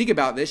 Now, if you think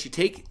about this, you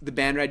take the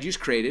banner ad you just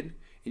created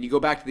and you go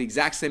back to the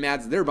exact same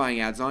ads they're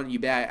buying ads on. You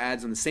buy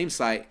ads on the same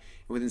site,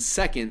 and within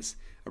seconds,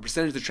 a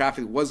percentage of the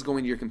traffic that was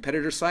going to your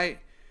competitor's site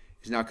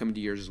is now coming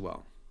to yours as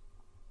well.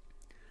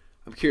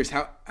 I'm curious,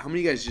 how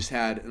many of you guys just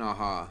had an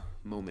aha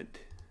moment?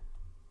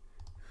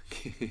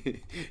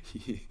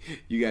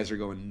 You guys are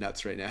going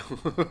nuts right now.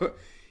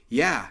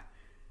 Yeah.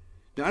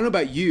 Now, I don't know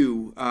about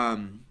you.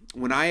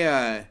 When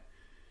I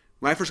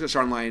first got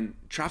started online,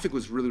 traffic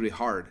was really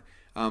hard.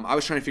 I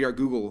was trying to figure out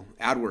Google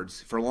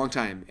AdWords for a long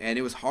time, and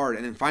it was hard.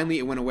 And then finally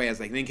it went away. I was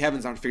like, thank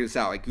heavens I don't have to figure this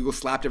out. Like, Google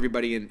slapped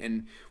everybody,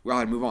 and we all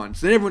had to move on.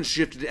 So then everyone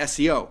shifted to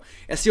SEO.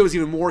 SEO was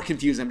even more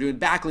confusing. I'm doing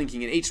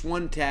backlinking and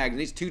H1 tags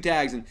and H2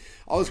 tags and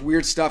all this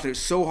weird stuff. And it was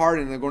so hard,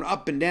 and they're going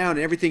up and down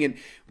and everything. And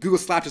Google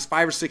slapped us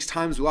 5 or 6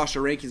 times. We lost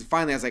our rankings. And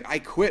finally, I was like, I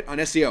quit on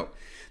SEO.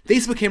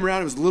 Facebook came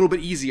around. It was a little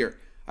bit easier,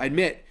 I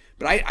admit.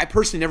 But I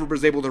personally never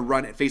was able to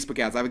run Facebook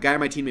ads. I have a guy on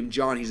my team named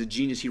John. He's a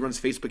genius. He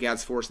runs Facebook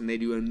ads for us, and they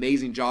do an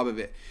amazing job of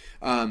it.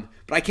 But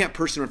I can't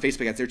personally run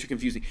Facebook ads. They're too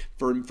confusing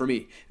for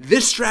me.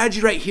 This strategy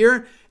right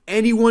here,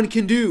 anyone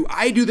can do.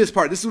 I do this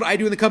part. This is what I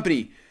do in the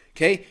company.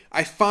 Okay?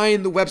 I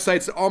find the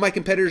websites that all my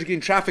competitors are getting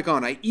traffic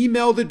on. I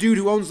email the dude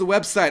who owns the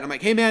website. I'm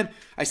like, hey man,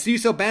 I see you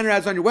sell banner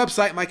ads on your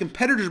website. My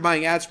competitors are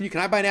buying ads from you.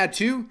 Can I buy an ad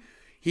too?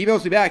 He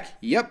emails me back.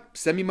 Yep,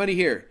 send me money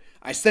here.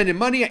 I send him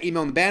money. I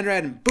email him the banner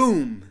ad, and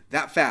boom,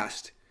 that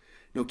fast.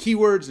 No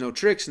keywords, no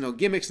tricks, no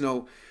gimmicks,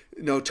 no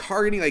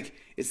targeting. Like,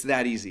 it's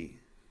that easy,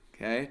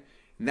 okay?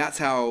 And that's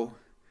how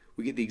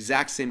we get the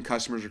exact same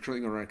customers who are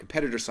currently going to run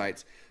competitor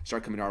sites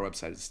start coming to our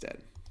website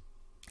instead.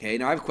 Okay,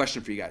 now I have a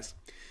question for you guys.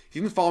 if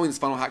you've been following this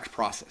funnel hacks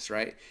process,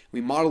 right? We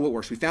model what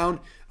works. We found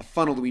a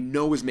funnel that we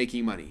know is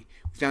making money.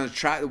 We found the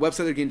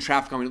website they're getting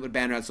traffic on. We know what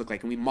banner ads look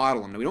like, and we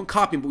model them. Now, we don't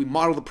copy them, but we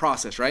model the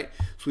process, right?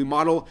 So we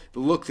model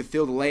the look, the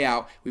feel, the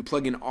layout. We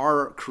plug in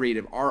our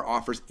creative, our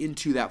offers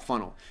into that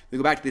funnel. We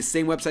go back to the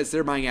same websites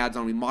they're buying ads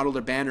on. We model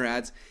their banner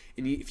ads.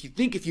 And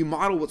if you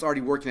model what's already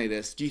working like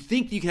this, do you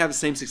think you can have the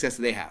same success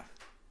that they have?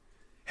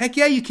 Heck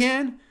yeah, you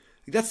can.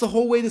 That's the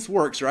whole way this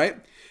works, right?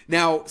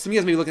 Now, some of you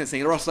guys may be looking at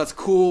saying, Russell, that's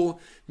cool.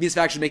 Me as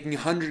factor making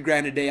 100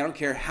 grand a day. I don't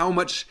care how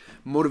much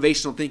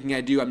motivational thinking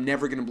I do. I'm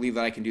never going to believe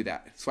that I can do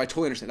that. So I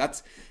totally understand.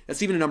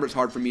 That's even a number that's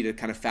hard for me to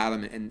kind of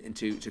fathom and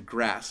to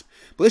grasp.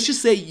 But let's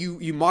just say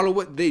you model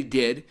what they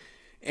did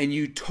and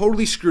you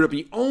totally screwed up and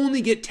you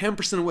only get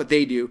 10% of what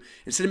they do.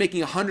 Instead of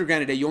making 100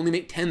 grand a day, you only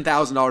make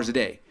 $10,000 a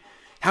day.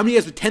 How many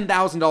of you guys with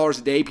 $10,000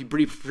 a day be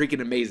pretty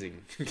freaking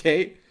amazing?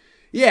 Okay?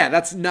 Yeah,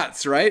 that's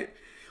nuts, right?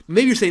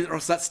 Maybe you're saying, oh,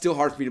 so that's still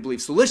hard for me to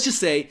believe. So let's just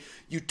say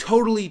you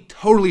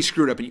totally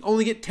screwed up and you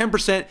only get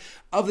 10%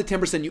 of the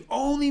 10%. You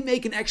only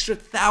make an extra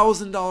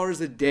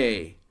 $1,000 a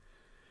day.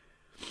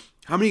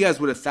 How many of you guys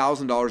would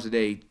 $1,000 a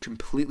day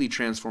completely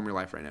transform your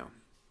life right now?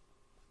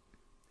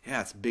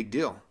 Yeah, it's a big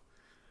deal.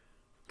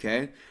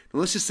 Okay? Now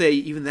let's just say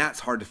even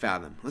that's hard to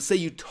fathom. Let's say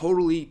you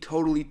totally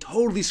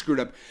screwed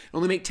up and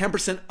only make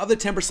 10% of the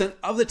 10%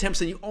 of the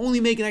 10%. You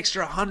only make an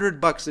extra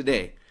 $100 a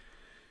day.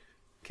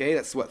 Okay,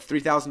 that's what,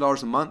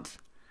 $3,000 a month?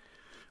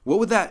 What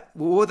would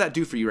that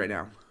do for you right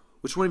now?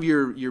 Which one of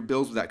your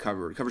bills would that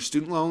cover? Would it cover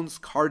student loans,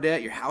 car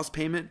debt, your house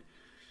payment?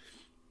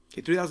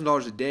 Okay,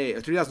 $3,000 a day or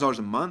 $3,000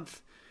 a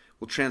month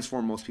will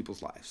transform most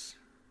people's lives.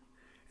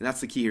 And that's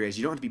the key here is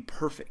you don't have to be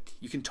perfect.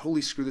 You can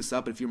totally screw this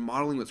up, but if you're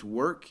modeling what's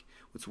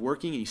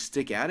working and you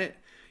stick at it,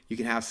 you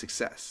can have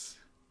success.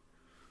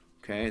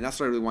 Okay, and that's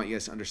what I really want you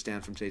guys to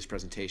understand from today's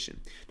presentation.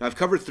 Now, I've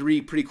covered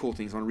 3 pretty cool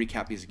things. I want to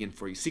recap these again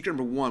for you. Secret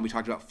number 1, we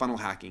talked about funnel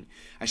hacking.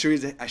 I showed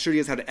you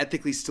guys how to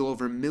ethically steal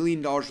over $1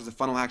 million worth of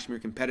funnel hacks from your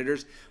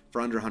competitors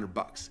for under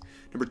 $100.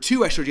 Number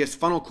 2, I showed you guys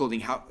funnel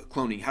cloning,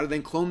 how to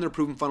then clone their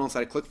proven funnel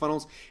inside of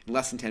ClickFunnels in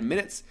less than 10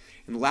 minutes.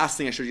 And the last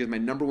thing I showed you guys my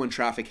number 1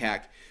 traffic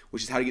hack,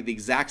 which is how to get the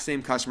exact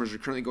same customers who are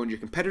currently going to your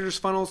competitors'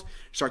 funnels,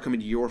 start coming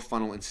to your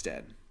funnel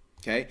instead.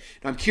 Okay,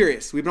 now I'm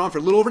curious. We've been on for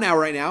a little over an hour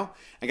right now.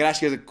 I got to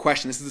ask you guys a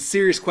question. This is a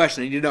serious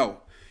question. I need to know.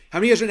 How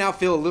many of you guys right now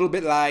feel a little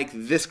bit like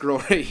this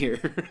girl right here?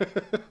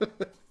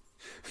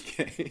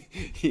 Okay,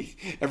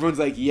 everyone's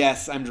like,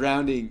 yes, I'm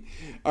drowning.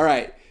 All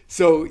right,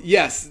 so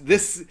yes,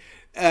 this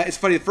it's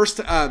funny. The first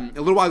a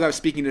little while ago, I was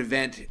speaking at an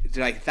event to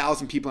like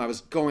 1,000 people. And I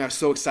was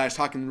so excited. I was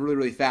talking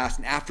really fast,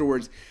 and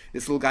afterwards,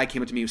 this little guy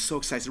came up to me. He was so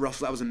excited. He said,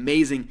 Russell, that was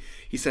amazing.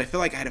 He said, I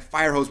feel like I had a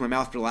fire hose in my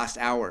mouth for the last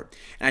hour.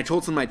 And I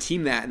told some of my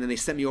team that, and then they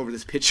sent me over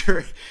this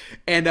picture.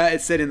 And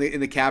it said in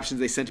the captions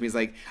they sent to me, it's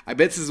like, I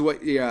bet this is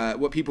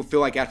what people feel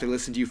like after they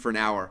listen to you for an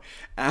hour.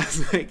 And I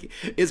was like,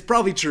 it's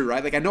probably true,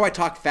 right? Like, I know I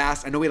talk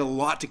fast. I know we had a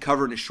lot to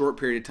cover in a short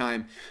period of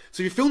time.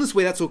 So if you're feeling this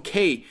way, that's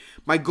okay.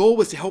 My goal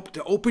was to help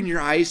to open your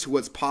eyes to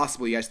what's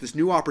possible, you guys. This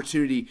new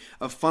opportunity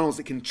of funnels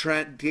that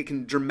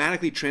can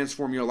dramatically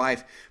transform your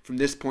life from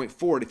this point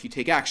forward if you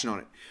take action on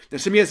it. Now,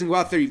 some of you guys can go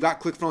out there, you've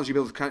got ClickFunnels, you'll be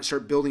able to kind of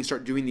start building,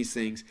 start doing these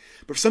things.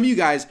 But for some of you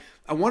guys,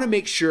 I want to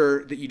make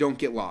sure that you don't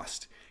get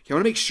lost. I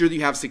want to make sure that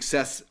you have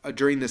success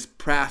during this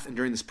path and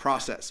during this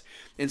process.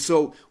 And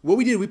so what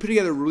we did, we put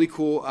together a really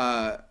cool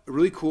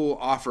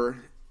offer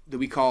that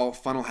we call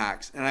funnel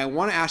hacks. And I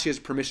want to ask you guys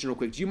permission real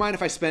quick. Do you mind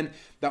if I spend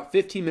about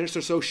 15 minutes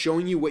or so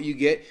showing you what you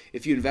get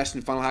if you invest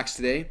in funnel hacks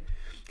today?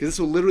 Because this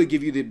will literally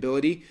give you the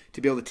ability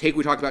to be able to take what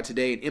we talked about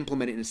today and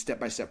implement it in a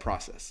step-by-step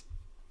process.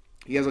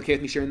 You guys okay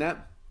with me sharing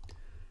that?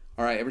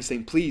 All right, everyone's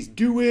saying, please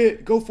do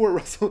it. Go for it,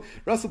 Russell.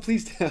 Russell,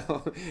 please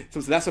tell. So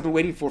that's what I've been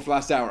waiting for the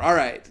last hour. All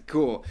right,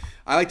 cool.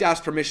 I like to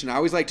ask permission. I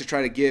always like to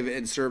try to give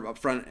and serve up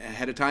front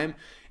ahead of time.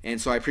 And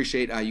so I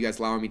appreciate you guys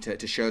allowing me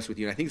to share this with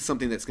you. And I think it's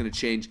something that's going to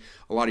change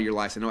a lot of your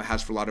lives. I know it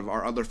has for a lot of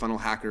our other funnel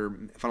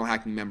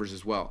hacking members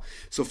as well.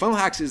 So Funnel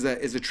Hacks is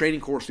a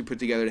training course we put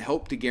together to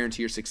help to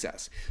guarantee your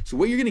success. So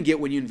what you're going to get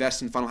when you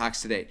invest in Funnel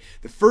Hacks today,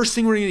 the first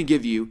thing we're going to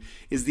give you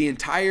is the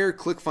entire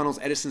ClickFunnels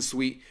Edison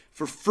Suite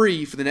for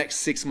free for the next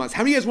 6 months.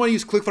 How many of you guys want to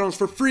use ClickFunnels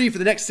for free for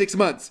the next 6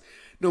 months?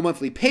 No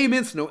monthly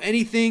payments, no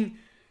anything.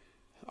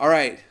 All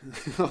right.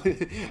 All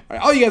right.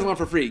 All you guys want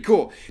for free.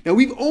 Cool. Now,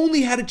 we've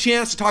only had a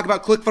chance to talk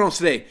about ClickFunnels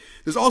today.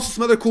 There's also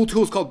some other cool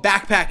tools called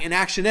Backpack and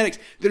Actionetics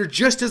that are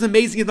just as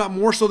amazing, if not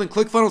more so, than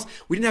ClickFunnels.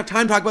 We didn't have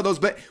time to talk about those,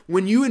 but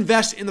when you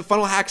invest in the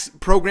Funnel Hacks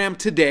program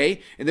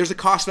today, and there's a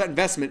cost for that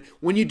investment,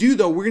 when you do,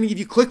 though, we're going to give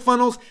you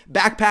ClickFunnels,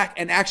 Backpack,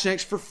 and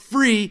Actionetics for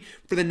free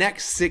for the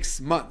next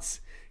 6 months.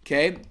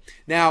 Okay?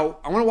 Now,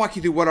 I want to walk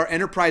you through what our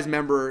enterprise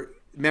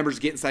members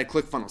get inside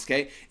ClickFunnels,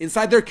 okay?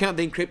 Inside their account,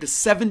 they can create up to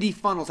 70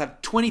 funnels,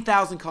 have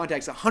 20,000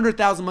 contacts,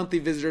 100,000 monthly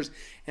visitors,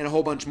 and a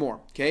whole bunch more,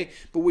 okay?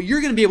 But what you're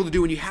going to be able to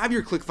do when you have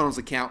your ClickFunnels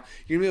account,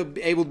 you're going to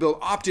be able to build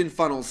opt-in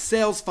funnels,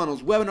 sales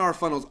funnels, webinar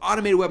funnels,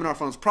 automated webinar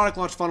funnels, product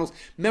launch funnels,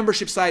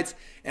 membership sites,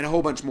 and a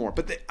whole bunch more.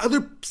 But the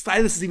other side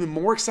of this is even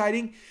more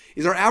exciting,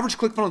 is our average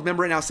ClickFunnels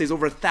member right now saves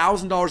over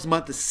 $1,000 a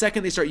month the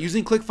second they start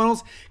using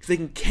ClickFunnels, because they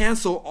can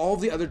cancel all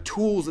the other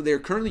tools that they're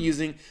currently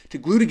using to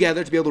glue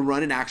together to be able to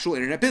run an actual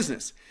internet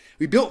business.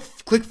 We built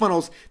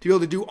ClickFunnels to be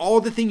able to do all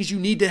the things you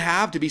need to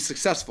have to be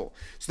successful.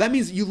 So that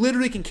means you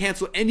literally can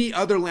cancel any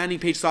other landing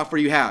page software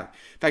you have.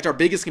 In fact, our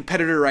biggest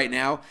competitor right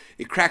now,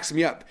 it cracks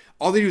me up.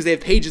 All they do is they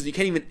have pages you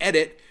can't even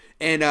edit,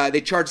 and they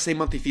charge the same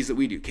monthly fees that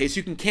we do. Okay, so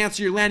you can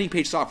cancel your landing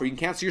page software, you can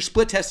cancel your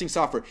split testing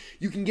software,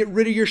 you can get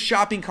rid of your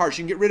shopping carts,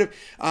 you can get rid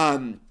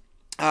of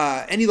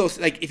any of those.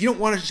 Like if you don't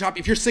want to shop,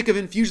 if you're sick of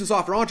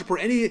Infusionsoft or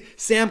Entrepreneur, any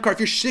Samcart, if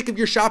you're sick of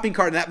your shopping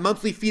cart and that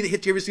monthly fee that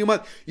hits you every single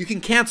month, you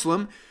can cancel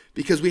them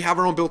because we have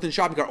our own built-in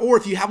shopping cart. Or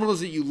if you have one of those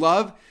that you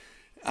love,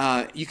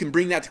 you can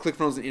bring that to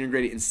ClickFunnels and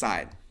integrate it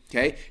inside.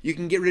 Okay, you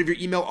can get rid of your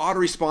email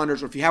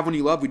autoresponders, or if you have one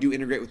you love, we do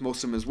integrate with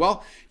most of them as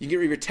well. You can get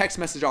rid of your text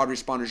message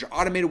autoresponders, your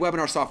automated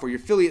webinar software,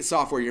 your affiliate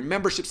software, your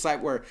membership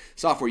siteware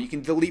software. You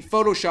can delete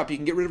Photoshop, you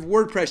can get rid of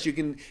WordPress, you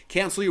can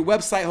cancel your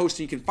website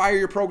hosting, you can fire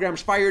your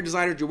programmers, fire your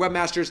designers, your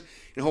webmasters,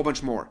 and a whole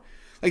bunch more.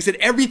 Like I said,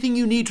 everything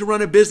you need to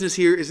run a business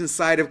here is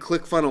inside of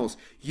ClickFunnels.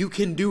 You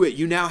can do it.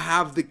 You now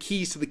have the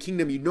keys to the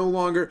kingdom. You no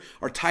longer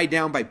are tied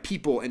down by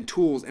people and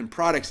tools and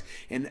products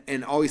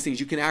and all these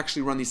things. You can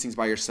actually run these things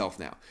by yourself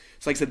now.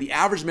 So like I said, the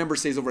average member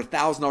saves over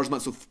 $1,000 a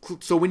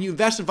month. So when you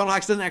invest in Funnel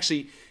Hacks, it doesn't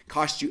actually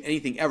cost you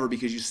anything ever,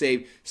 because you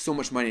save so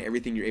much money on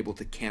everything you're able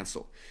to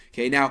cancel.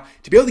 Okay, now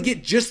to be able to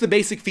get just the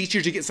basic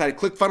features you get inside of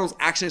ClickFunnels,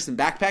 ActionX, and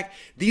Backpack,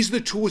 these are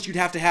the tools you'd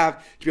have to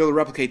be able to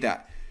replicate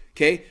that.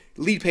 Okay,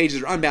 lead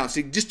pages are unbound.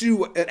 So just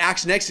do an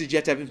ActionX, you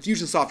have to have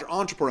Infusionsoft or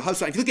Entrepreneur,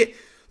 HubSpot. If you look at,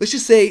 let's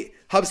just say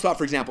HubSpot,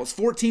 for example, it's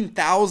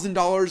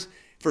 $14,000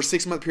 for a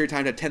 6-month period of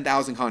time to have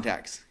 10,000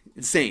 contacts.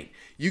 Insane.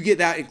 You get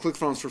that in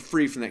ClickFunnels for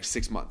free for the next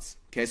 6 months.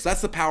 Okay, so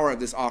that's the power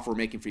of this offer we're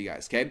making for you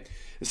guys. Okay,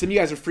 and some of you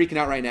guys are freaking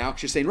out right now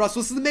because you're saying,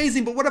 Russell, this is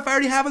amazing, but what if I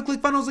already have a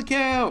ClickFunnels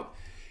account?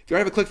 If you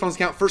already have a ClickFunnels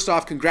account, first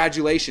off,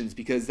 congratulations,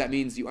 because that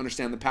means you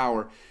understand the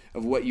power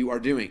of what you are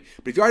doing.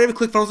 But if you already have a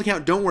ClickFunnels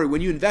account, don't worry.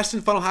 When you invest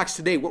in Funnel Hacks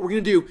today, what we're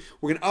going to do,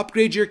 we're going to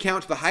upgrade your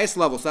account to the highest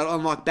level. So that'll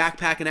unlock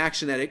Backpack and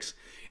ActionX.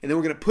 And then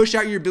we're going to push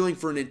out your billing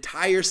for an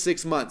entire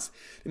 6 months.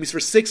 That means for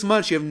 6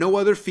 months, you have no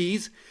other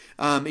fees,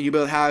 and you'll be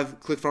able to have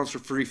ClickFunnels for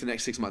free for the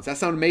next 6 months. That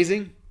sound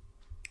amazing?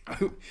 I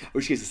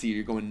wish you guys could see you.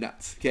 You're going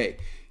nuts. Okay.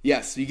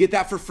 Yes, so you get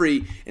that for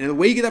free, and the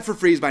way you get that for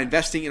free is by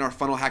investing in our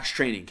Funnel Hacks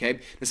training, okay? Now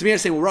some of you are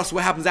saying, well, Russ,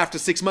 what happens after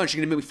 6 months?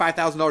 You're going to make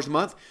me $5,000 a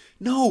month?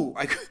 No,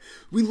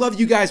 we love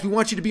you guys. We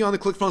want you to be on the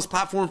ClickFunnels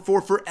platform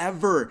for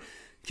forever.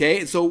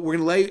 Okay, and so we're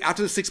gonna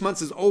after the 6 months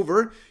is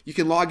over, you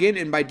can log in,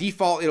 and by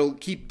default it'll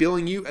keep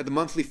billing you at the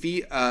monthly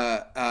fee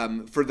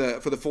for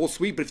the full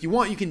suite. But if you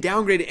want, you can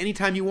downgrade it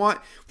anytime you want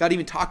without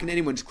even talking to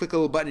anyone. Just click a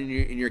little button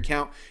in your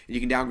account, and you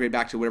can downgrade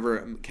back to whatever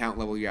account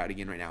level you're at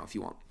again right now if you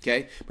want.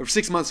 Okay, but for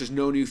 6 months there's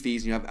no new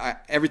fees, and you have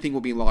everything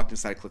will be locked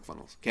inside of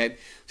ClickFunnels. Okay, so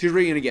here's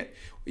what you're gonna get.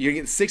 You're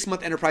going to get a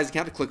 6-month enterprise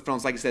account to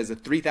ClickFunnels, like I said, is a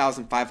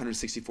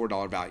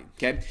 $3,564 value.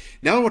 Okay.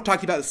 Now we're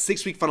talking about the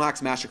 6-week Funnel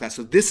Hacks Masterclass.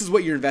 So this is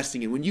what you're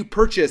investing in. When you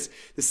purchase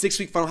the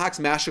 6-week Funnel Hacks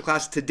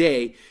Masterclass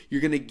today, you're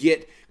going to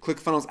get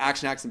ClickFunnels,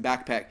 ActionX, and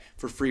Backpack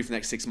for free for the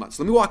next 6 months.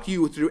 So let me walk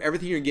you through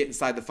everything you're going to get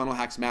inside the Funnel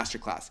Hacks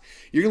Masterclass.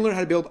 You're going to learn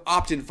how to build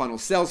opt-in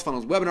funnels, sales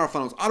funnels, webinar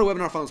funnels, auto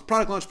webinar funnels,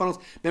 product launch funnels,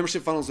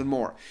 membership funnels, and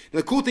more. Now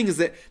the cool thing is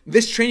that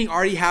this training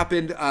already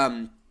happened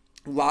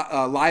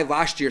live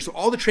last year, so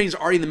all the trainings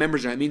are already in the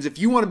members zone. It means if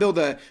you want to build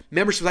a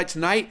membership site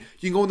tonight,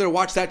 you can go in there,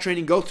 watch that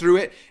training, go through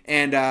it,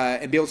 and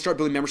be able to start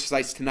building membership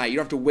sites tonight. You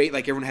don't have to wait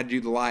like everyone had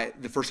to do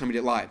the first time we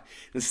did it live.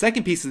 And the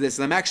second piece of this is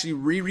I'm actually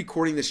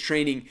re-recording this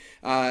training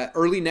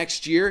early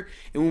next year,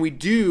 and when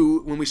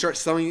we start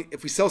selling,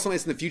 if we sell something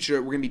that's in the future,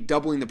 we're going to be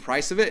doubling the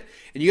price of it,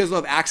 and you guys will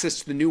have access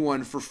to the new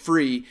one for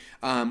free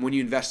when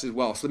you invest as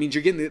well. So that means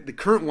you're getting the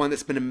current one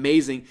that's been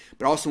amazing,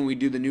 but also when we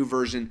do the new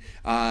version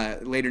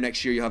later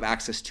next year, you'll have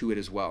access to it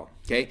as well.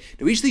 Okay.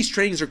 Now each of these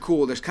trainings are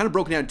cool. They're kind of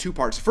broken down in 2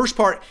 parts. The first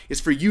part is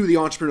for you, the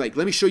entrepreneur. Like,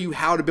 let me show you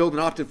how to build an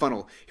opt-in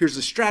funnel. Here's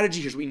the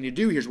strategy. Here's what you need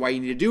to do. Here's why you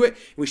need to do it.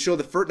 And we show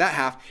that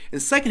half. And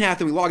the second half,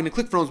 then we log into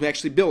ClickFunnels. We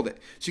actually build it.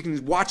 So you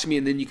can watch me,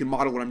 and then you can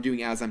model what I'm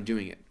doing as I'm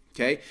doing it.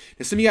 Okay.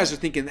 Now some of you guys are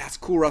thinking, that's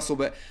cool, Russell,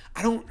 but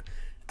I don't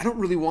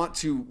really want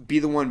to be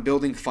the one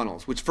building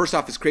funnels, which first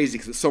off is crazy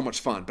because it's so much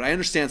fun. But I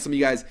understand some of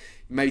you guys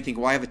might be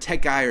thinking, well, I have a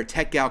tech guy or a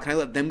tech gal. Can I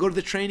let them go to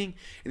the training?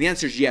 And the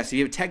answer is yes. If you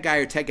have a tech guy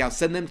or tech gal,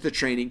 send them to the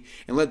training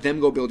and let them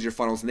go build your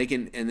funnels, and they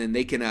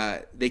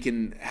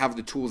can have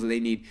the tools that they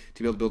need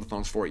to be able to build the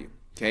funnels for you.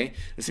 Okay,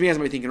 and some of you guys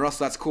might be thinking,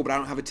 Russell, that's cool, but I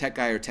don't have a tech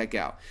guy or tech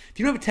gal. If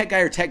you don't have a tech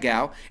guy or tech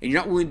gal, and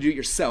you're not willing to do it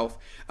yourself,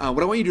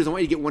 what I want you to do is I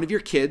want you to get one of your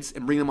kids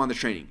and bring them on the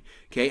training.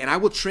 Okay, and I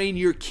will train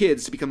your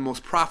kids to become the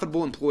most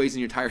profitable employees in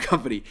your entire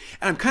company.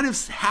 And I'm kind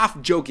of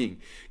half joking.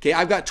 Okay,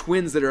 I've got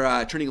twins that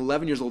are turning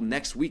 11 years old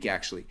next week,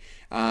 actually.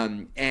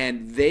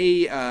 And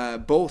they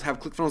both have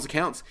ClickFunnels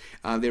accounts.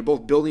 They're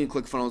both building in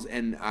ClickFunnels,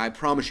 and I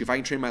promise you, if I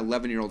can train my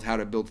 11-year-olds how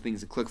to build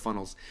things in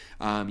ClickFunnels,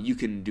 you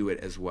can do it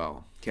as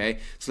well. Okay,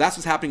 so that's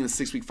what's happening in the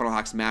 6-week Funnel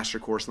Hacks Master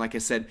Course. And like I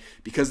said,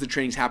 because the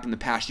trainings happened in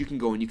the past, you can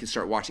go and you can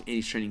start watching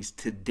any trainings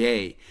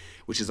today,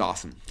 which is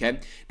awesome.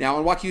 Okay, now I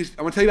want to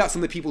tell you about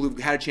some of the people who've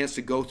had a chance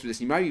to go through this.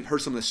 You might have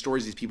heard some of the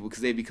stories of these people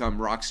because they've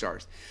become rock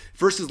stars.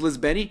 First is Liz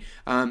Benny.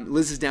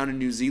 Liz is down in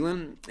New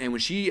Zealand, and when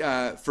she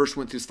first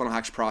went through this Funnel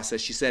Hacks process,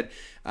 she said,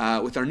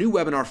 with our new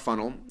webinar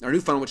funnel,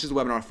 which is a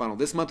webinar funnel,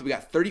 this month we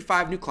got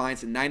 35 new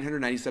clients at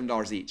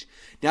 $997 each.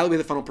 Now that we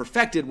have the funnel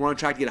perfected, we're on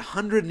track to get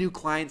 100 new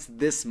clients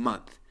this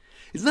month.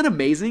 Isn't that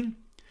amazing?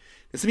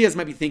 And some of you guys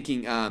might be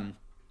thinking,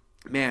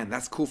 man,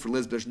 that's cool for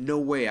Liz, but there's no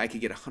way I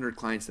could get 100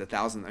 clients at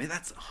 $1,000. I mean,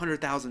 that's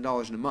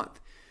 $100,000 in a month.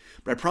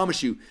 But I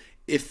promise you,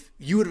 if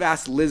you would have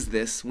asked Liz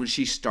this when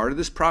she started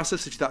this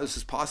process, if you thought this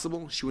was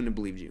possible, she wouldn't have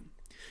believed you.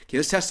 Okay,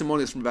 this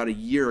testimony is from about a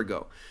year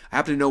ago. I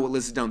happen to know what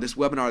Liz has done. This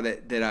webinar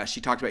that she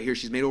talked about here,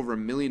 she's made over $1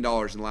 million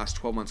in the last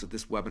 12 months with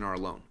this webinar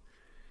alone.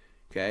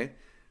 Okay?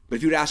 But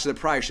if you would have asked her the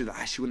prior, she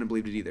wouldn't have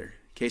believed it either.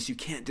 Okay, so you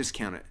can't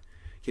discount it.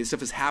 Okay, this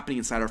stuff is happening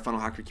inside our Funnel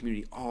Hacker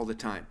community all the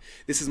time.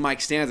 This is Mike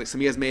Stanzik. Some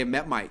of you guys may have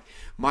met Mike.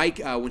 Mike,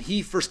 when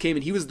he first came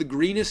in, he was the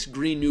greenest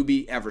green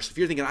newbie ever. So if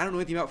you're thinking, I don't know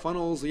anything about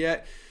funnels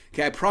yet,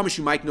 okay, I promise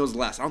you Mike knows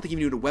less. I don't think he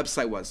even knew what a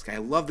website was. Okay, I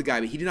love the guy,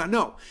 but he did not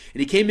know.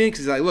 And he came in because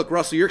he's like, look,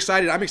 Russell, you're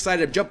excited. I'm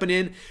excited. I'm jumping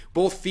in,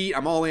 both feet.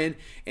 I'm all in.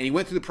 And he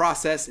went through the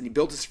process, and he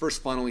built his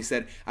first funnel. He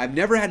said, I've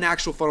never had an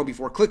actual funnel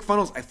before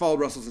ClickFunnels. I followed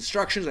Russell's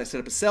instructions. I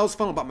set up a sales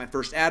funnel, bought my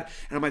first ad,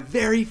 and on my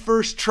very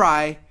first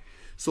try,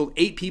 sold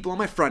 8 people on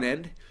my front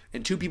end,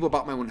 and 2 people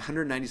bought my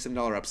 $197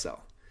 upsell.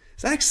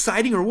 Is that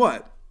exciting or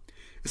what?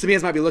 Some of you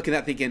guys might be looking at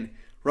that thinking,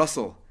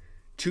 Russell,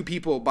 2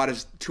 people bought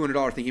his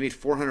 $200 thing. He made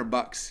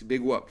 $400.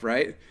 Big whoop,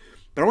 right?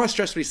 But I want to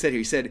stress what he said here.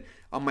 He said,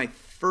 on my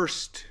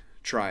first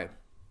try.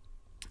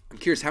 I'm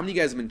curious, how many of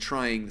you guys have been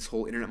trying this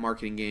whole internet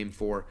marketing game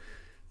for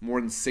more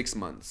than 6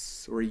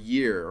 months or a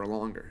year or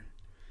longer?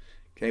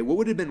 Okay, what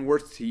would it have been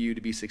worth to you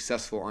to be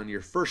successful on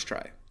your first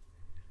try?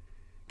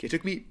 Okay, it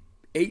took me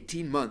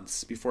 18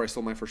 months before I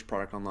sold my first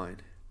product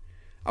online.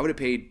 I would have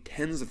paid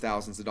tens of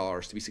thousands of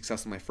dollars to be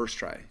successful in my first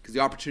try because the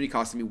opportunity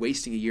cost of me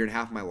wasting a year and a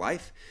half of my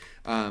life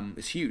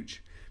is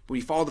huge. But when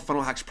you follow the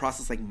Funnel Hacks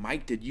process like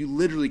Mike did, you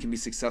literally can be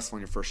successful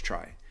on your first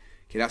try.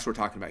 Okay, that's what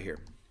we're talking about here.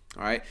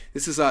 All right,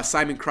 this is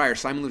Simon Cryer.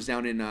 Simon lives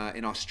down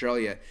in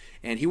Australia,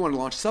 and he wanted to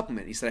launch a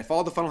supplement. He said, I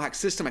followed the Funnel Hack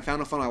system. I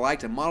found a funnel I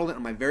liked. I modeled it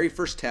on my very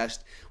first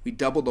test. We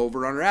doubled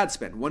over on our ad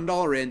spend.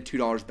 $1 in,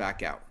 $2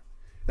 back out.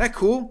 Isn't that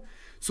cool?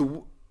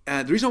 So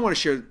the reason I want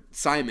to share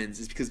Simon's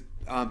is because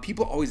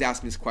people always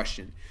ask me this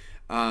question,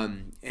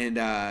 and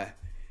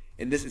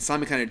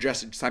Simon kind of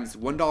addressed it. Simon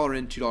said $1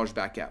 in, $2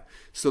 back out.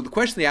 So the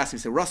question they asked me,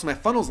 said, Russell, my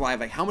funnel's live.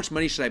 Like, how much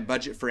money should I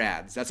budget for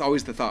ads? That's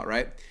always the thought,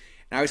 right?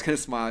 And I always kind of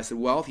smile. I said,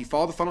 well, if you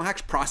follow the Funnel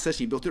Hacks process,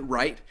 and you built it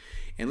right,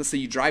 and let's say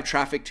you drive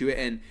traffic to it,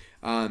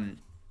 and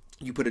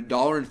you put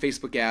 $1 in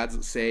Facebook ads,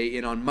 let's say,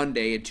 in on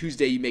Monday, and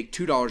Tuesday you make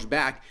 $2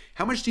 back.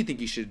 How much do you think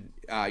you should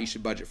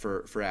budget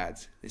for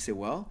ads? They say,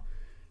 well,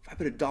 if I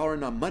put $1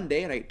 in on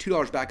Monday and I get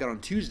 $2 back out on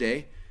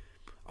Tuesday,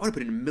 I want to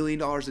put in $1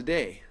 million a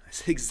day. I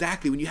said,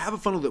 exactly. When you have a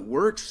funnel that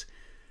works,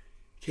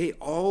 okay,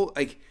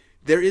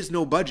 there is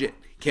no budget,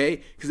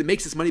 okay, because it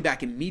makes this money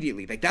back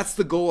immediately. Like, that's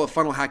the goal of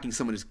funnel hacking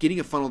someone, is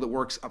getting a funnel that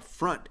works up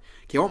front.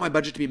 Okay, I want my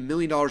budget to be $1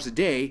 million a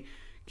day,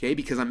 okay,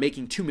 because I'm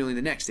making $2 million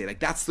the next day. Like,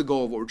 that's the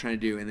goal of what we're trying to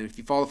do. And then if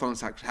you follow the Funnel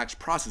Hacks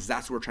process,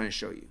 that's what we're trying to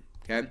show you,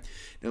 okay.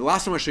 Now, the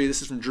last one I want to show you,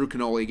 this is from Drew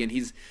Canole. Again,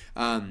 he's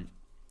the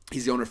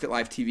owner of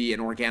FitLife TV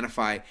and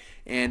Organifi.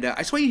 And I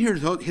just want you to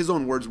hear his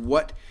own words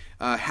what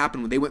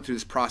happened when they went through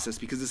this process,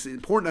 because it's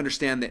important to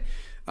understand that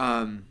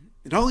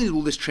not only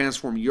will this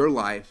transform your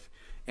life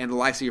and the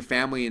lives of your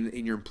family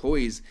and your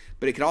employees,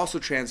 but it could also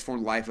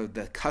transform the life of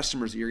the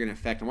customers that you're going to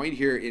affect. I want you to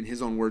hear in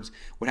his own words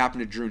what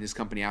happened to Drew and his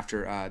company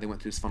after they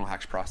went through this Funnel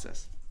Hacks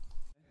process.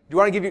 Do you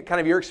want to give you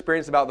kind of your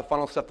experience about the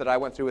funnel stuff that I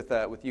went through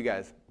with you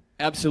guys?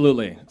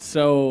 Absolutely.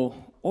 So,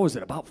 what was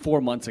it, about 4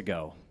 months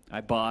ago,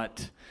 I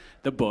bought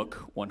the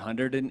book,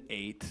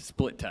 108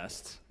 Split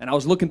Tests, and I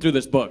was looking through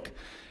this book,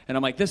 and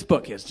I'm like, this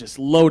book is just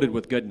loaded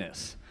with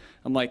goodness.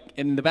 I'm like,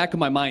 in the back of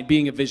my mind,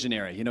 being a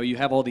visionary, you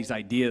have all these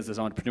ideas as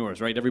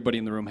entrepreneurs, right? Everybody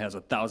in the room has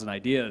 1,000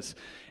 ideas.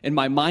 In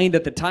my mind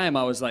at the time,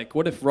 I was like,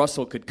 what if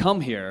Russell could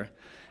come here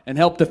and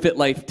help the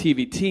FitLife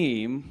TV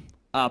team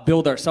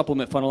build our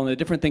supplement funnel and the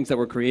different things that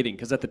we're creating?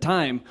 Because at the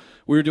time,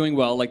 we were doing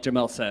well, like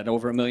Jamel said,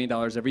 over $1 million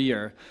every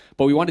year,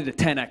 but we wanted to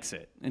 10x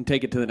it and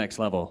take it to the next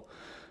level.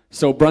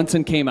 So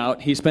Brunson came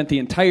out. He spent the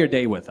entire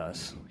day with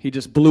us. He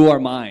just blew our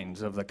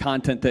minds of the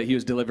content that he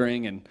was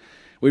delivering, and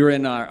we were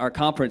in our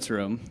conference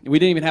room. We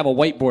didn't even have a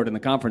whiteboard in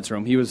the conference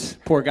room.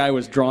 Poor guy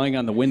was drawing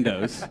on the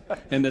windows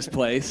in this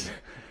place.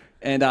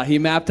 And he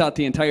mapped out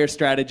the entire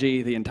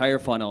strategy, the entire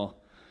funnel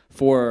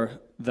for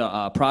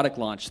the product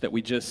launch that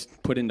we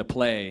just put into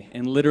play,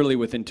 and literally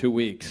within 2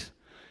 weeks.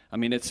 I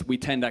mean, we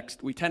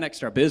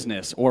 10x our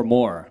business or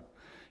more.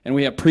 And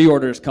we have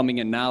pre-orders coming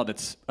in now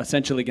that's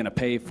essentially going to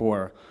pay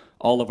for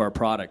all of our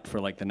product for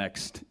like the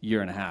next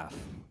year and a half.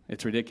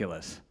 It's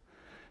ridiculous.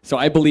 So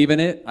I believe in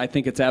it. I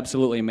think it's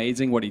absolutely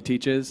amazing what he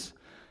teaches.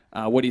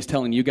 What he's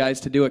telling you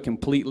guys to do, it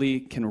completely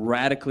can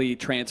radically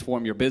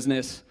transform your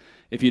business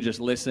if you just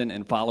listen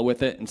and follow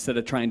with it instead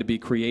of trying to be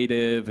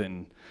creative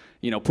and,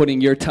 you know,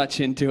 putting your touch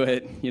into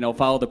it. You know,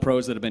 follow the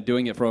pros that have been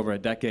doing it for over a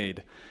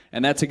decade.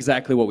 And that's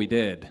exactly what we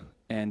did.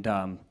 And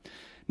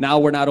now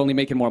we're not only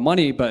making more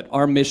money, but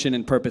our mission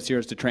and purpose here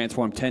is to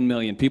transform 10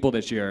 million people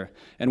this year.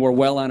 And we're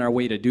well on our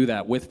way to do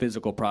that with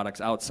physical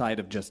products outside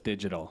of just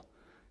digital.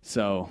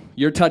 So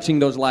you're touching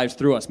those lives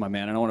through us, my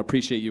man, and I want to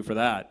appreciate you for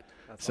that.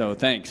 So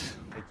thanks.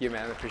 Thank you,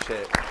 man. I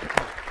appreciate it.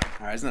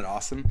 All right, isn't that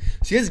awesome?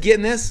 So you guys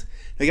getting this?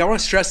 Like, I want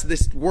to stress that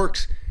this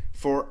works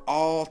for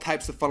all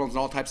types of funnels and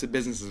all types of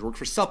businesses. It works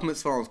for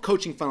supplements funnels,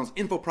 coaching funnels,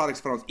 info products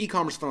funnels,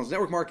 e-commerce funnels,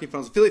 network marketing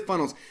funnels, affiliate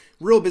funnels,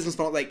 real business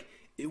funnels. Like,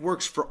 it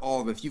works for all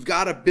of them. If you've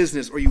got a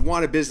business or you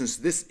want a business,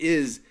 this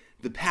is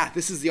the path.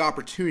 This is the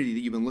opportunity that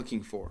you've been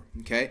looking for,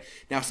 okay?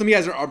 Now, some of you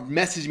guys are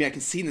messaging me. I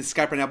can see in the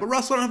Skype right now, but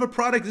Russell, I don't have a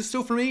product. Is this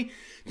still for me?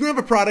 If you don't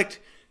have a product,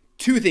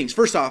 two things.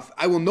 First off,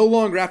 I will no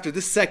longer, after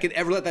this second,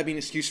 ever let that be an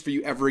excuse for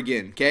you ever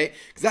again, okay?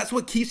 Because that's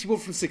what keeps people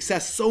from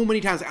success so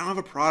many times. I don't have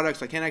a product,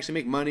 so I can't actually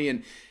make money,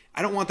 and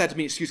I don't want that to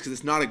be an excuse because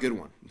it's not a good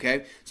one,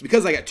 okay? So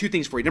because I got two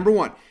things for you. Number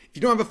one, if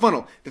you don't have a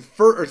funnel,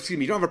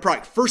 you don't have a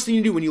product, first thing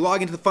you do when you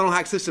log into the Funnel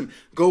Hack system,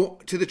 go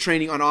to the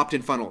training on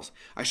opt-in funnels.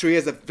 I show you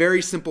guys a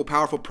very simple,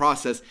 powerful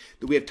process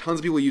that we have tons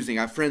of people using.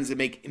 I have friends that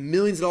make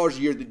millions of dollars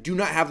a year that do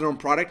not have their own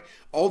product.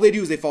 All they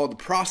do is they follow the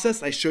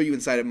process I show you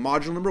inside of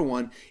module number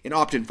 1 in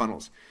opt-in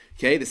funnels.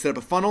 Okay, they set up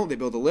a funnel, they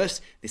build a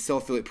list, they sell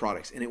affiliate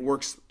products, and it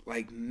works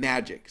like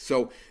magic.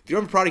 So if you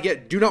don't have a product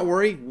yet, do not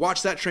worry.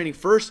 Watch that training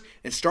first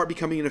and start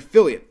becoming an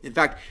affiliate. In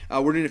fact,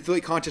 we're doing an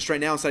affiliate contest right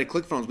now inside of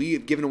ClickFunnels. We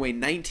have given away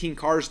 19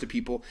 cars to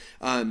people,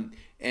 and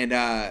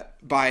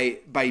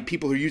by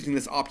people who are using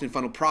this opt-in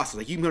funnel process.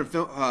 Like, you can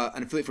go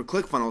an affiliate for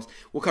ClickFunnels.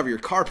 We'll cover your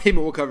car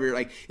payment. We'll cover your,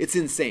 like, it's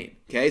insane.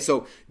 Okay,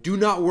 so do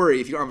not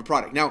worry if you don't have a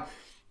product. Now,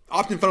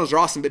 opt-in funnels are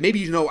awesome, but maybe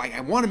you know, I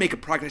want to make a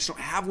product, I just don't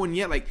have one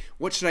yet. Like,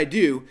 what should I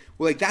do?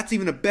 Well, like, that's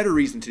even a better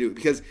reason to do it,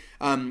 because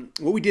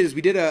what we did is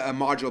we did a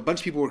module. A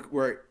bunch of people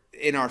were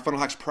in our Funnel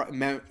Hacks,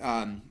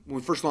 when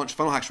we first launched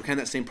Funnel Hacks, we're kind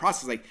of that same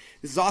process. Like,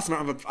 this is awesome.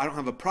 I don't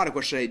have a product.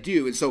 What should I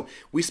do? And so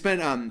we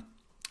spent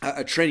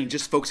a training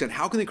just focused on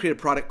how can they create a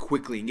product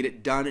quickly and get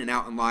it done and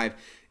out and live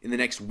in the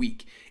next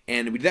week.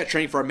 And we did that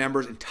training for our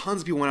members, and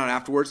tons of people went out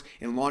afterwards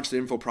and launched their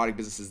info product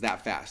businesses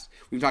that fast.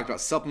 We've talked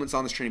about supplements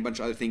on this training, a bunch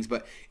of other things,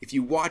 but if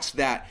you watch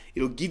that,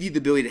 it'll give you the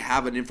ability to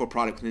have an info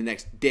product in the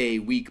next day,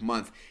 week,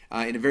 month,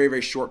 in a very,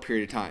 very short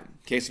period of time.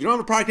 Okay, so if you don't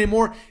have a product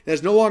anymore,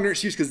 there's no longer an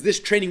excuse, because this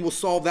training will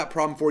solve that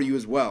problem for you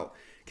as well.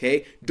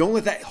 Okay, don't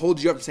let that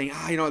hold you up and saying,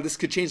 you know, this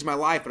could change my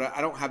life, but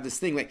I don't have this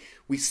thing. Like,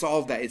 we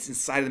solved that. It's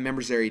inside of the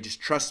members area. Just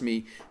trust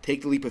me,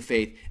 take the leap of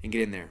faith and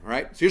get in there. All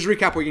right, so here's a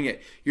recap what you're gonna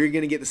get. You're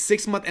gonna get the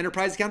 6-month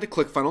enterprise account to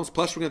ClickFunnels,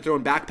 plus we're gonna throw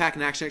in Backpack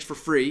and ActionX for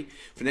free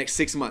for the next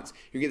 6 months.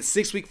 You're gonna get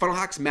the 6-week Funnel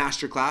Hacks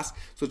Masterclass.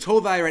 So total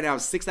value right now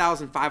is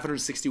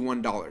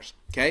 $6,561.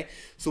 Okay,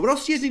 so what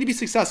else do you guys need to be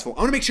successful?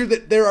 I wanna make sure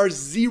that there are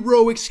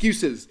 0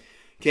 excuses.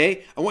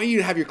 Okay, I want you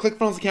to have your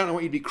ClickFunnels account. I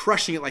want you to be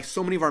crushing it like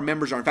so many of our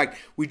members are. In fact,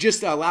 we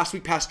just last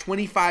week passed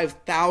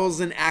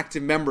 25,000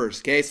 active members.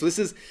 Okay, so this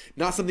is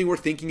not something we're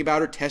thinking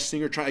about or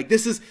testing or trying. Like,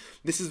 this is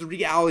the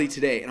reality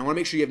today, and I want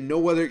to make sure you have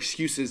no other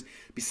excuses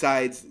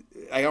besides.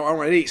 I don't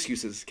want any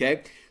excuses.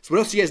 Okay, so what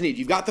else do you guys need?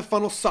 You've got the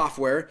funnel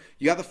software,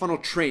 you got the funnel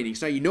training,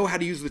 so now you know how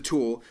to use the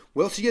tool.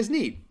 What else do you guys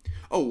need?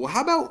 Oh, well,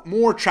 how about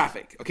more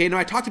traffic? Okay, now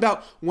I talked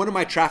about one of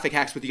my traffic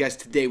hacks with you guys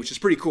today, which is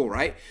pretty cool,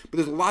 right? But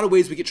there's a lot of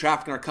ways we get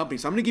traffic in our company.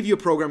 So I'm gonna give you a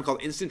program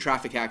called Instant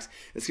Traffic Hacks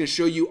that's gonna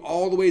show you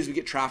all the ways we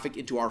get traffic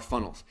into our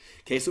funnels.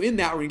 Okay, so in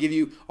that, we're gonna give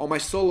you all my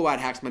solo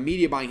ad hacks, my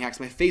media buying hacks,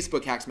 my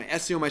Facebook hacks, my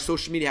SEO, my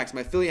social media hacks,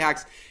 my affiliate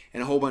hacks,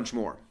 and a whole bunch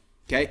more.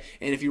 Okay,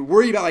 and if you're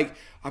worried about, like,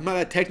 I'm not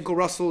a technical,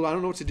 Russell, I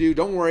don't know what to do,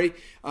 don't worry.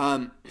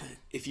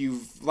 If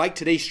you've liked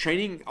today's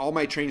training, all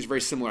my training is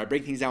very similar. I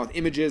break things down with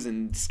images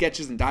and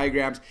sketches and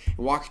diagrams and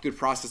walk you through the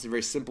process in a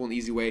very simple and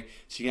easy way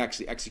so you can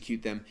actually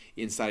execute them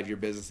inside of your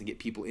business and get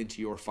people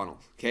into your funnel.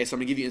 Okay, so I'm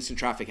gonna give you instant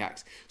traffic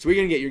hacks. So what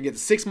you're gonna get the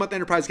 6-month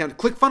enterprise account to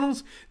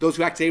ClickFunnels. Those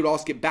who activate will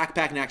also get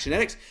Backpack and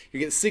ActionX. You're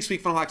gonna get the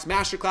 6-week Funnel Hacks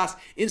Masterclass,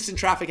 instant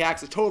traffic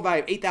hacks, a total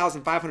value of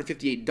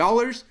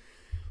 $8,558.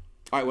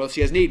 All right, what else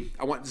do you guys need?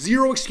 I want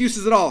 0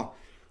 excuses at all.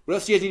 What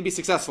else do you guys need to be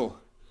successful?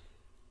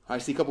 I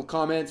see a couple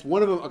comments.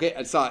 One of them, okay,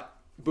 I saw it.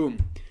 Boom.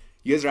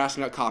 You guys are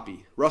asking about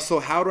copy.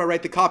 Russell, how do I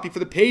write the copy for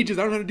the pages?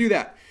 I don't know how to do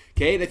that.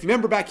 Okay, and if you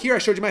remember back here, I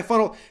showed you my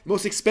funnel. The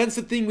most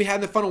expensive thing we had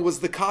in the funnel was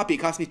the copy. It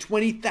cost me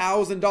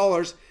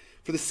 $20,000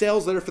 for the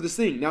sales letter for this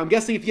thing. Now, I'm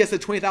guessing if you guys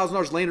had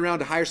 $20,000 laying around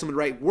to hire someone to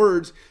write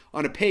words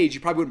on a page, you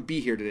probably wouldn't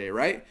be here today,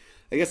 right?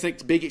 I guess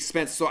it's a big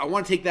expense. So I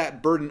want to take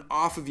that burden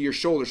off of your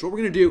shoulders. So what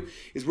we're going to do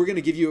is we're going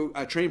to give you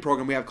a training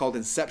program we have called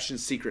Inception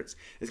Secrets.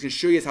 It's going to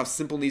show you guys how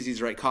simple and easy it is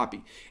to write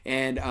copy.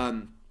 And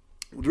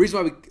the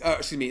reason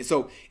why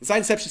so inside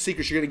Inception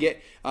Secrets, you're going to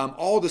get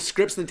all the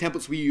scripts and the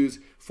templates we use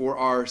for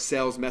our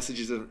sales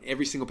messages on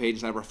every single page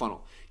inside of our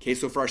funnel. Okay,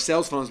 so for our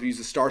sales funnels, we use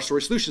the Star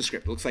Story Solution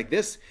script. It looks like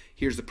this.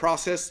 Here's the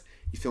process.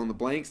 You fill in the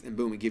blanks, and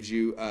boom, it gives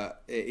you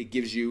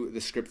the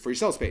script for your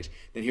sales page.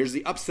 Then here's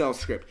the upsell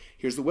script.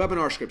 Here's the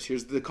webinar scripts.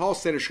 Here's the call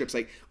center scripts.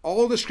 Like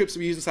all the scripts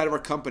we use inside of our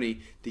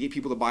company to get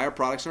people to buy our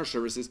products and our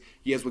services,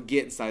 you guys will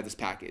get inside this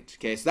package.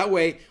 Okay, so that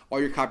way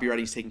all your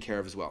copywriting is taken care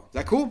of as well. Is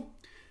that cool?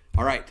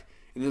 All right.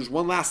 And there's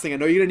one last thing I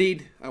know you're gonna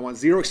need. I want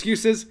zero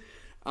excuses.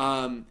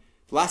 The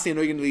last thing I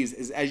know you're gonna need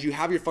is as you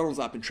have your funnels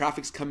up and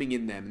traffic's coming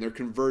in them and they're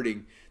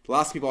converting, the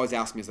last thing people always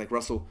ask me is like,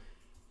 Russell,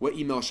 what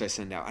email should I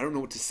send out? I don't know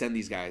what to send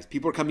these guys.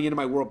 People are coming into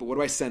my world, but what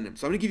do I send them?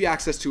 So I'm gonna give you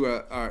access to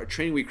a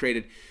training we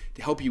created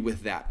to help you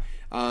with that.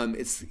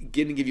 It's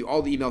going to give you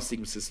all the email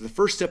sequences. So the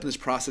first step in this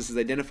process is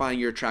identifying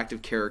your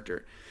attractive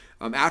character.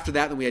 After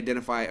that, then we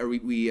identify, or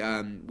we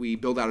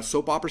build out a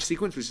soap opera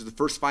sequence, which is the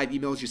first 5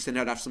 emails you send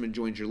out after someone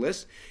joins your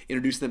list,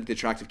 introduce them to the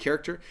attractive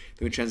character.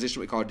 Then we transition to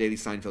what we call our daily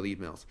Seinfeld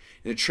emails.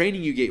 And the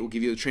training you get will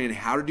give you the training on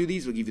how to do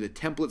these. We'll give you the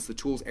templates, the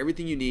tools,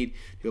 everything you need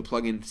to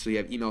plug in so you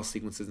have email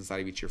sequences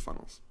inside of each of your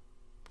funnels.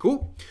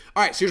 Cool?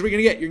 All right, so here's what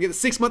you're going to get. You're going to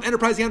get the 6-month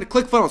enterprise guide to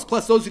ClickFunnels,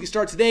 plus those who can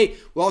start today.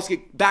 We'll also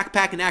get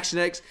Backpack and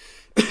Actionetics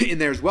in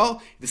there as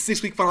well. The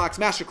 6-week Funnel Hacks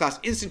Masterclass,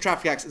 Instant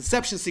Traffic Hacks,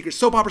 Inception Secrets,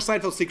 Soap Opera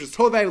Seinfeld Secrets,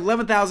 total value of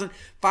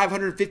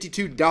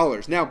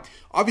 $11,552. Now,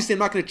 obviously, I'm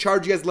not going to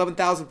charge you guys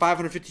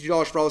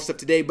 $11,552 for all this stuff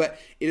today, but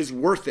it is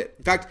worth it.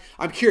 In fact,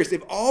 I'm curious,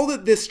 if all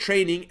that this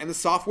training and the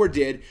software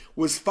did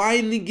was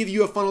finally give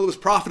you a funnel that was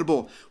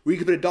profitable, where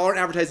you could put $1 in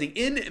advertising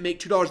in and make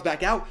 $2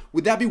 back out,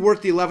 would that be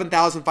worth the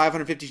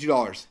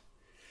 $11,552?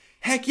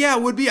 Heck yeah,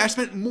 it would be. I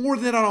spent more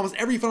than that on almost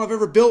every funnel I've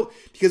ever built,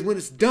 because when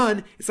it's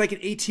done, it's like an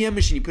ATM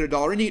machine. You put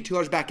 $1 in, you get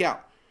 $2 back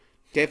out.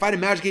 Okay, if I had a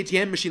magic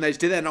ATM machine that I just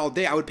did that in all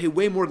day, I would pay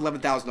way more than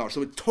 $11,000.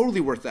 So it's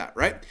totally worth that,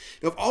 right?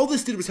 Now, if all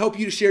this did was help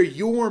you to share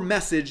your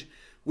message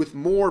with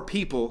more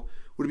people,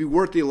 would it be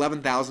worth the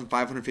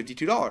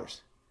 $11,552?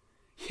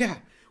 Yeah,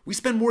 we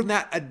spend more than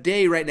that a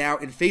day right now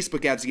in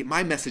Facebook ads to get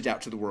my message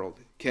out to the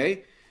world,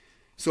 okay?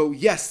 So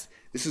yes,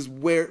 this is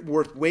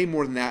worth way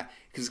more than that,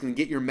 because it's going to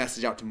get your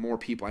message out to more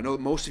people. I know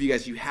that most of you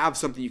guys, you have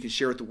something you can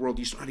share with the world.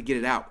 You just don't know how to get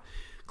it out.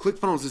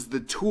 ClickFunnels is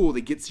the tool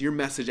that gets your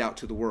message out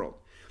to the world.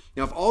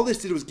 Now, if all this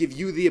did was give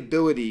you the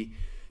ability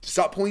to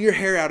stop pulling your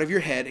hair out of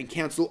your head and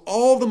cancel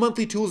all the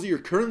monthly tools that you're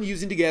currently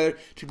using together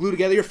to glue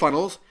together your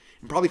funnels,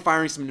 and probably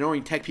firing some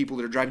annoying tech people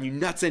that are driving you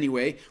nuts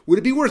anyway, would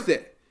it be worth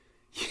it?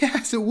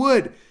 Yes, it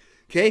would.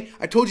 Okay,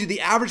 I told you the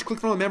average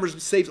ClickFunnels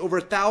members saves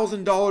over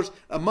 $1,000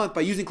 a month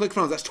by using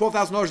ClickFunnels. That's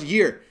 $12,000 a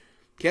year.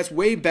 Okay, that's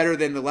way better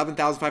than the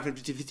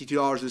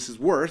 $11,552 this is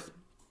worth.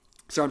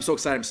 So I'm so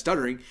excited I'm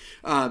stuttering.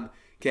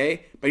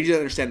 Okay, but you need to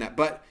understand that.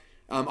 But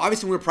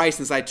obviously we're priced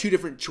inside 2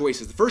 different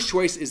choices. The first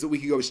choice is that we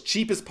could go as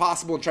cheap as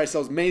possible and try to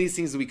sell as many of these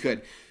things as we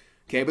could.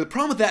 Okay, but the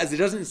problem with that is it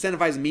doesn't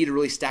incentivize me to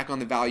really stack on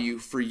the value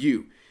for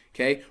you.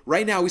 Okay,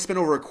 right now we spend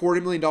over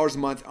 $250,000 a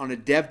month on a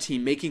dev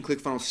team making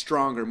ClickFunnels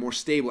stronger, more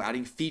stable,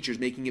 adding features,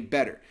 making it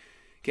better.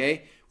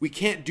 Okay, we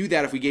can't do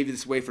that if we gave you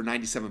this away for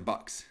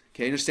 $97.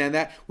 Okay, understand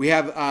that? We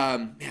have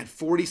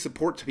 40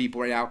 support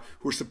people right now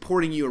who are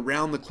supporting you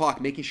around the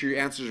clock, making sure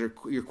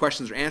your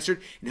questions are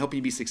answered and helping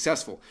you be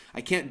successful.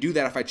 I can't do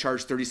that if I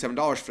charge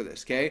 $37 for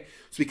this, okay?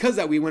 So because of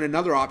that, we went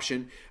another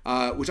option,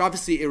 which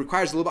obviously it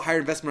requires a little bit higher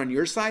investment on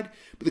your side,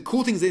 but the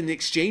cool thing is that in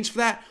exchange for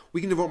that,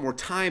 we can devote more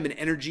time and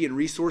energy and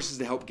resources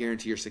to help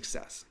guarantee your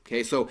success,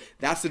 okay? So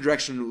that's the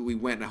direction we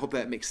went, and I hope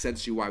that makes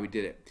sense to you why we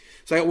did it.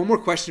 So I got one more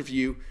question for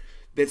you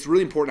that's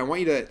really important. I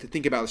want you to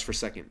think about this for a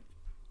second.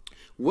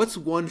 What's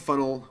one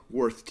funnel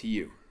worth to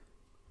you?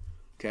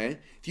 Okay?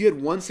 If you had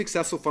one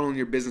successful funnel in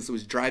your business that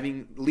was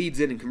driving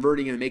leads in and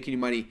converting and making you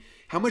money,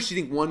 how much do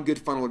you think one good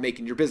funnel would make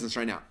in your business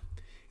right now?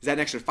 Is that an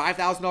extra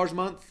 $5,000 a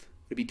month?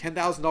 Would it be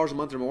 $10,000 a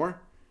month or more?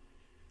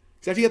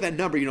 Because after you have that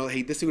number,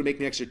 hey, this thing would make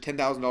me an extra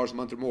 $10,000 a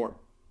month or more.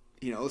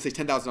 Let's say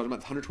 $10,000 a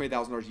month,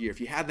 $120,000 a year.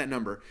 If you had that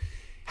number,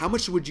 how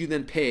much would you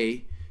then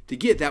pay to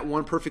get that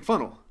one perfect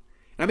funnel?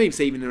 And I may even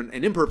say even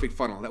an imperfect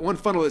funnel, that one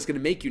funnel that's going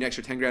to make you an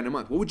extra $10,000 a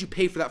month. What would you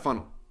pay for that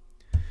funnel?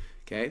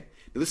 Okay,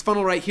 now this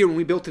funnel right here, when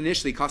we built it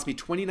initially, cost me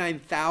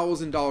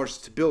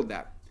 $29,000 to build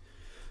that.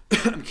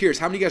 I'm curious,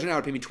 how many of you guys right now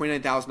would pay me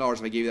 $29,000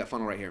 if I gave you that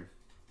funnel right here?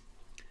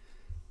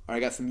 All right, I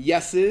got some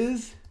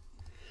yeses.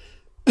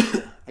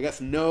 I got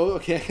some no.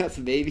 Okay, I got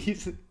some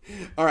babies.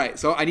 All right,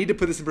 so I need to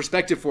put this in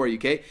perspective for you,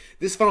 okay?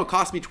 This funnel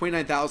cost me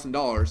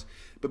 $29,000,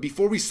 but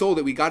before we sold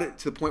it, we got it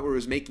to the point where it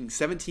was making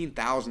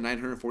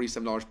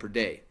 $17,947 per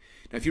day.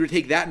 Now, if you were to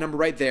take that number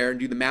right there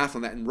and do the math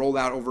on that and roll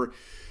out over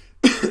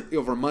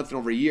over a month and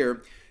over a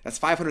year, that's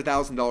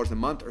 $500,000 a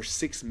month or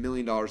 $6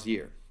 million a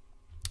year.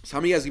 So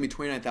how many of you guys give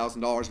me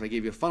 $29,000 if I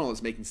gave you a funnel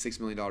that's making $6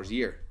 million a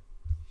year?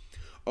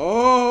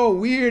 Oh,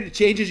 weird. It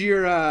changes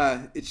your,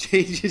 yeah,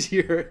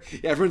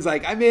 everyone's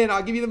like, I'm in,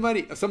 I'll give you the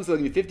money. Someone's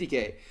going to give me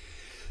 50K.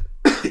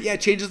 Yeah,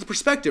 it changes the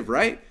perspective,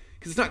 right?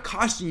 Because it's not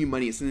costing you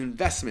money, it's an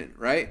investment,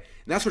 right? And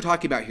that's what we're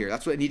talking about here.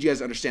 That's what I need you guys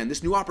to understand.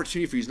 This new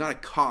opportunity for you is not a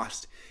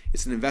cost.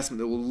 It's an investment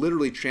that will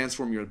literally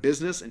transform your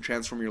business and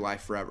transform your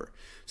life forever.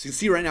 So you can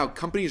see right now,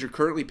 companies are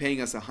currently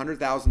paying us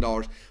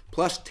 $100,000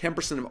 plus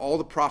 10% of all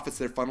the profits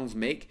their funnels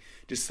make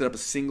just to set up a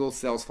single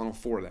sales funnel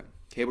for them.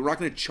 Okay, but we're not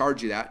going to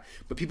charge you that.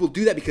 But people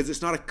do that because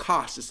it's not a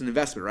cost, it's an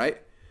investment,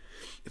 right?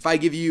 If I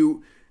give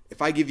you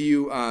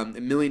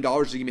 $1 million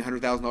to give me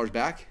 $100,000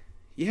 back,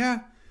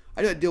 yeah,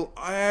 I do that deal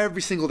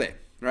every single day,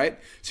 right?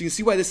 So you can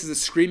see why this is a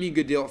screaming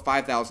good deal at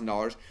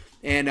 $5,000.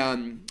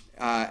 And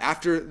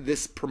after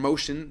this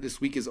promotion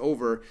this week is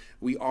over,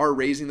 we are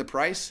raising the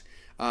price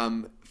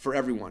for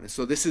everyone.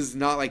 So this is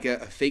not like a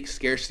fake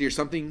scarcity or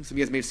something. Some of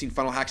you guys may have seen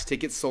Funnel Hacks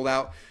tickets sold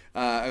out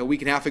a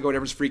week and a half ago, and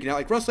everyone's freaking out.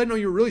 Like, Russell, I didn't know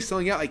you were really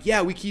selling out. Like,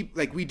 yeah, we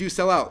do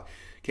sell out.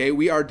 Okay,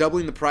 we are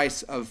doubling the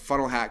price of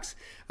Funnel Hacks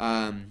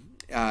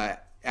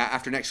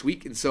after next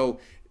week, and so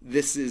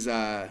this is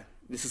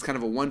kind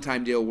of a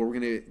one-time deal where we're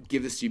going to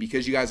give this to you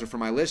because you guys are from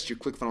my list. You're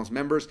ClickFunnels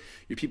members.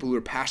 You're people who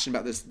are passionate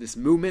about this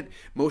movement.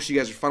 Most of you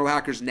guys are funnel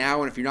hackers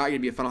now, and if you're not, you're going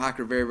to be a funnel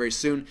hacker very, very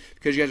soon.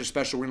 Because you guys are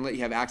special, we're going to let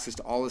you have access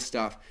to all this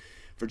stuff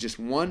for just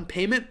one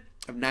payment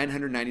of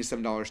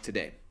 $997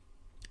 today.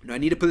 Now, I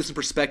need to put this in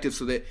perspective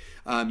so that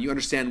you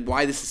understand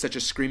why this is such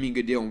a screaming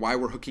good deal and why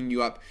we're hooking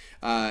you up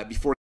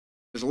before.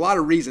 There's a lot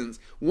of reasons.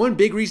 One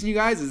big reason, you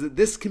guys, is that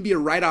this can be a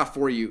write-off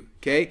for you,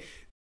 okay?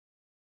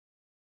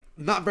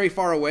 Not very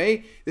far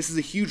away, this is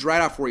a huge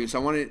write-off for you. So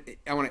I want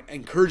to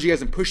encourage you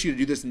guys and push you to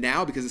do this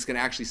now because it's going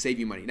to actually save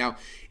you money. Now,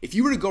 if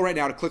you were to go right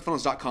now to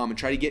ClickFunnels.com and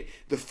try to get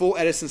the full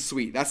Edison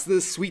suite, that's the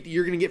suite that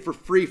you're going to get for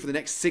free for the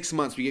next 6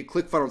 months. We get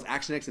ClickFunnels,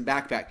 ActionX, and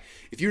Backpack.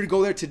 If you were to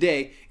go there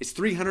today, it's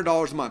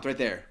 $300 a month right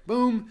there.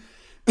 Boom.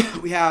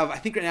 We have, I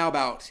think right now,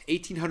 about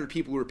 1,800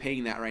 people who are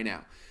paying that right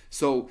now.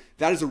 So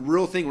that is a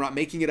real thing. We're not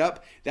making it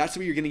up. That's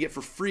what you're going to get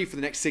for free for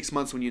the next 6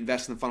 months when you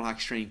invest in the Funnel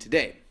Hacks training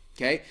today.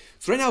 Okay,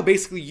 so right now,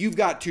 basically, you've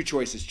got two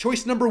choices.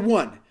 Choice number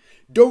one,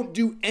 don't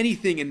do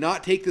anything and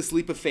not take this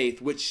leap of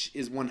faith, which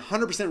is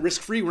 100%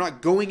 risk-free. We're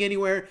not going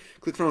anywhere.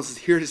 ClickFunnels is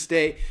here to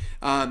stay.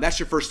 That's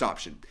your first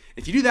option.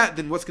 If you do that,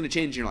 then what's going to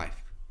change in your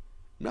life?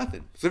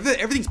 Nothing. So if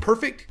everything's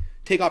perfect,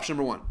 take option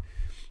number one.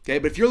 Okay,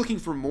 but if you're looking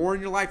for more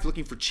in your life, you're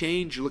looking for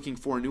change, you're looking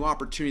for a new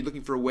opportunity,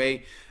 looking for a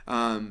way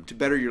to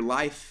better your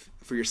life,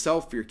 for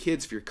yourself, for your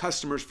kids, for your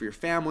customers, for your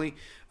family,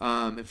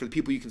 and for the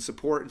people you can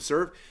support and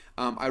serve,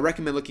 I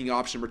recommend looking at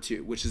option number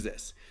two, which is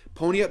this.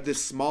 Pony up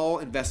this small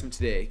investment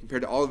today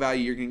compared to all the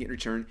value you're going to get in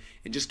return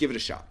and just give it a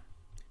shot.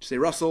 Just say,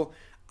 Russell,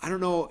 I don't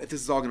know if this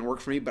is all going to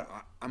work for me, but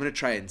I'm going to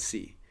try it and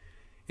see.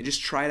 And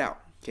just try it out.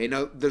 Okay,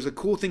 now there's a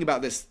cool thing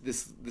about this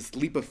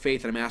leap of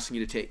faith that I'm asking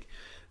you to take.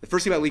 The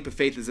first thing about leap of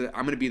faith is that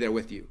I'm going to be there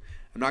with you.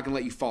 I'm not going to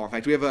let you fall. In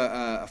fact, we have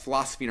a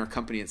philosophy in our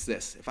company. It's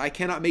this. If I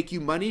cannot make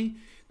you money,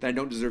 then I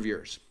don't deserve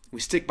yours. We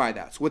stick by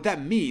that. So what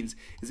that means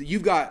is that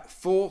you've got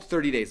full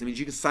 30 days. That means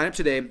you can sign up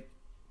today,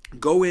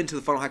 go into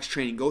the Funnel Hacks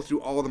training, go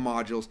through all the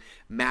modules,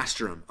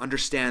 master them,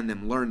 understand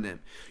them, learn them.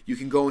 You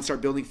can go and start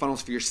building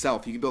funnels for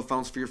yourself. You can build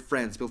funnels for your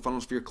friends, build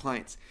funnels for your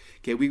clients.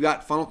 Okay, we've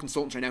got funnel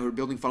consultants right now who are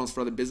building funnels for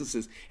other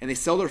businesses, and they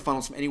sell their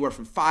funnels from anywhere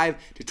from $5,000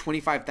 to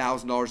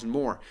 $25,000 and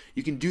more.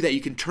 You can do that.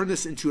 You can turn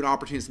this into an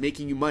opportunity that's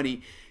making you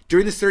money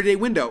during this 30-day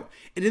window.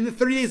 And in the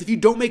 30 days, if you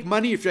don't make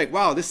money, if you're like,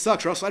 wow, this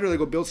sucks, Russell, I'd rather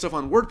go build stuff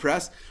on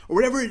WordPress or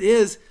whatever it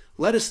is,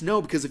 let us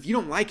know, because if you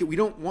don't like it, we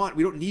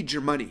don't need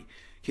your money.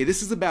 Okay,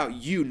 this is about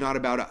you, not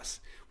about us.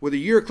 Whether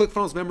you're a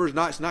ClickFunnels member or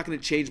not, it's not going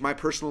to change my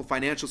personal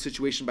financial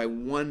situation by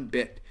one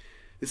bit.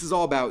 This is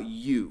all about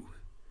you.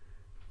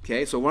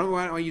 Okay, so what I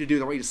want you to do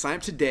is I want you to sign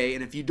up today,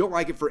 and if you don't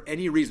like it for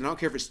any reason, I don't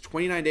care if it's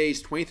 29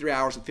 days, 23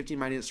 hours, and 15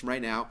 minutes from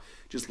right now,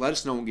 just let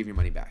us know and we'll give you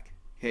money back.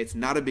 Okay, it's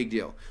not a big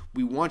deal.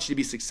 We want you to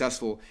be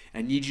successful,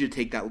 and I need you to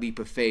take that leap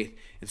of faith,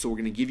 and so we're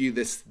going to give you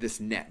this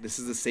net. This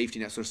is a safety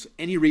net. So if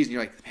any reason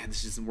you're like, man,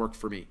 this doesn't work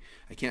for me,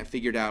 I can't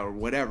figure it out or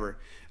whatever,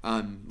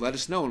 let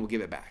us know and we'll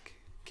give it back.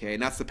 Okay,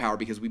 and that's the power,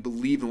 because we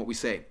believe in what we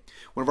say.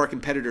 One of our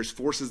competitors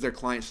forces their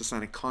clients to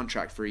sign a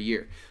contract for a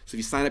year. So if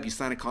you sign up, you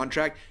sign a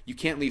contract, you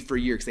can't leave for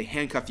a year because they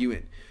handcuff you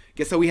in.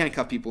 Guess how we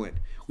handcuff people in?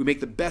 We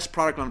make the best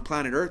product on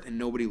planet Earth and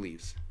nobody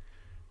leaves.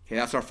 Okay,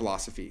 that's our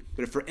philosophy.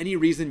 But if for any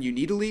reason you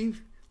need to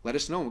leave, let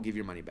us know and we'll give you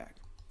your money back.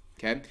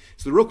 Okay,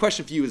 so the real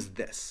question for you is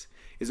this.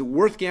 Is it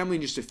worth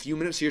gambling just a few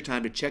minutes of your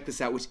time to check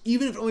this out, which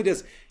even if it only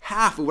does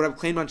half of what I've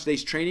claimed on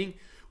today's training,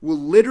 will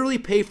literally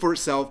pay for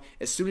itself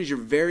as soon as your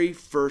very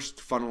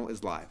first funnel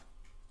is live?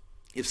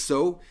 If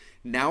so,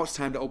 now it's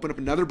time to open up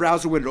another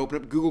browser window,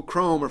 open up Google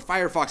Chrome or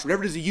Firefox,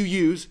 whatever it is that you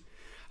use.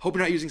 Hope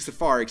you're not using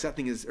Safari, because that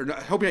thing is, or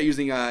not, hope you're not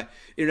using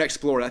Internet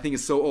Explorer. That thing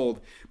is so old.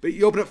 But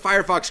you open up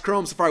Firefox,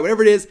 Chrome, Safari,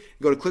 whatever it is,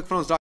 go to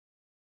ClickFunnels.com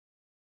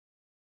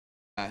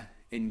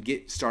and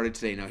get started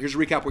today. Now, here's a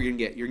recap what you're going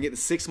to get. You're going to get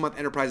the 6-month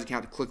enterprise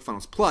account to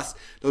ClickFunnels. Plus,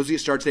 those who get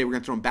started today, we're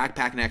going to throw in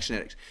Backpack and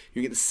ActionX.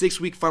 You're going to get the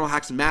 6-week Funnel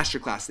Hacks and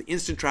Masterclass, the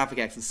Instant Traffic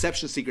Hacks,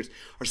 Inception Secrets,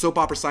 our Soap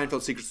Opera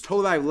Seinfeld Secrets,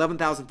 total value of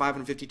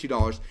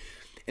 $11,552.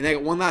 And I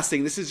got one last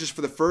thing. This is just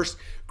for the first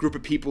group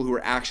of people who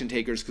are action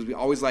takers, because we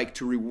always like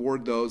to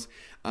reward those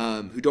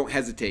who don't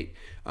hesitate.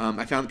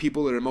 I found the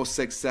people that are most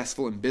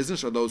successful in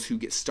business are those who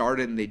get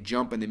started and they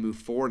jump and they move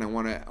forward. And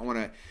I want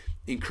to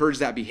encourage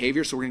that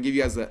behavior. So we're going to give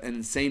you guys an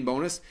insane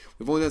bonus.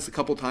 We've only done this a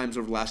couple times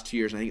over the last 2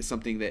 years, and I think it's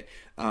something that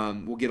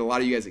will get a lot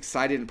of you guys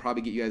excited and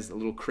probably get you guys a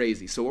little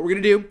crazy. So what we're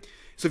going to do,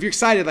 so if you're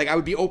excited, like I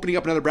would be opening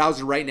up another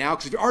browser right now,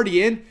 because if you're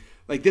already in,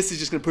 like this is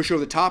just going to push you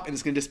over the top and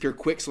it's going to disappear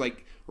quick. So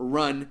like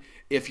run.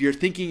 If you're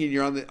thinking and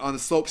you're on the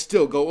slope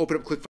still, go open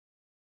up ClickFunnels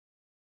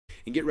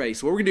and get ready.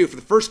 So what we're going to do for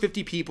the first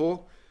 50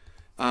 people,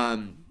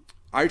 I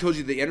already told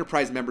you the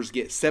enterprise members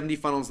get 70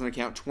 funnels in their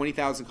account,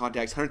 20,000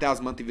 contacts,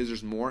 100,000 monthly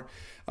visitors and more.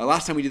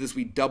 Last time we did this,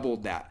 we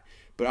doubled that.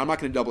 But I'm not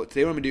going to double it.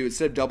 Today what I'm going to do,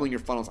 instead of doubling your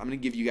funnels, I'm going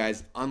to give you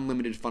guys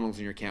unlimited funnels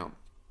in your account.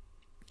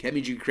 Okay, that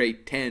means you can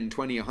create 10,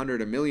 20,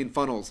 100, a million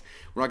funnels.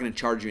 We're not going to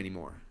charge you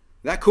anymore.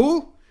 Is that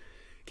cool?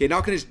 Okay,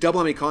 now can just double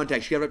how many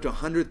contacts. You have up to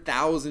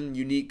 100,000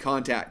 unique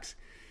contacts.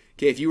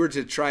 Okay, if you were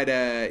to try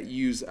to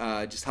use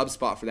just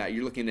HubSpot for that,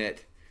 you're looking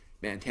at,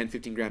 man, 10,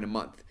 15 grand a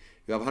month.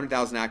 You have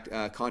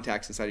 100,000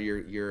 contacts inside of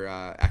your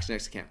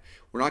ActionX account.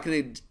 We're not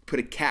going to put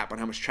a cap on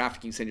how much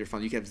traffic you can send your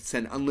funnel. You can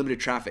send unlimited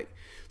traffic.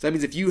 So that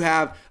means if you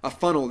have a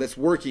funnel that's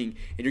working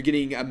and you're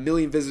getting 1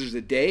 million visitors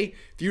a day,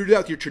 if you do that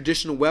with your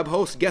traditional web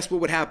host, guess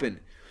what would happen?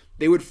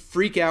 They would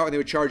freak out and they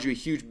would charge you a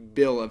huge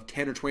bill of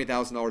 $10,000 or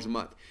 $20,000 a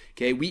month.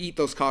 Okay, we eat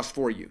those costs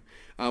for you.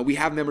 We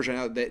have members right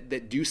now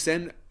that do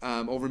send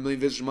over 1 million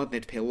visitors a month. And they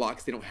have to pay a lot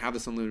because they don't have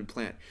this unlimited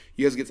plan.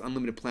 You guys get this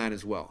unlimited plan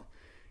as well.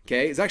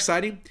 Okay, is that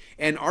exciting?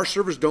 And our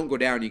servers don't go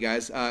down, you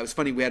guys. It was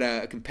funny. We had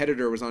a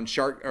competitor was on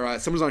Shark, or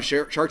someone was on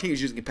Shark Tank who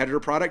was using a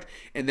competitor product,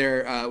 and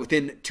they're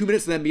within 2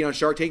 minutes of them being on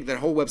Shark Tank, their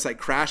whole website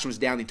crashed and was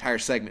down the entire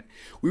segment.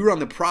 We were on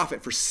the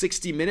profit for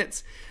 60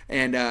 minutes,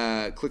 and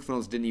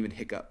ClickFunnels didn't even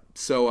hiccup.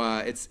 So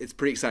it's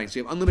pretty exciting. So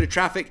you have unlimited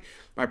traffic.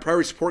 My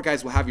priority support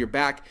guys will have your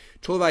back.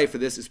 Total value for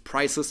this is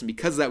priceless, and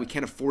because of that, we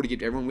can't afford to give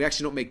to everyone. We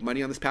actually don't make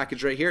money on this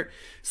package right here.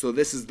 So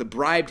this is the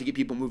bribe to get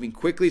people moving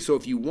quickly. So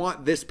if you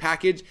want this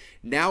package,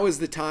 now is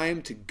the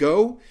time to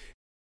go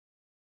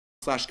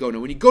 /go. Now,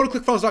 when you go to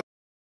ClickFunnels.com,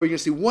 you're going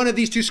to see one of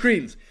these two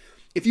screens.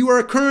 If you are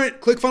a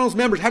current ClickFunnels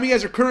member, how many of you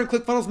guys are current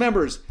ClickFunnels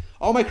members?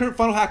 All my current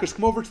funnel hackers,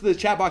 come over to the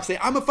chat box, say,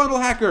 I'm a funnel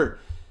hacker.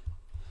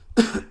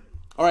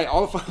 All right,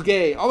 all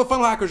the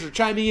funnel hackers are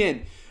chiming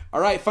in. All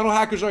right, funnel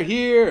hackers are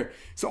here.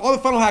 So all the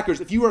funnel hackers,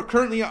 if you are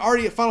currently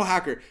already a funnel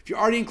hacker, if you're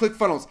already in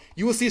ClickFunnels,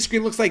 you will see a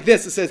screen that looks like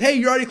this. It says, hey,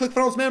 you're already a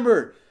ClickFunnels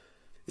member.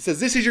 It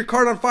says, this is your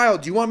card on file.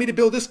 Do you want me to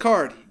build this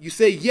card? You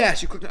say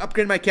yes. You click on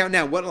upgrade my account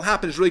now. What will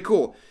happen is really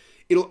cool.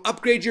 It'll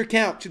upgrade your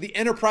account to the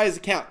enterprise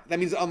account. That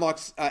means it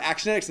unlocks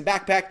ActionX and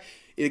Backpack.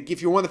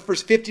 If you're one of the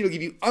first 50, it'll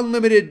give you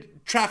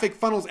unlimited traffic,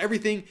 funnels,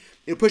 everything.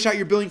 It'll push out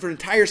your billing for an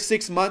entire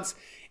 6 months,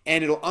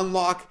 and it'll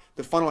unlock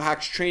the funnel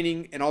hacks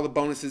training and all the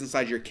bonuses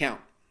inside your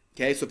account.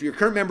 Okay, so if you're a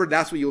current member,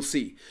 that's what you'll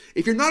see.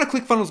 If you're not a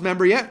ClickFunnels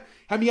member yet,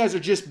 how many of you guys are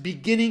just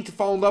beginning to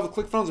fall in love with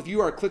ClickFunnels? If you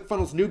are a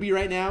ClickFunnels newbie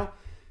right now,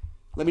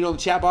 let me know in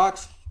the chat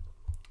box.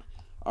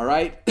 All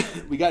right,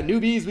 we got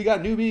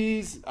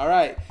newbies. All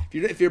right,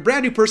 if you're a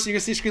brand new person, you're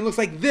gonna see a screen that looks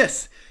like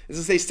this. It's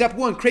gonna say step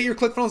 1, create your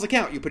ClickFunnels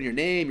account. You put in your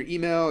name, your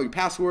email, your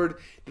password.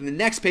 Then the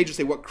next page will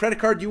say what credit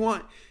card you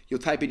want. You'll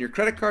type in your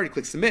credit card, you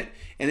click submit,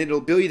 and then it'll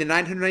bill you the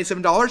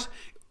 $997.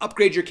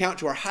 Upgrade your account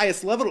to our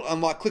highest level to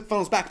unlock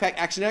ClickFunnels Backpack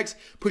ActionX,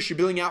 push your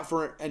billing out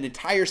for an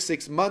entire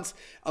 6 months,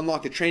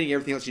 unlock the training,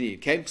 everything else you need,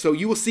 okay? So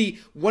you will see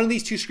one of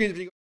these two screens.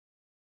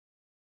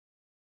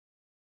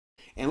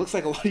 And it looks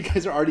like a lot of you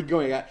guys are already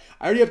going. I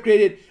already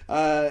upgraded.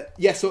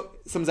 So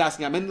someone's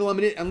asking, I'm in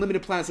the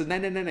unlimited plan. It says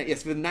 $999.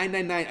 Yes, for the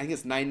 $999, I think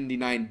it's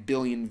 99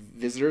 billion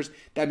visitors.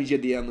 That means you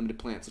have the unlimited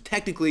plan. So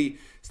technically,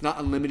 it's not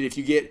unlimited. If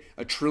you get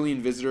 1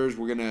 trillion visitors,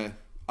 we're going to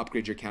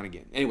upgrade your account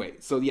again. Anyway,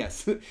 so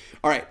yes.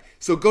 All right,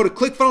 so go to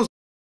ClickFunnels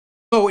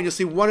and you'll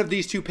see one of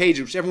these two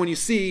pages. Whichever one you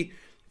see,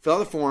 fill out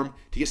the form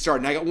to get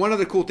started. Now, I got one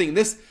other cool thing.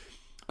 This,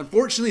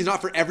 unfortunately, is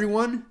not for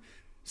everyone.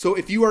 So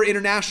if you are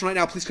international right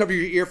now, please cover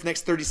your ear for the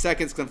next 30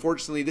 seconds because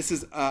unfortunately, this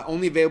is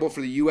only available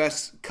for the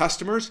U.S.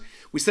 customers.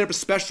 We set up a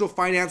special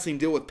financing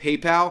deal with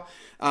PayPal.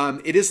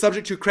 It is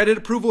subject to credit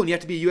approval and you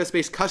have to be a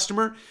U.S.-based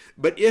customer.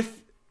 But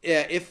if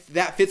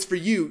that fits for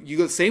you, you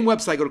go to the same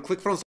website, go to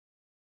ClickFunnels.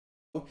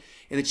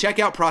 In the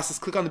checkout process,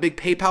 click on the big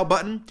PayPal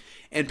button,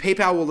 and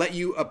PayPal will let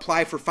you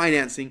apply for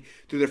financing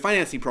through their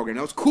financing program.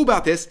 Now, what's cool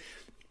about this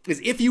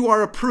is if you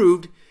are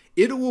approved,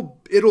 it'll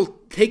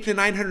take the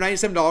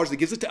 $997, it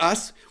gives it to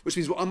us, which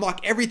means we'll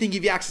unlock everything,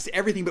 give you access to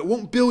everything, but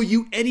won't bill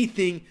you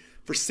anything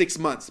for 6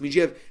 months. It means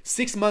you have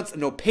 6 months of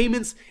no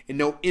payments and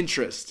no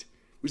interest.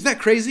 Isn't that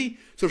crazy?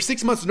 So for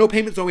 6 months, no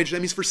payments, no interest. That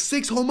means for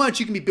 6 whole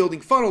months, you can be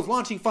building funnels,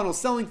 launching funnels,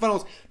 selling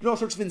funnels, doing all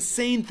sorts of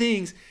insane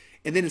things.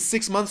 And then in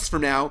 6 months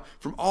from now,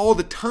 from all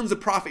the tons of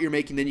profit you're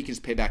making, then you can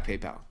just pay back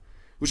PayPal,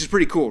 which is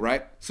pretty cool,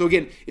 right? So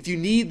again, if you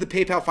need the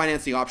PayPal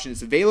financing option,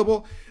 it's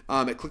available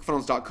at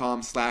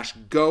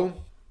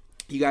clickfunnels.com/go.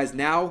 You guys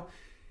now,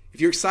 if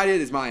you're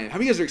excited as I am, how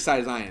many of you guys are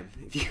excited as I am?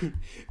 If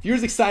you're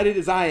as excited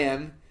as I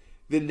am,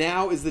 then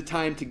now is the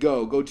time to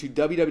go. Go to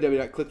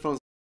www.clickfunnels.com.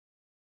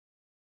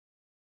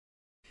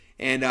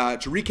 And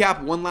to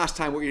recap one last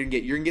time, what you're going to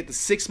get. You're going to get the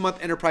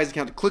 6-month enterprise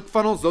account to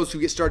ClickFunnels. Those who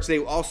get started today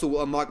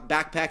will unlock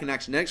Backpack and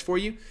ActionNetics for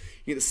you.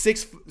 You get the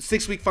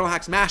 6-week Funnel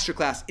Hacks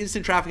Masterclass,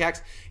 Instant Traffic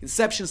Hacks,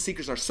 Inception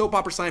Secrets, our Soap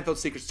Opera Seinfeld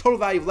Secrets, total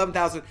value of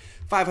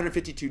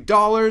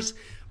 $11,552.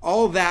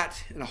 All of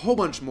that and a whole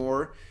bunch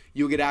more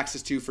you'll get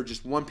access to for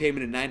just one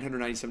payment of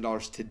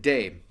 $997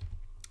 today.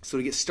 So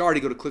to get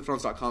started, go to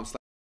clickfunnels.com.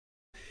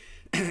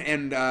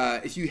 And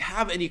if you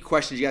have any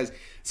questions, you guys,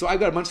 so I've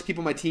got a bunch of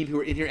people on my team who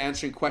are in here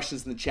answering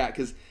questions in the chat,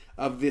 because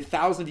of the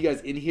 1,000 of you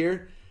guys in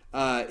here,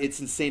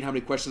 it's insane how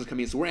many questions are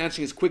coming in. So we're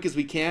answering as quick as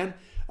we can.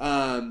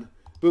 Boom,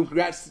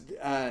 congrats.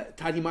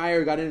 Tati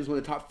Meyer got in as one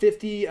of the top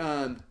 50.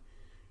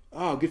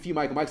 Oh, good for you,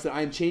 Michael. Mike said,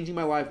 I am changing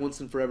my life once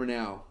and forever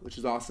now, which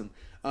is awesome.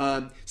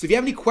 So if you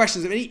have any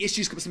questions, if any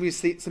issues, some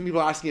people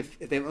are asking if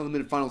they have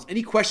unlimited funnels,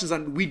 any questions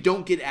on we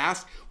don't get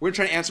asked, we're going to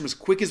try to answer them as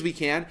quick as we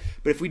can.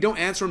 But if we don't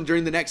answer them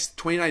during the next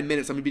 29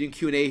 minutes, I'm going to be doing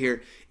Q&A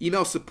here.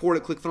 Email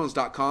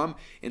support@clickfunnels.com,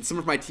 and some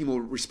of my team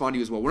will respond to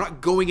you as well. We're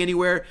not going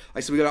anywhere. Like I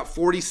said, we got about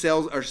 40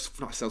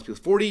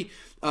 40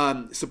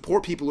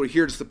 support people who are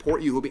here to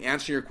support you, who will be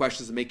answering your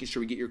questions and making sure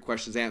we get your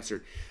questions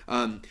answered.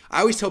 I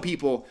always tell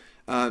people,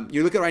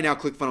 you look at right now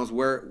ClickFunnels,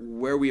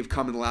 where we have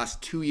come in the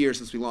last 2 years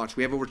since we launched.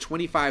 We have over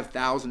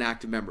 25,000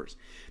 active members.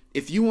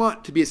 If you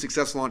want to be a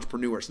successful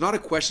entrepreneur, it's not a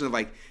question of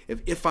like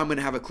if I'm going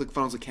to have a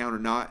ClickFunnels account or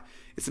not.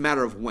 It's a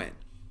matter of when.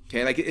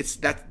 Okay, like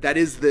that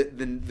is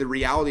the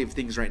reality of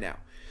things right now.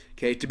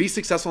 Okay, to be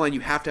successful online,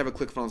 you have to have a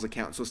ClickFunnels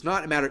account. So it's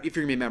not a matter of if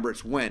you're going to be a member,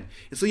 it's when.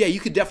 And so yeah, you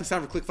could definitely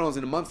sign up for ClickFunnels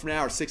in a month from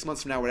now or 6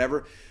 months from now,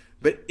 whatever.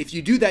 But if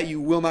you do that, you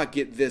will not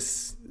get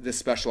this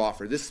special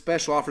offer. This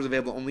special offer is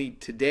available only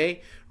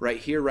today, right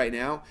here, right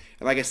now.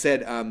 And like I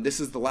said,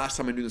 this is the last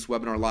time I'm doing this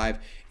webinar live,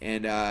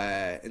 and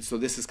so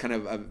this is kind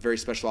of a very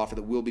special offer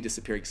that will be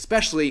disappearing.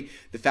 Especially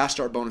the fast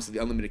start bonus of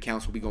the unlimited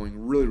accounts will be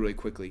going really, really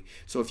quickly.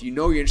 So if you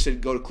know you're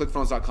interested, go to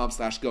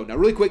clickfunnels.com/go. Now,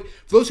 really quick,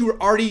 for those who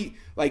are already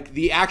like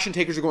the action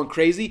takers are going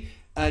crazy,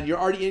 and you're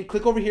already in,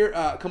 click over here.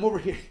 Come over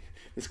here.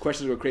 This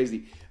questions go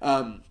crazy.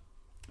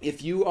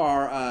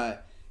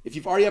 If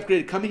you've already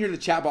upgraded, come in here to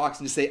the chat box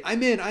and just say,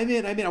 I'm in. I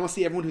want to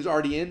see everyone who's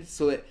already in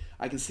so that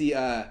I can see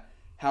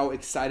how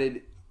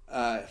excited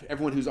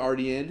everyone who's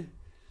already in.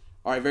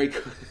 All right, very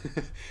cool.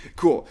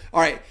 Cool.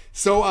 All right,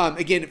 so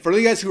again, for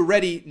you guys who are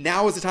ready,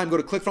 now is the time to go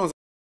to ClickFunnels.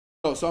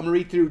 So I'm going to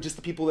read through just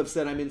the people that have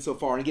said I'm in so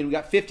far. And again, we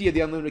got 50 of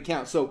the unlimited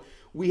accounts. So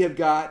we have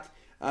got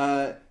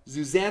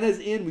Susanna's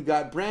in, we've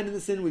got Brandon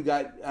that's in, we've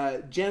got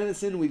Janet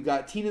that's in, we've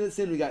got Tina that's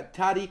in, we've got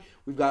Tati,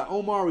 we've got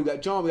Omar, we've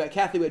got John, we've got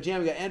Kathy, we've got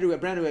Jan, we've got Andrew, we've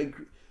got Brandon, we've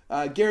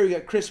got Gary, we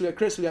got Chris, we got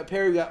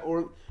Perry, we got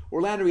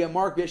Orlando, we got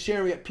Mark, we got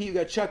Sharon, we got Pete, we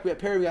got Chuck, we got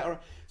Perry, we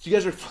got. So you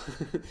guys are,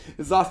 this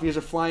is awesome. You guys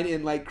are flying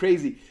in like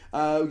crazy. We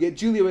got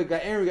Julia, we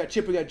got Aaron, we got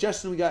Chip, we got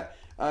Justin, we got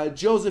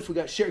Joseph, we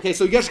got Sharon. Okay,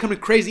 so you guys are coming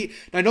crazy.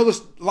 Now I know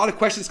there's a lot of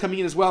questions coming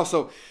in as well.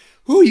 So,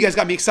 you guys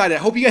got me excited. I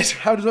hope you guys are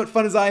having as much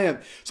fun as I am.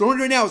 So what we're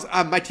doing now is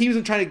my team has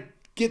been trying to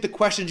get the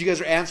questions you guys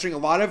are answering a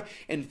lot of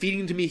and feeding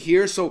them to me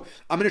here. So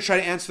I'm going to try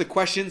to answer the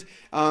questions.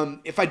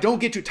 If I don't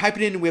get to, type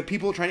it in, and we have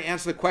people trying to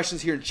answer the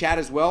questions here in chat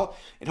as well.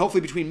 And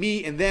hopefully between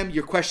me and them,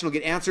 your question will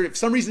get answered. If for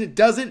some reason it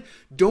doesn't,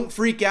 don't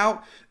freak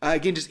out.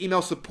 Again, just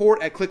email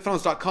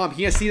support@clickfunnels.com.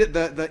 You guys see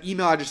that the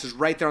email address is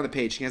right there on the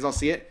page. Can you guys all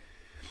see it?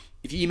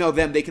 If you email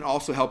them, they can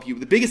also help you.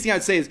 The biggest thing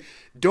I'd say is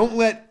don't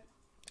let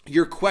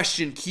your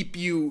question keep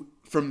you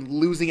from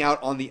losing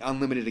out on the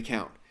unlimited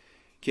account.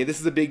 Okay, this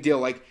is a big deal.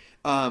 Like,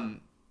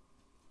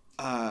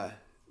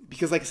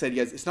 because like I said,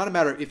 you guys, it's not a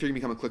matter of if you're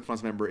going to become a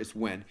ClickFunnels member, it's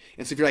when.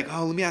 And so if you're like,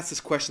 let me ask this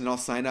question and I'll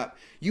sign up,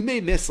 you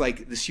may miss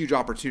like this huge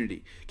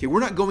opportunity. Okay, we're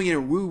not going in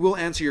and we will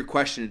answer your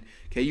question.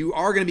 Okay, you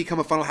are going to become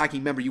a funnel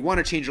hacking member. You want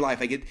to change your life.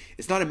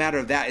 It's not a matter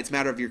of that. It's a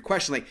matter of your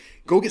question. Like,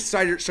 go get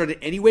started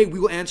anyway. We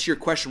will answer your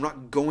question. We're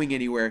not going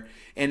anywhere.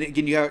 And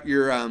again,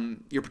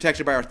 you're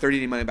protected by our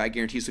 30-day money back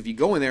guarantee. So if you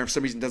go in there, if for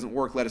some reason it doesn't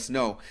work, let us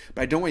know.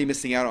 But I don't want you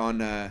missing out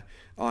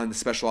on the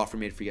special offer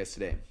made for you guys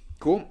today.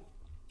 Cool?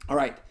 All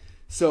right.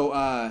 So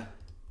a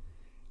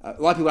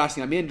lot of people are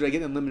asking, I'm in, did I get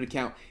an unlimited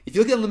account? If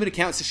you look at unlimited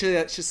accounts, it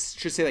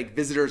should say like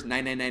visitors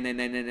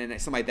 9999999,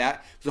 something like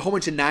that. There's a whole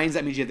bunch of nines,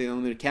 that means you have the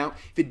unlimited account.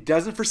 If it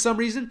doesn't for some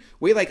reason,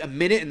 wait like a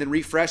minute and then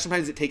refresh.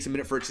 Sometimes it takes a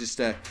minute for it just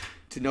to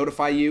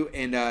notify you.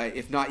 And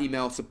if not,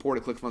 email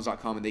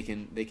support@clickfunnels.com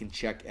and they can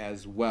check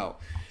as well.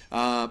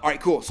 All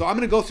right, cool. So I'm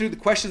going to go through the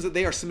questions that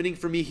they are submitting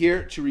for me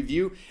here to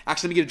review.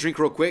 Actually, let me get a drink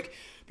real quick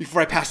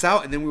before I pass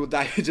out, and then we will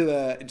dive into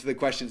the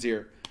questions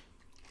here.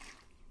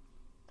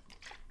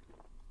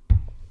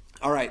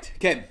 All right,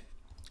 okay,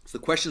 so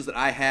the questions that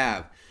I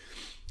have.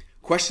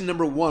 Question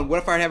number 1, what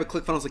if I already have a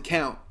ClickFunnels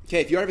account?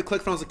 Okay, if you already have a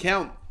ClickFunnels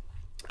account,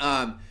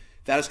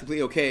 that is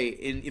completely okay.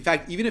 In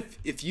fact, even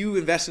if you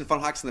invest in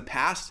funnel hacks in the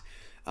past,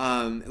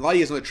 a lot of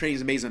you guys know the training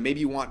is amazing. Maybe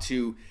you want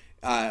to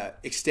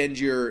extend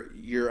your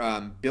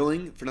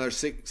billing for another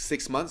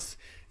six months.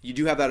 You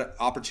do have that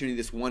opportunity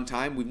this one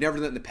time. We've never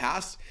done that in the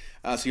past.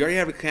 So you already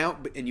have an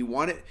account and you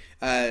want it.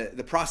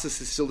 The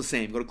process is still the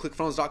same. Go to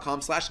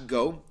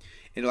clickfunnels.com/go.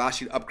 It'll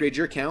ask you to upgrade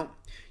your account.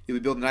 You'll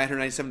be billed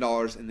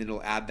 $997, and then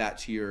it'll add that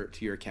to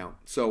your account.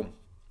 So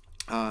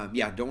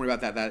Yeah, don't worry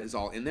about that. That is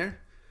all in there.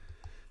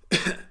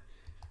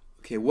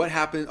 Okay, what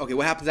happens? Okay,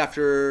 what happens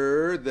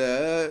after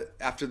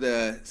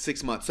the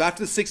 6 months? So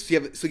after the six,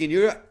 so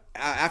again,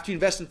 after you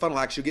invest in Funnel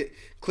Hacks, you'll get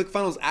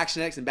ClickFunnels,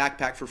 ActionX, and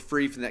Backpack for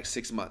free for the next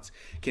 6 months.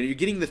 Okay, you're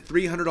getting the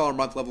 $300 a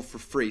month level for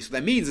free. So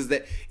that means is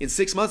that in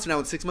 6 months from now,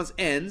 when 6 months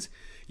ends,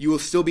 you will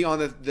still be on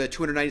the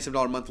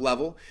 $297 a month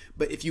level.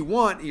 But if you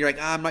want, you're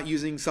like, I'm not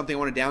using something, I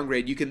want to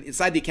downgrade. You can,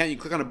 inside the account, you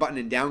click on a button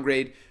and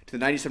downgrade to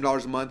the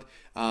 $97 a month,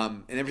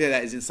 and everything like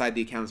that is inside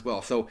the account as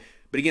well. So,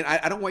 but again,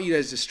 I don't want you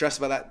guys to stress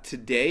about that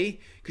today,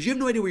 because you have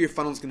no idea where your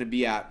funnel is going to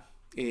be at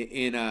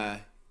in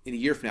a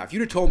year from now. If you'd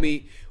have told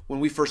me when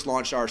we first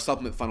launched our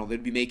supplement funnel,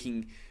 they'd be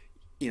making,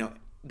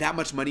 that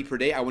much money per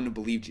day, I wouldn't have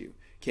believed you.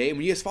 Okay, and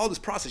when you guys follow this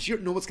process, you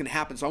don't know what's going to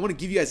happen. So I want to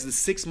give you guys the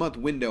 6 month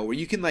window where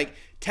you can like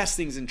test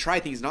things and try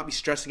things, not be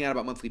stressing out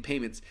about monthly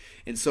payments.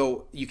 And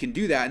so you can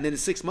do that. And then in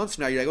 6 months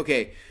from now, you're like,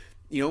 okay,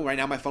 right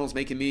now my funnel's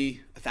making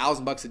me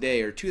 $1,000 a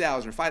day or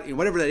 $2,000 or $5,000,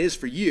 whatever that is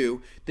for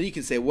you. Then you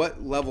can say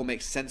what level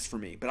makes sense for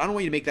me. But I don't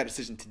want you to make that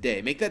decision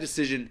today. Make that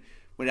decision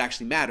when it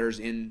actually matters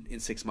in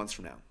 6 months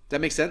from now. Does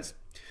that make sense?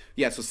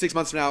 Yeah, so 6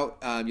 months from now,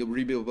 you'll be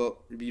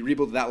rebuilt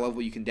to that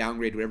level. You can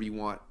downgrade whatever you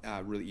want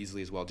really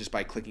easily as well, just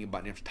by clicking a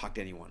button. You don't have to talk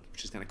to anyone,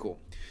 which is kind of cool.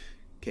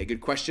 Okay,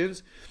 good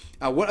questions.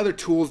 What other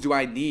tools do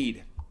I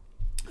need?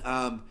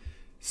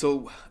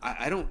 So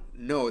I don't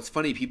know. It's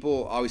funny.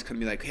 People always come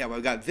to me like, hey, well,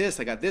 I got this,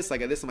 I got this, I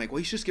got this. I'm like, well,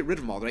 you should just get rid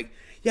of them all. They're like,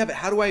 yeah, but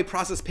how do I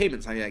process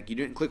payments? I'm like, you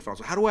do it in ClickFunnels.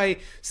 So how do I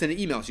send an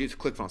email? So you use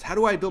ClickFunnels. How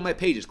do I build my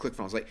pages?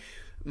 ClickFunnels. Like,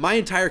 my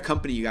entire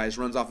company, you guys,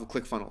 runs off of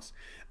ClickFunnels.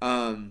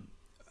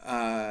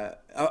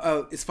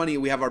 It's funny,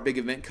 we have our big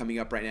event coming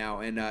up right now,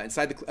 and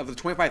inside of the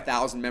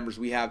 25,000 members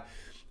we have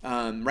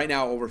right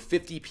now, over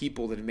 50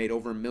 people that have made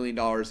over $1 million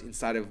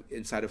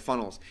inside of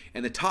funnels.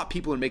 And the top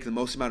people that make the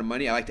most amount of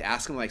money, I like to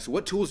ask them, like, so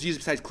what tools do you use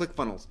besides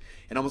ClickFunnels?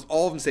 And almost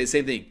all of them say the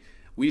same thing: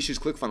 we just use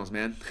ClickFunnels,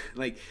 man.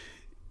 Like,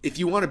 if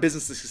you want a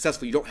business that's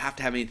successful, you don't have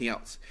to have anything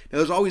else. Now,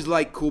 there's always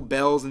like cool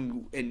bells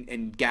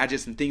and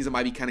gadgets and things that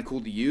might be kind of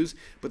cool to use,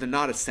 but they're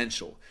not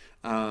essential.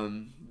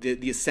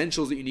 The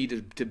essentials that you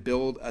need to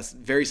build a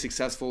very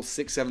successful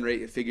 6, 7, or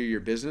 8 figure year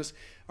business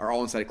are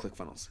all inside of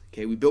ClickFunnels.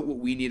 Okay, we built what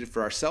we needed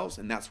for ourselves,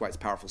 and that's why it's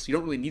powerful. So you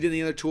don't really need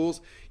any other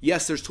tools.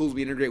 Yes, there's tools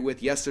we integrate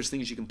with. Yes, there's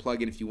things you can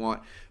plug in if you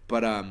want,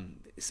 but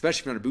especially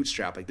if you're on a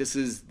bootstrap, like this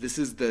is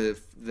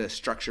the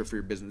structure for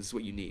your business. This is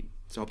what you need.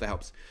 So I hope that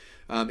helps.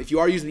 If you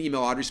are using the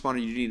email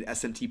autoresponder, you need an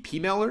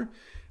SMTP mailer,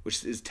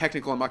 which is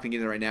technical. I'm not going to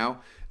get into it right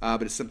now,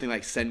 but it's something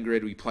like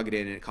SendGrid. We plug it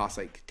in, and it costs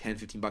like $10,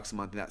 $15 a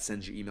month, and that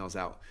sends your emails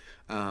out.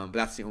 But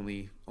that's the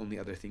only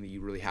other thing that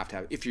you really have to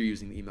have if you're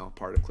using the email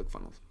part of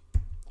ClickFunnels.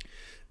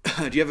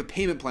 Do you have a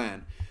payment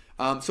plan?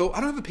 So I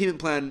don't have a payment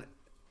plan,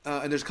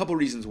 and there's a couple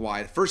reasons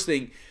why. The first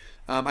thing,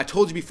 I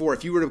told you before,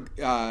 if you were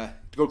to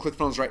go to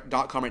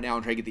ClickFunnels.com right now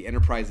and try to get the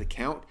enterprise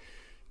account,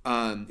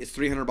 it's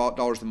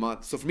 $300 a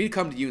month. So for me to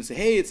come to you and say,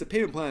 hey, it's a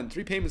payment plan,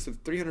 3 payments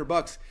of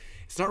 $300,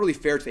 it's not really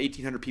fair to the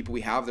 1,800 people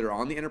we have that are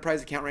on the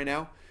enterprise account right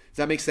now. Does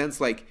that make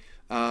sense? Like,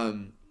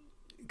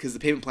 because the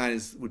payment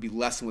plan would be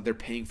less than what they're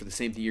paying for the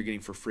same thing you're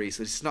getting for free.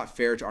 So it's just not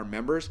fair to our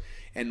members.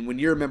 And when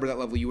you're a member at that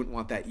level, you wouldn't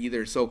want that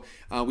either. So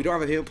we don't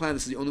have a payment plan.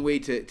 This is the only way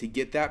to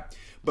get that.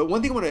 But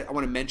one thing I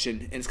want to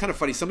mention, and it's kind of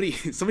funny. Somebody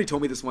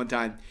told me this one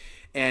time,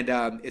 and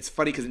it's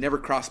funny because it never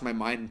crossed my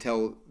mind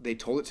until they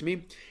told it to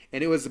me.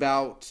 And it was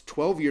about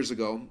 12 years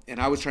ago, and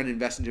I was trying to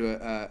invest into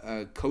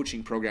a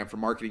coaching program for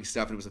marketing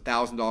stuff, and it was a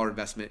 $1,000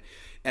 investment.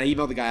 And I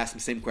emailed the guy, asked him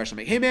the same question.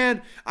 I'm like, hey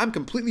man, I'm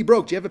completely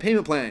broke. Do you have a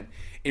payment plan? And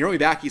he wrote me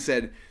back. He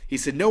said,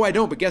 no, I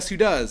don't, but guess who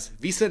does?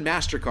 Visa and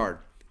MasterCard.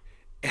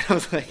 And I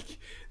was like,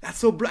 that's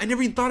so I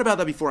never even thought about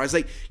that before. I was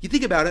like, you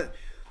think about it,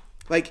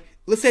 like,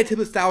 let's say I tip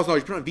this $1,000,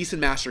 you put it on Visa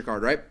and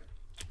MasterCard, right?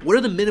 What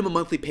are the minimum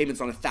monthly payments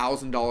on a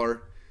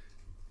 $1,000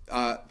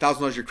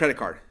 your credit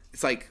card?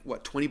 It's like,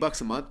 what,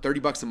 $20 a month,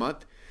 $30 a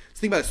month? So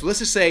think about it. So let's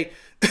just say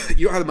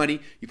you don't have the money,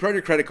 you put it on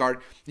your credit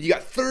card, you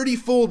got 30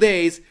 full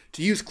days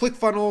to use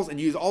ClickFunnels and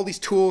use all these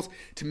tools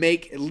to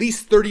make at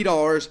least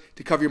 $30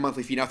 to cover your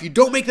monthly fee. Now, if you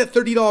don't make that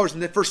 $30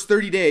 in the first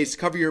 30 days to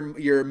cover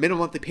your minimum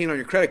monthly payment on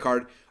your credit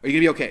card, are you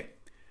gonna be okay?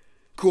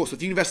 Cool. So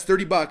if you invest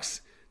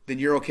 $30, then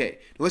you're okay.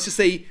 Now let's just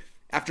say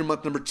after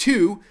month number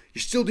 2,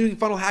 you're still doing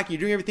funnel hacking, you're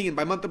doing everything, and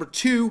by month number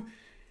 2,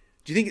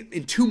 do you think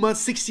in 2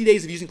 months, 60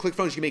 days of using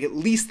ClickFunnels, you can make at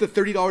least the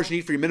 $30 you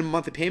need for your minimum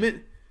monthly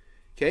payment?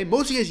 Okay,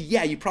 most of you guys,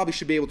 yeah, you probably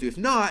should be able to. If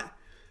not,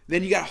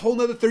 then you got a whole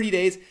nother 30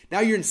 days. Now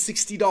you're in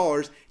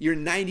 $60. You're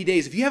in 90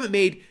 days. If you haven't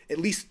made at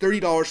least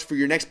 $30 for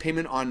your next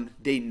payment on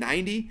day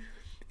 90,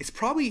 it's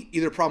probably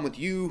either a problem with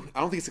you.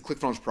 I don't think it's a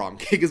ClickFunnels problem,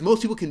 okay? Because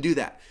most people can do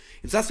that.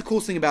 And so that's the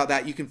coolest thing about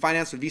that. You can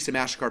finance with Visa,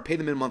 MasterCard, pay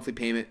the minimum monthly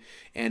payment,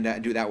 and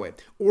do it that way.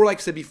 Or like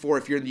I said before,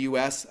 if you're in the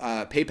US,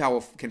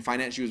 PayPal can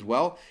finance you as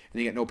well,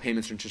 and you get no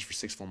payments or interest for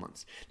 6 full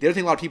months. The other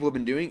thing a lot of people have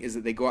been doing is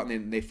that they go out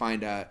and they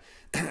find a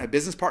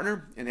business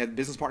partner, and they have the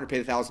business partner pay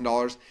the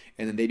 $1,000,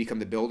 and then they become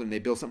the builder, and they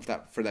build something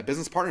for that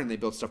business partner, and they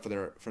build stuff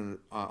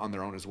on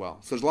their own as well.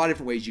 So there's a lot of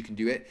different ways you can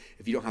do it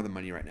if you don't have the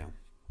money right now.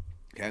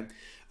 Okay.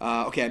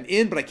 Okay, I'm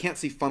in, but I can't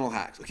see Funnel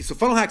Hacks. Okay, so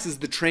Funnel Hacks is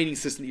the training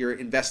system that you're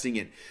investing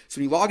in. So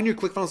when you log into your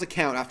ClickFunnels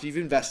account after you've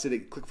invested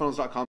at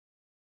clickfunnels.com,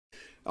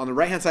 on the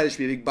right-hand side, there should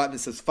be a big button that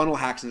says Funnel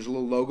Hacks, and there's a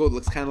little logo. It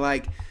looks kind of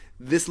like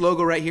this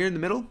logo right here in the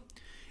middle.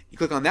 You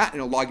click on that,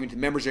 and it'll log you into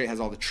members area. It has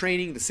all the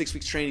training, the 6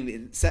 weeks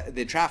training,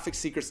 the traffic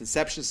secrets,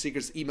 inception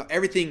secrets, email,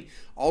 everything.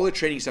 All the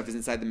training stuff is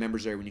inside the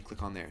members area when you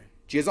click on there.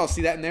 Do you guys all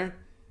see that in there?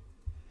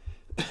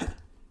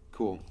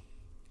 Cool.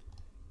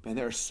 Man,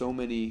 there are so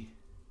many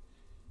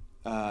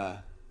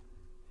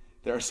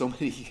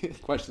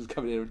questions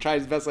coming in. I'm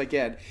trying as best I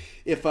can.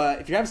 If you're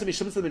having somebody,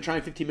 someone's been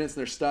trying 15 minutes and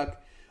they're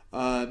stuck,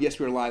 yes,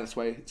 we're live this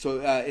way. So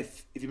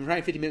if you've been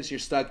trying 15 minutes and you're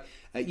stuck,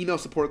 email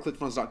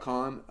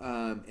support@clickfunnels.com,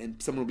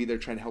 and someone will be there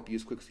trying to help you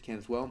as quick as we can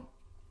as well.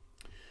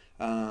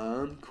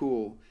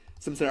 Cool.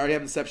 Someone said I already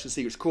have Inception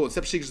Secrets. Cool.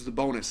 Inception Secrets is a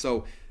bonus.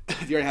 So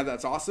if you already have that,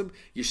 that's awesome.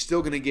 You're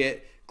still going to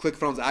get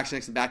ClickFunnels,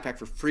 ActionX, and Backpack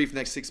for free for the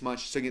next 6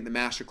 months. You're still getting the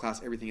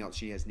masterclass, everything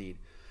else you guys need.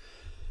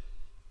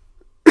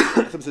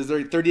 Someone says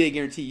there's a 30-day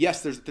guarantee.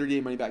 Yes, there's a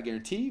 30-day money-back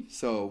guarantee.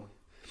 So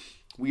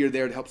we are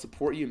there to help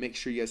support you and make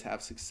sure you guys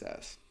have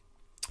success.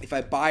 If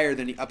I buy her,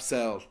 then you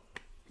upsell.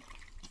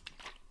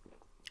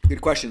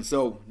 Good question.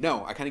 So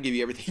no, I kind of give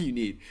you everything you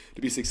need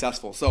to be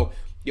successful. So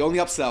the only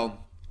upsell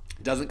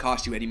doesn't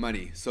cost you any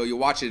money. So you'll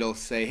watch it, it'll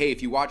say, hey,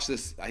 if you watch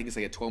this, I think it's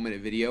like a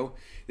 12-minute video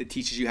that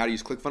teaches you how to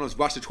use ClickFunnels. If you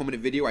watch the 12-minute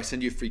video, I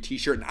send you a free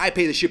t-shirt and I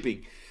pay the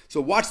shipping. So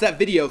watch that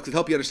video because it'll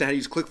help you understand how to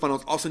use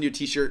ClickFunnels. I'll send you a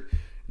t-shirt.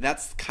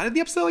 That's kind of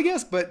the upsell, I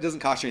guess, but it doesn't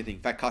cost you anything.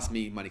 In fact, it costs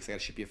me money because I got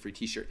to ship you a free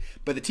t-shirt.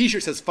 But the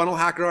t-shirt says Funnel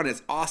Hacker on it.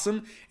 It's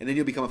awesome. And then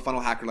you'll become a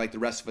funnel hacker like the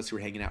rest of us who are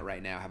hanging out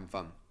right now having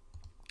fun.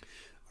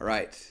 All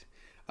right.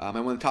 I'm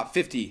one of the top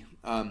 50.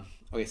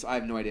 Okay, so I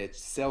have no idea.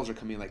 Sales are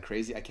coming in like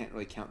crazy. I can't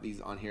really count these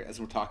on here as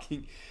we're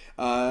talking.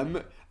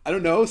 I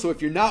don't know. So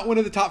if you're not one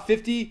of the top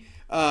 50,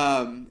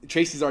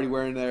 Tracy's already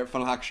wearing their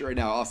Funnel Hacker shirt right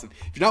now. Awesome.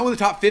 If you're not one of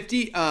the top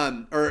 50,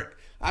 or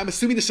I'm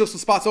assuming there's still some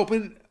spots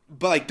open,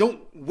 but like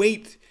don't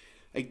wait.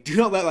 Like do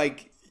not let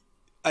like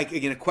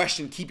again a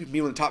question keep you from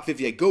being in the top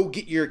 50. Like go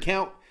get your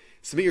account,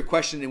 submit your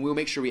question, and we'll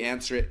make sure we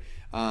answer it.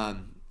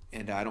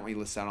 And I don't want you to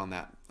list out on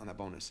that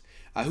bonus.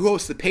 Who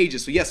hosts the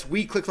pages? So yes,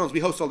 we ClickFunnels,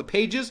 we host all the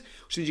pages,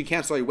 which means you can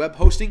cancel all your web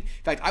hosting.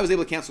 In fact, I was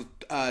able to cancel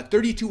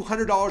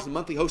 $3,200 in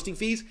monthly hosting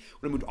fees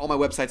when I moved all my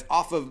websites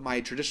off of my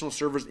traditional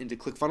servers into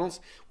ClickFunnels.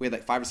 We had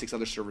like 5 or 6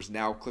 other servers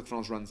now.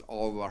 ClickFunnels runs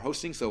all of our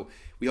hosting, so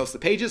we host the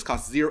pages,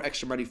 costs zero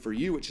extra money for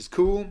you, which is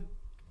cool.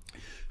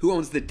 Who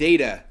owns the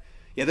data?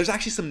 Yeah, there's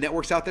actually some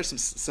networks out there,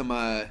 some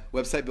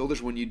website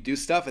builders. When you do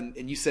stuff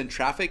and you send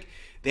traffic,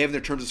 they have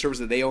their terms of service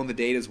that they own the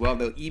data as well.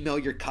 They'll email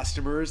your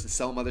customers and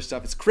sell them other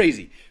stuff. It's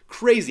crazy.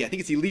 Crazy. I think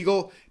it's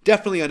illegal,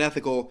 definitely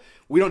unethical.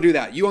 We don't do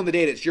that. You own the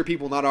data. It's your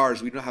people, not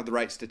ours. We don't have the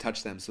rights to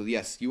touch them. So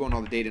yes, you own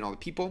all the data and all the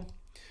people.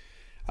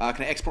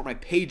 Can I export my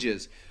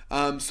pages?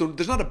 So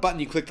there's not a button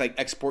you click like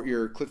export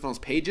your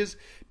ClickFunnels pages,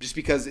 just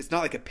because it's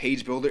not like a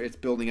page builder. It's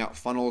building out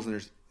funnels,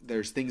 and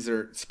there's things that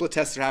are split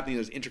tests are happening.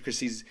 There's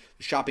intricacies,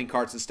 shopping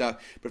carts and stuff.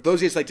 But if those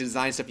of you just like to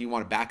design stuff and you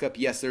want to back up,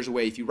 yes, there's a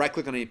way. If you right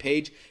click on any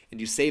page and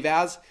you save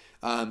as,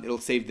 it'll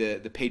save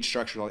the page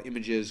structure, all the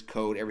images,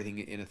 code, everything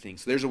in a thing.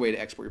 So there's a way to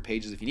export your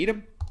pages if you need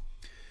them.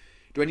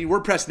 Do I need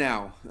WordPress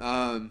now?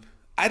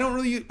 I don't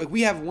really like.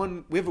 We have a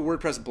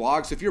WordPress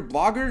blog. So if you're a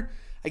blogger,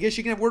 I guess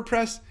you can have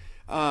WordPress.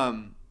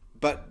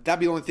 But that'd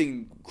be the only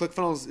thing.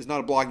 ClickFunnels is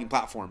not a blogging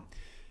platform.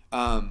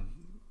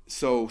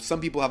 So some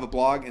people have a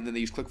blog and then they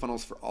use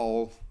ClickFunnels for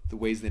all the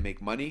ways they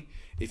make money.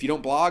 If you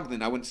don't blog,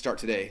 then I wouldn't start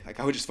today. Like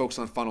I would just focus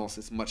on funnels.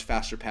 It's a much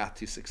faster path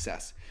to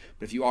success.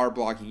 But if you are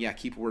blogging, yeah,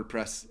 keep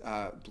WordPress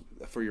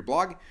for your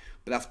blog.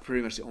 But that's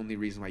pretty much the only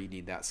reason why you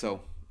need that.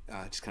 So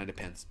it just kind of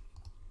depends.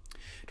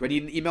 Do I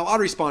need an email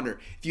autoresponder?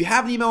 If you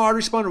have an email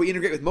autoresponder, we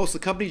integrate with most of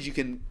the companies. You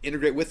can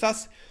integrate with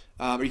us.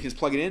 Or you can just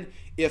plug it in.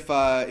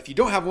 If you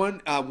don't have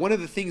one, one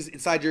of the things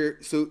inside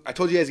so I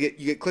told you guys you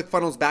get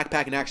ClickFunnels,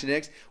 Backpack, and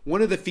ActionX.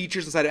 One of the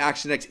features inside of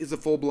ActionX is a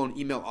full-blown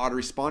email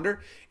autoresponder,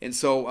 and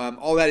so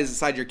all that is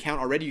inside your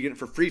account already. You get it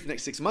for free for the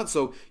next 6 months,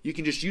 so you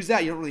can just use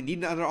that. You don't really need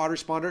another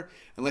autoresponder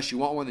unless you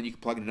want one. Then you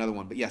can plug in another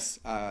one. But yes,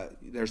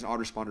 there's an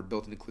autoresponder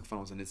built into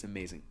ClickFunnels, and it's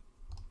amazing.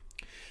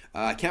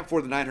 I can't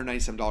afford the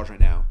 $997 right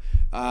now.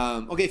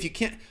 Okay, if you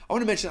can't, I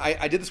want to mention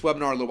I did this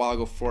webinar a little while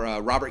ago for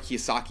Robert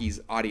Kiyosaki's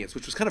audience,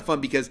 which was kind of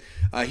fun because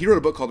he wrote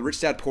a book called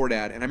Rich Dad Poor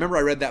Dad, and I remember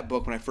I read that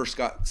book when I first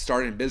got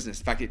started in business.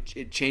 In fact,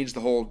 it changed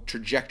the whole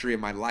trajectory of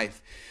my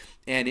life.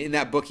 And in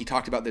that book, he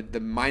talked about the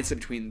mindset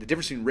between the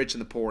difference between rich and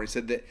the poor. He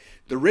said that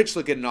the rich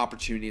look at an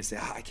opportunity and say,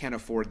 I can't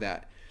afford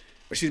that.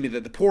 Or excuse me,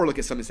 that the poor look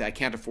at something and say, I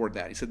can't afford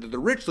that. He said that the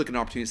rich look at an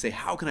opportunity and say,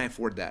 how can I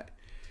afford that?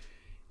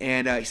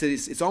 And he said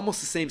it's almost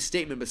the same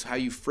statement, but it's how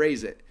you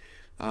phrase it.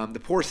 The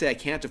poor say, I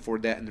can't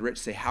afford that, and the rich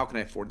say, how can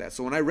I afford that?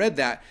 So when I read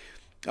that,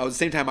 at the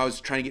same time, I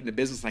was trying to get into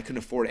business and I couldn't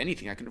afford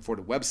anything. I couldn't afford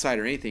a website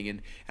or anything.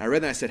 And I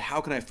read that and I said,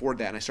 how can I afford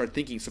that? And I started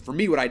thinking. So for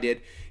me, what I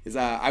did is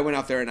I went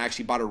out there and I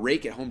actually bought a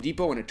rake at Home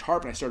Depot and a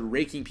tarp, and I started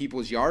raking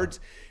people's yards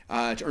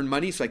to earn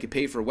money so I could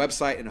pay for a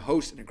website and a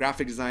host and a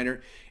graphic designer.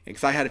 And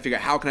because I had to figure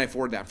out how can I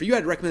afford that. For you,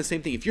 I'd recommend the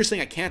same thing. If you're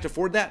saying I can't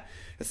afford that,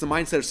 that's the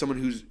mindset of someone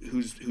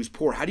who's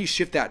poor. How do you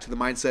shift that to the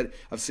mindset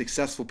of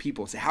successful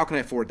people? Say, how can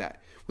I afford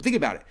that? Well, think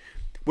about it.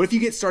 What if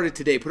you get started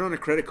today, put it on a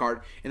credit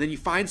card, and then you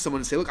find someone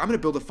and say, look, I'm going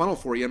to build a funnel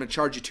for you. I'm going to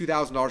charge you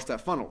 $2,000 for that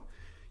funnel.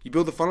 You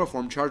build the funnel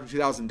for them, charge them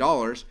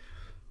 $2,000.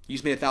 You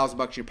just made $1,000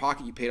 in your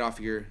pocket. You paid it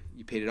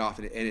off,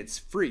 and it's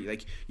free.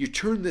 Like, you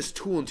turn this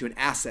tool into an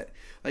asset.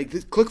 Like,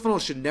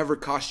 ClickFunnels should never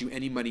cost you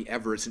any money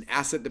ever. It's an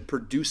asset that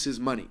produces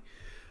money.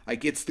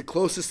 Like, it's the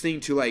closest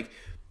thing to like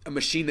a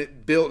machine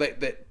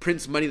that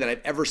prints money that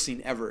I've ever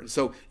seen ever. And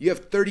so you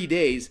have 30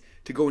 days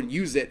to go and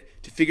use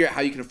it to figure out how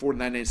you can afford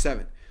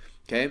 $997.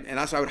 Okay, and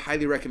that's what I would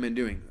highly recommend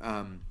doing.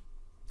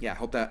 Yeah,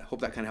 hope that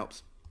kind of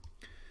helps.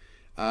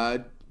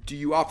 Do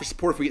you offer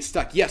support if we get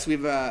stuck? Yes, we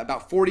have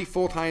about 40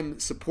 full-time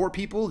support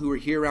people who are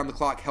here around the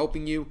clock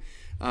helping you.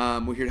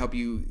 We're here to help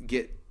you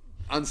get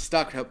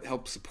unstuck,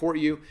 help support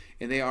you,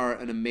 and they are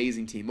an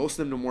amazing team. Most of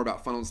them know more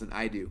about funnels than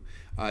I do.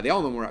 They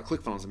all know more about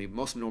ClickFunnels than me, but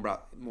most of them know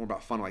more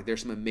about funnel. Like,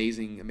 there's some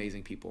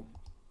amazing people.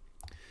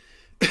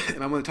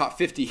 Am I one of the top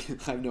 50?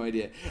 I have no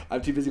idea.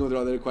 I'm too busy going through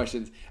all the other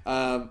questions.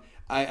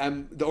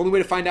 I'm the only way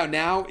to find out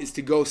now is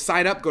to go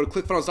sign up, go to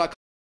clickfunnels.com,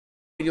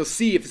 and you'll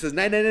see if it says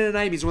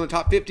 9999 it means one of the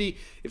top 50.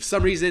 If for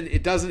some reason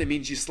it doesn't, it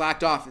means you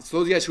slacked off. It's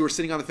those guys who are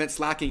sitting on the fence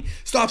slacking.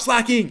 Stop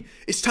slacking.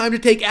 It's time to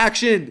take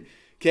action.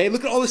 Okay,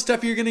 look at all the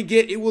stuff you're going to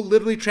get. It will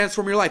literally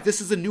transform your life.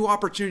 This is a new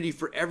opportunity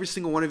for every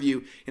single one of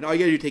you, and all you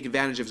got to do to take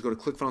advantage of is go to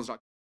clickfunnels.com.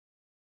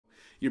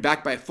 You're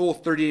backed by a full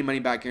 30-day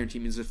money-back guarantee.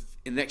 Means if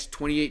in the next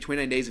 28,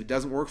 29 days, if it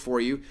doesn't work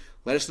for you,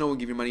 let us know. We'll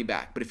give you money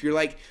back. But if you're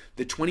like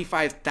the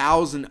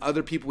 25,000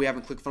 other people we have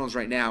in ClickFunnels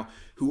right now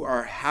who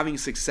are having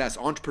success,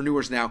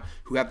 entrepreneurs now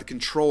who have the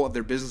control of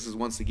their businesses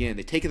once again,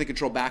 they've taken the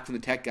control back from the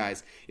tech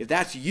guys. If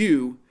that's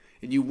you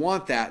and you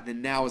want that,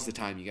 then now is the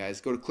time, you guys.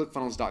 Go to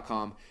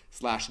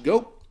clickfunnels.com/go.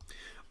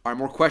 All right,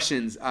 more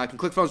questions. Can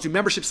ClickFunnels do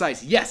membership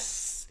sites?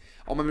 Yes.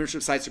 All my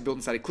membership sites are built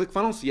inside of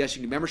ClickFunnels. So yes, you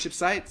can do membership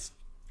sites.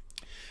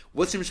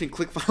 What's the difference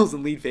between ClickFunnels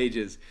and lead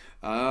pages?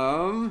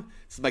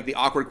 This is like the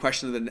awkward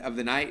question of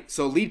the night.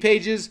 So lead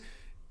pages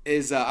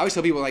is, I always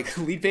tell people, like,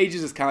 lead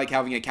pages is kind of like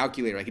having a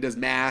calculator. Like, it does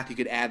math. You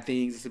could add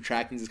things,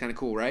 subtract things. It's kind of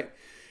cool, right?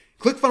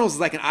 ClickFunnels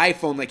is like an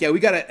iPhone. Like, yeah, we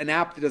got an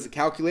app that does a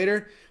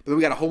calculator, but then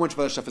we got a whole bunch of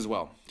other stuff as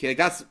well. Okay, like,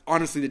 that's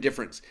honestly the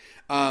difference.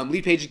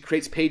 Lead page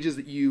creates pages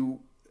that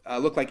you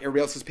look like everybody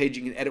else's page.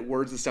 You can edit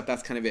words and stuff.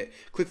 That's kind of it.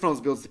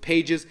 ClickFunnels builds the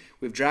pages.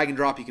 We have drag and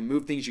drop. You can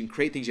move things. You can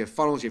create things. You have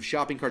funnels. You have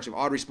shopping carts. You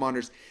have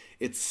autoresponders.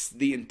 It's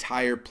the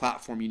entire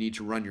platform you need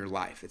to run your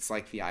life. It's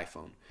like the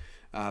iPhone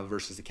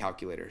versus the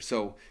calculator.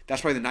 So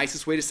that's probably the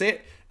nicest way to say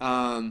it.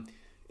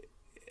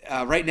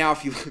 Right now,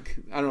 if you look,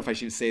 I don't know if I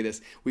should say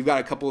this. We've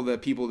got a couple of the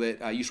people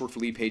that used to work for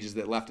Lead Pages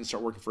that left and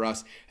start working for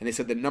us. And they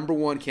said the number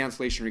one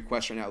cancellation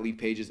request right now at Lead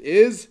Pages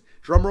is,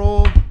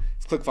 drumroll,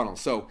 it's ClickFunnels.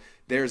 So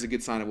there's a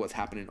good sign of what's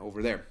happening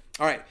over there.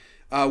 All right.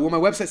 Will my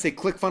website say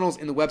ClickFunnels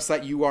in the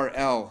website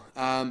URL?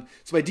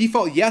 So by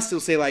default, yes, it'll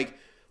say like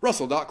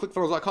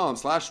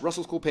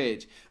russell.clickfunnels.com/Russell's Cool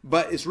Page.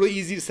 But it's really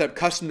easy to set up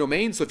custom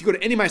domains. So if you go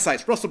to any of my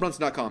sites,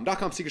 russellbrunson.com,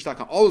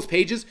 .com, all those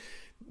pages,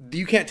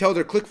 you can't tell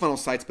they're ClickFunnels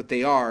sites, but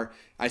they are.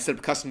 I set up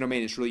a custom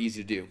domain. It's really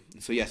easy to do.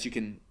 So yes, you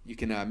can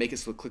make it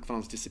so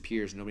ClickFunnels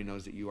disappears and nobody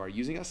knows that you are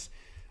using us,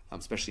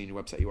 especially in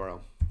your website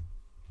URL.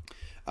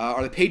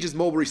 Are the pages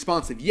mobile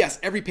responsive? Yes,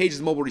 every page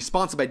is mobile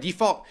responsive by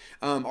default.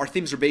 Our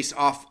themes are based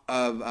off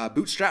of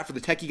Bootstrap for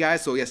the techie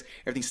guys, so yes,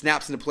 everything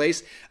snaps into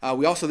place.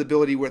 We also have the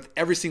ability with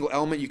every single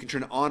element you can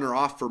turn it on or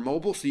off for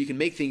mobile, so you can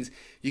make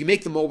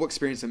the mobile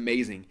experience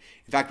amazing.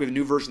 In fact, we have a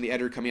new version of the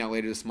editor coming out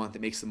later this month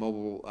that makes the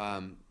mobile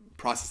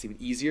process even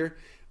easier.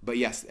 But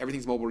yes,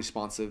 everything's mobile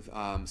responsive.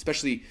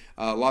 Especially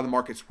a lot of the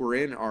markets we're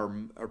in are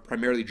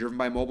primarily driven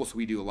by mobile, so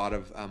we do a lot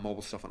of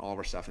mobile stuff on all of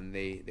our stuff, and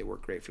they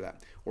work great for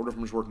that. Order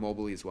forms work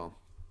mobilely as well.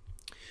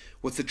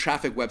 What's the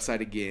traffic website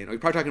again? Oh, you're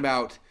probably talking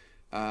about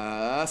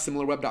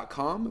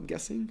similarweb.com, I'm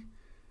guessing.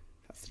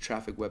 That's the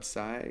traffic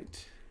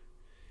website.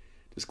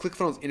 Does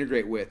ClickFunnels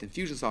integrate with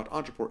Infusionsoft,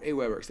 Entreport,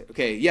 Aweber?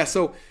 Okay, yeah,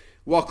 so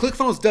while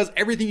ClickFunnels does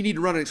everything you need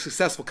to run a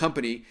successful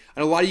company,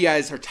 and a lot of you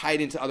guys are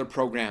tied into other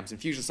programs,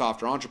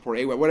 Infusionsoft or Entreport,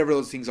 Aweber, whatever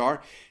those things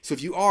are. So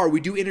if you are, we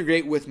do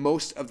integrate with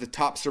most of the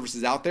top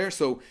services out there.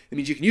 So it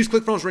means you can use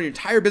ClickFunnels to run your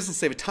entire business,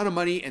 save a ton of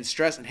money and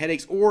stress and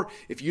headaches, or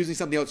if you're using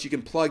something else, you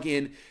can plug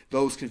in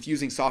those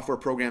confusing software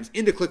programs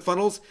into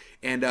ClickFunnels,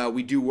 and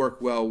we do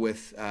work well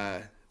with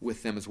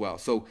them as well.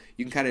 So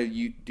you can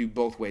you do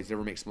both ways,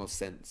 whatever makes most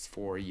sense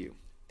for you.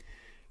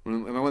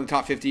 Am I one of the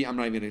top 50? I'm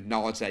not even going to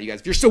acknowledge that, you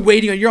guys. If you're still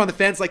waiting, you're on the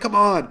fence, like, come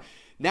on.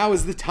 Now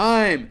is the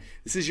time.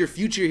 This is your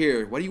future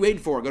here. What are you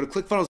waiting for? Go to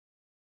ClickFunnels.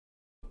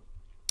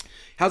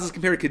 How's this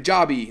compare to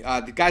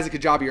Kajabi? The guys at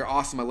Kajabi are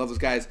awesome. I love those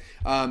guys.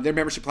 Their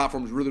membership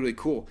platform is really, really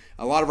cool.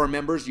 A lot of our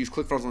members use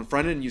ClickFunnels on the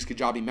front end and use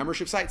Kajabi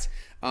membership sites.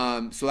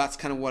 So that's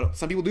kind of what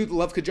some people do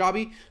love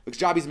Kajabi. But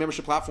Kajabi's a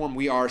membership platform.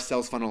 We are a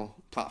sales funnel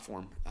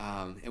platform.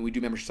 And we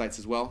do membership sites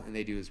as well, and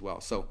they do as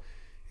well. So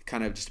it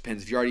kind of just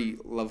depends. If you already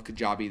love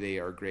Kajabi, they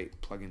are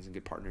great plugins and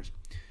good partners.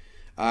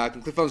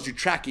 Can ClickFunnels do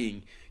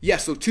tracking?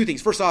 Yes, so 2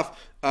 things. First off,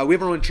 we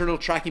have our own internal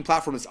tracking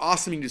platform. It's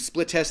awesome. You can do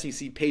split testing. You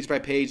see page by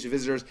page the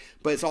visitors,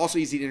 but it's also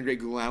easy to integrate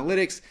Google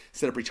Analytics,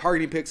 set up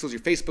retargeting pixels,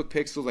 your Facebook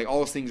pixels, like all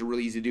those things are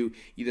really easy to do,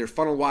 either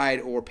funnel wide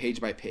or page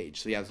by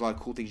page. So yeah, there's a lot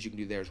of cool things you can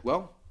do there as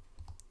well.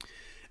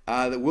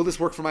 Will this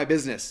work for my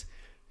business?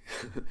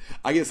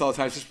 I get this all the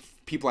time. It's just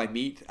people I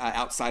meet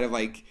outside of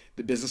like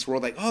the business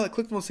world, like, oh, that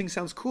ClickFunnels thing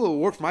sounds cool. It will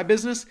work for my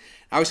business.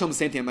 I always tell them the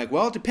same thing. I'm like,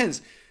 well, it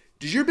depends.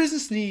 Does your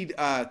business need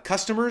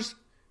customers?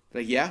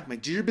 Like, yeah. I'm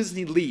like, does your business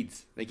need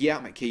leads? Like, yeah.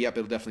 I'm like, okay, yep,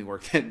 it'll definitely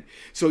work then.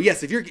 So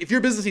yes, if your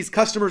business needs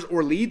customers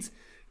or leads,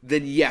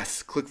 then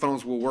yes,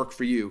 ClickFunnels will work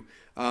for you.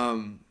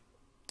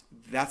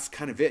 That's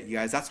kind of it, you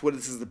guys. That's what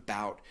this is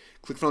about.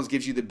 ClickFunnels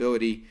gives you the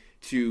ability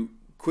to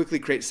quickly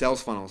create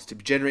sales funnels, to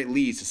generate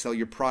leads, to sell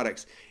your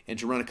products, and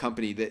to run a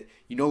company that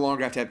you no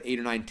longer have to have 8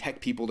 or 9 tech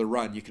people to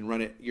run. You can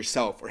run it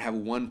yourself or have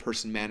one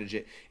person manage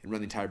it and run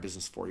the entire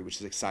business for you, which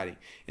is exciting.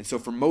 And so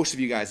for most of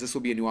you guys, this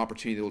will be a new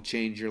opportunity that will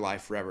change your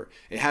life forever.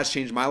 It has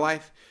changed my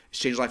life. It's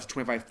changed the life of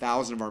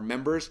 25,000 of our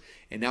members,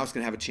 and now it's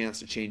going to have a chance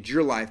to change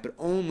your life, but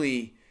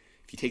only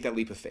if you take that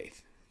leap of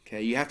faith.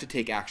 Okay, you have to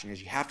take action,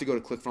 because you have to go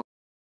to ClickFunnels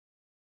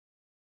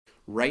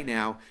right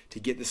now to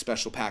get this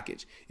special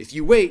package. If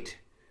you wait,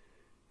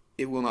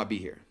 it will not be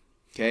here.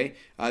 Okay,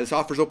 this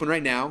offer is open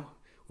right now.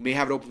 We may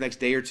have it open the next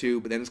day or 2,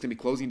 but then it's going to be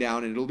closing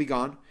down and it'll be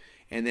gone.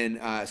 And then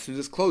as soon as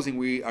it's closing,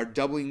 we are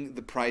doubling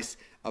the price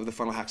of the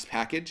Funnel Hacks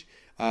package.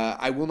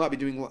 I will not be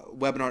doing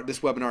this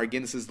webinar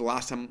again. This is the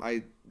last time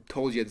I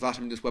told you. It's the last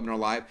time I did this webinar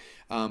live,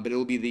 but it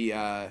will be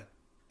the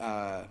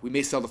we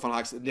may sell the Funnel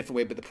Hacks a different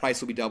way, but the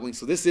price will be doubling.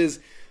 So this is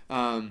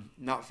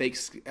not fake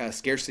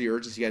scarcity or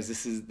urgency, guys.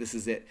 This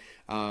is it.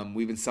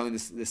 We've been selling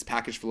this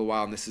package for a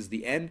while, and this is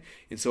the end.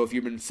 And so if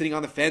you've been sitting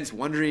on the fence,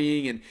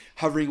 wondering and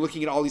hovering,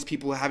 looking at all these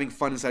people having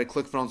fun inside of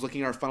ClickFunnels,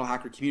 looking at our Funnel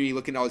Hacker community,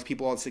 looking at all these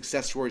people, all the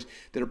success stories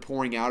that are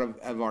pouring out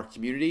of our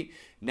community,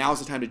 now's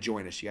the time to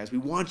join us, you guys. We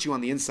want you on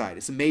the inside.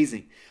 It's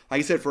amazing. Like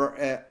I said,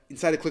 for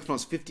inside of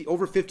ClickFunnels,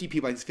 over 50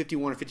 people, I think it's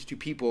 51 or 52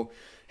 people,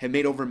 have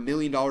made over $1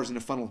 million in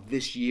a funnel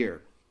this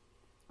year.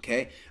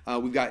 Okay,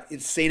 we've got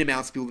insane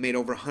amounts of people that made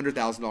over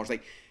 $100,000.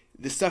 Like,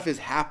 this stuff is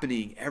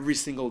happening every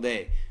single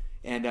day,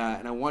 and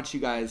I want you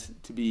guys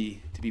to be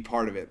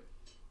part of it.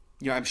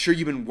 You know, I'm sure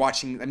you've been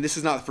watching. I mean, this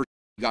is not the first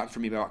you've gotten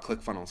from me about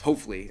ClickFunnels.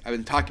 Hopefully, I've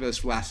been talking about this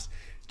for the last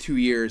 2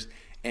 years,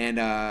 and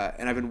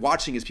I've been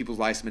watching as people's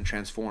lives have been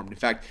transformed. In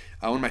fact,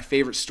 one of my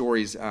favorite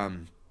stories.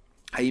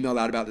 I emailed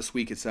out about this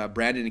week. It's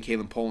Brandon and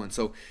Kaylin Poland.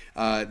 So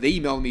they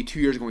emailed me 2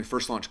 years ago when we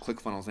first launched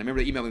ClickFunnels. And I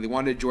remember they emailed me. They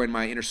wanted to join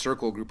my Inner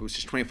Circle group. It was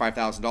just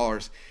 $25,000.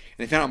 And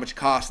they found out how much it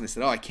cost. And they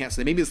said, oh, I can't.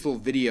 So they made me this little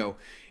video.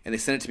 And they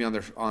sent it to me on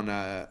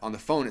the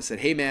phone. It said,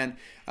 hey, man,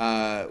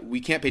 we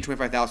can't pay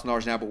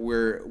 $25,000 now, but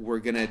we're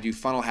going to do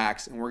funnel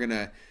hacks. And we're going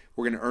to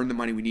earn the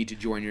money we need to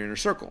join your Inner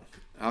Circle.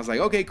 I was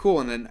like, okay, cool.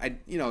 And then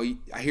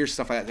I hear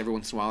stuff like that every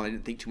once in a while. And I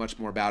didn't think too much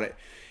more about it.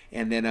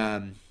 And then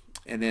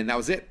that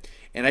was it.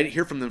 And I didn't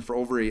hear from them for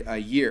over a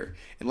year.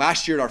 And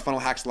last year at our Funnel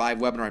Hacks Live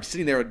webinar, I'm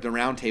sitting there at the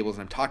round tables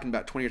and I'm talking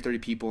about 20 or 30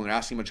 people and they're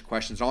asking a bunch of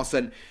questions. And all of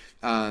a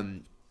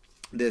sudden,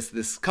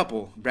 this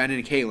couple, Brandon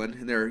and Kaylin,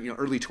 in their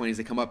early 20s,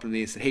 they come up and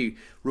they said, hey,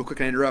 real quick,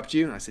 can I interrupt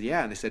you? And I said,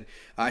 yeah. And they said,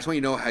 I just want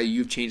you to know how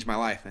you've changed my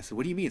life. And I said,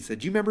 what do you mean? He said,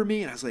 do you remember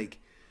me? And I was like,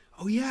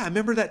 oh yeah, I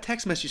remember that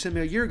text message you sent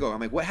me a year ago. I'm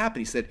like, what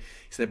happened? He said,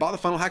 I bought the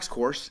Funnel Hacks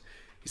course.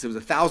 He said it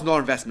was $1,000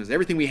 investment. It was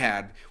everything we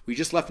had. We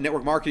just left the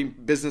network marketing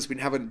business. We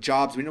didn't have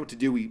jobs. We didn't know what to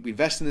do. We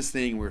invested in this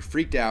thing. We were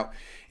freaked out.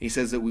 And he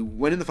says that we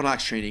went in the Funnel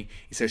Hacks training.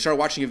 He said I started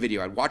watching a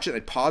video. I'd watch it,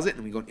 I'd pause it,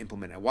 and we'd go and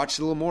implement it. I watched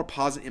it a little more,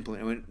 pause it,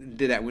 implement it. I went and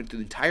did that. We went through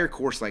the entire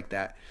course like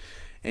that.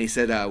 And he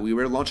said we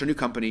were to launch our new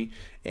company.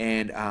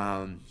 And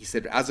he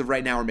said, as of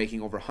right now, we're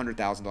making over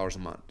 $100,000 a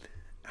month.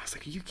 I was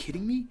like, are you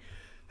kidding me?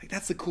 Like,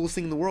 that's the coolest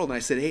thing in the world. And I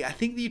said, hey, I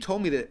think that you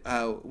told me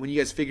that when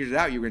you guys figured it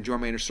out, you were going to join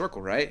my Inner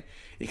Circle, right? And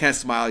he kind of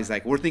smiled. He's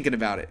like, we're thinking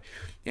about it.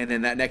 And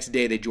then that next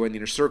day, they joined the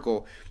Inner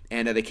Circle,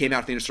 and they came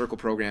out to the Inner Circle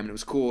program, and it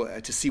was cool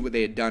to see what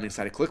they had done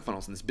inside of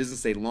ClickFunnels and this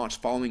business they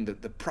launched following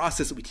the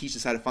process that we teach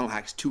inside of Funnel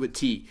Hacks to a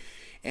T.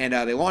 And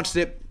they launched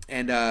it,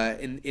 and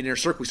in Inner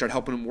Circle, we started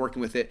helping them,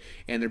 working with it,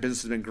 and their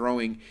business has been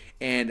growing.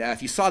 And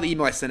if you saw the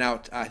email I sent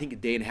out, I think a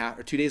day and a half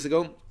or 2 days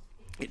ago,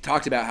 it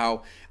talked about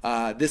how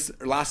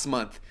last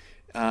month,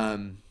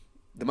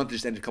 the month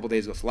just ended a couple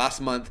days ago. So last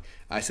month,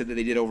 I said that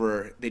they did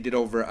over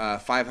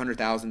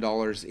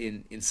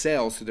 $500,000 in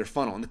sales through their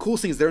funnel. And the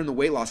coolest thing is they're in the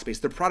weight loss space.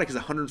 Their product is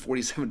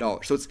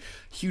 $147, so it's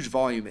huge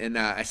volume. And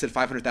I said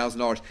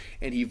 $500,000,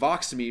 and he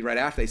voxed me right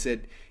after.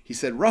 He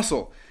said,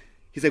 Russell,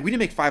 he's like, we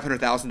didn't make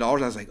 $500,000.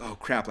 I was like, oh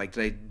crap, like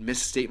did I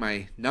misstate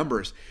my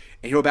numbers?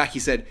 And he wrote back. He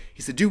said,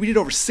 dude, we did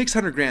over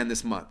 600 grand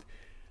this month.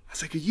 I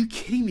was like, are you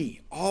kidding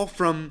me? All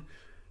from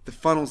the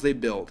funnels they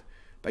build.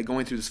 by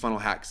going through this funnel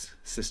hacks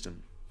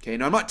system. Okay,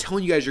 now I'm not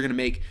telling you guys you're going to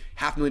make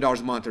 $500,000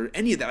 a month or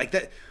any of that. Like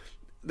that,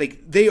 like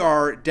they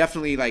are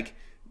definitely like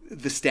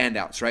the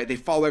standouts, right? They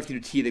follow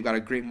everything to T. They've got a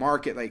great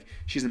market. Like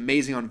she's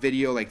amazing on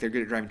video. Like they're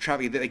good at driving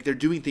traffic. They're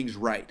doing things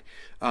right.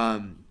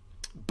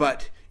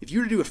 But if you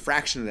were to do a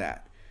fraction of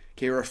that,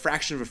 okay, or a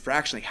fraction of a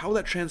fraction, like how will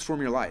that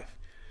transform your life?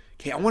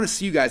 Okay, I want to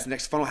see you guys at the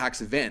next Funnel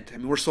Hacks event. I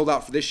mean, we're sold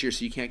out for this year,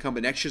 so you can't come.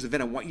 But next year's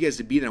event, I want you guys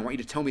to be there. I want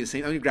you to tell me the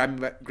same. I'm going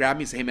to grab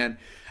me and say, hey, man,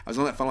 I was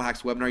on that Funnel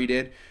Hacks webinar you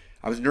did.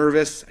 I was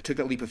nervous. I took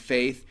that leap of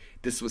faith.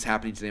 This is what's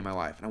happening today in my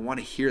life. And I want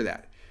to hear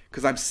that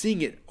because I'm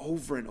seeing it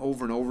over and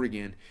over and over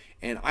again.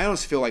 And I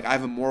honestly feel like I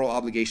have a moral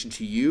obligation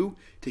to you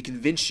to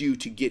convince you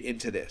to get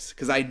into this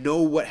because I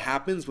know what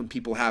happens when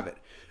people have it.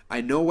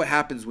 I know what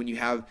happens when you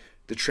have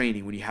the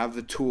training, when you have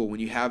the tool, when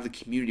you have the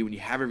community, when you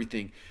have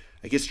everything.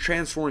 Like it's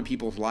transforming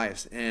people's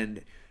lives. And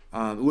it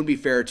wouldn't be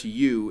fair to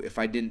you if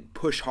I didn't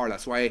push hard.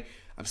 That's why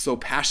I'm so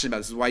passionate about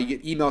this. This is why you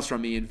get emails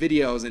from me and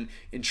videos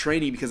and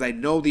training because I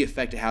know the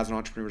effect it has on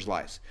entrepreneurs'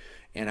 lives.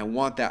 And I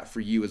want that for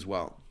you as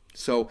well.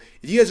 So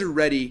if you guys are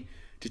ready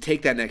to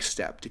take that next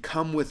step, to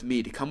come with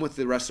me, to come with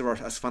the rest of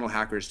us funnel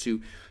hackers,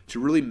 to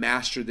really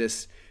master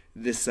this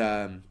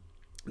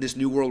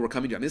new world we're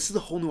coming to. I mean, this is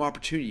a whole new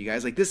opportunity, you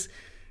guys. Like this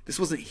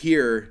wasn't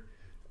here,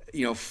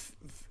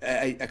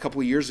 a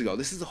couple of years ago.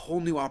 This is a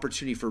whole new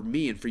opportunity for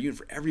me and for you and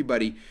for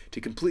everybody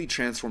to completely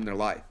transform their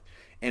life.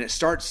 And it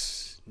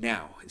starts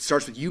now. It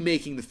starts with you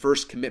making the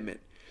first commitment.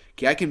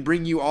 Okay, I can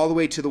bring you all the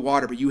way to the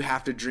water, but you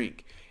have to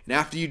drink. And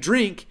after you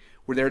drink,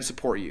 we're there to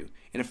support you.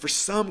 And if for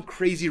some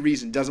crazy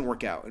reason it doesn't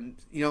work out, and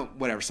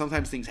whatever,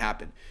 sometimes things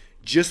happen,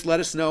 just let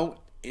us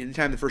know.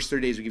 Anytime the first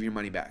 30 days, we give you your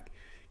money back.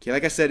 Okay,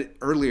 like I said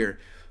earlier,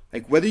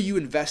 like whether you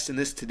invest in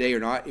this today or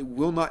not, it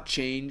will not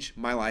change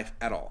my life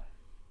at all.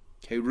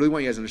 Okay, we really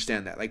want you guys to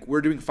understand that. Like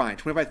we're doing fine.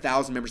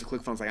 25,000 members of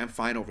ClickFunnels, like I'm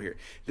fine over here.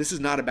 This is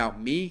not about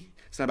me.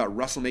 It's not about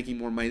Russell making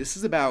more money. This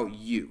is about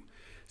you.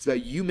 It's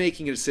about you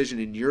making a decision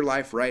in your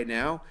life right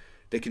now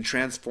that can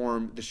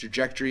transform the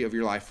trajectory of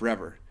your life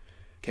forever.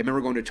 Okay, I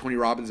remember going to a Tony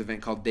Robbins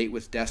event called Date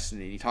with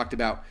Destiny. And he talked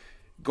about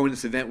going to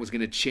this event was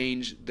going to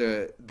change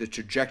the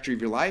trajectory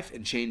of your life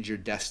and change your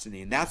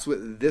destiny. And that's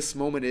what this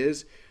moment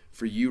is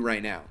for you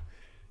right now.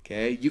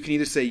 Okay, you can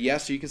either say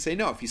yes or you can say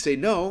no. If you say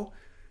no,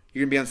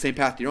 you're going to be on the same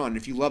path you're on. And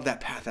if you love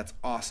that path, that's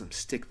awesome.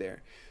 Stick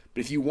there.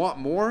 But if you want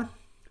more,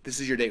 this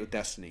is your date with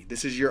destiny.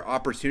 This is your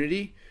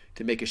opportunity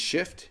to make a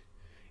shift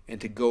and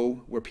to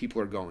go where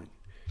people are going.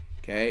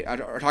 Okay, I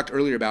talked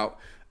earlier about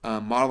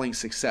modeling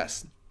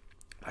success.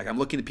 Like I'm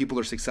looking at people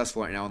that are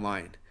successful right now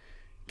online.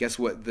 Guess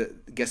what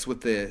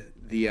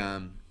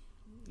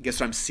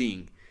I'm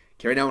seeing?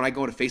 Okay, right now when I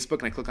go to Facebook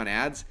and I click on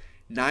ads,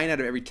 9 out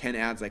of every 10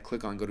 ads I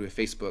click on go to a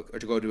Facebook or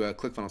to go to a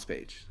ClickFunnels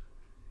page.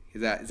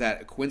 Is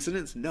that a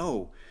coincidence?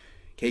 No.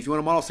 Okay, if you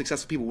want to model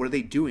successful people, what are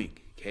they doing?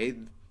 Okay,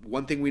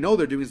 one thing we know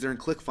they're doing is they're in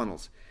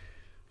ClickFunnels.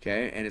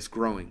 Okay, and it's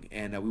growing,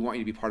 and we want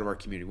you to be part of our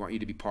community. We want you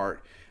to be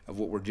part of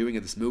what we're doing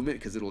in this movement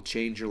because it will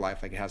change your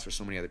life like it has for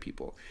so many other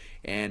people.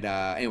 And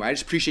anyway, I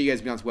just appreciate you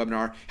guys being on this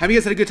webinar. Have you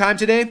guys had a good time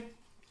today?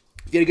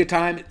 If you had a good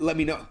time, let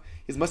me know. You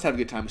guys must have a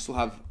good time. We still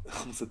have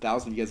almost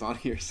 1,000 of you guys on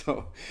here,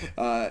 so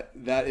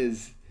that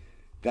is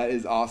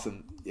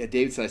awesome. Yeah,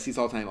 David said, I see this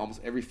all the time.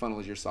 Almost every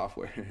funnel is your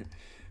software.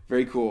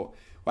 Very cool.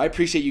 Well, I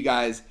appreciate you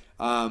guys.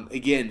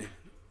 Again,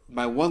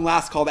 my one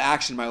last call to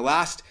action, my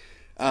last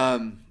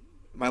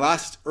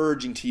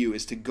urging to you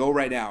is to go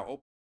right now. Open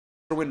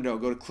your window,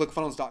 go to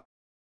clickfunnels.com.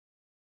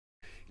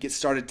 Get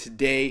started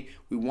today.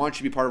 We want you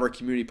to be part of our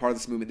community, part of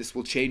this movement. This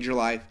will change your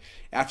life.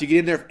 After you get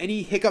in there, if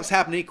any hiccups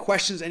happen, any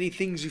questions, any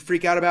things you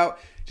freak out about,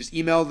 just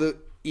email the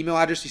email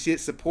address. You see it,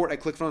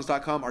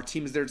 support@clickfunnels.com. Our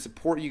team is there to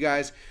support you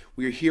guys.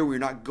 We are here. We're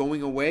not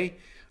going away.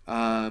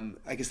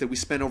 Like I said, we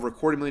spend over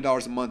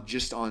 $250,000 a month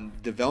just on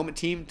development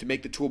team to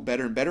make the tool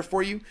better and better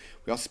for you.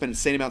 We also spend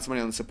insane amounts of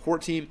money on the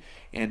support team,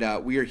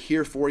 and we are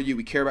here for you.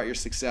 We care about your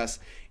success,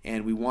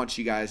 and we want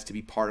you guys to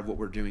be part of what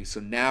we're doing. So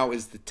now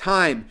is the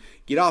time.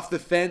 Get off the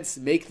fence,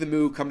 make the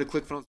move, come to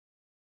ClickFunnels.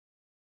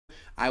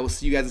 I will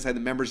see you guys inside the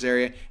members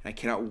area, and I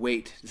cannot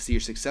wait to see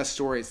your success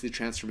story. It's the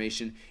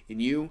transformation in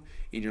you,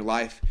 in your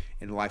life,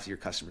 and the lives of your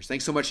customers.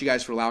 Thanks so much, you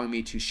guys, for allowing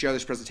me to share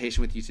this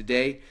presentation with you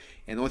today.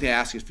 And the only thing I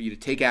ask is for you to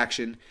take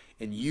action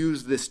and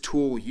use this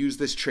tool, use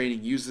this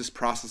training, use this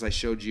process I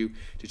showed you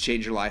to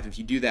change your life. And if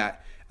you do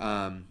that,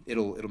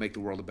 it'll make the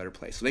world a better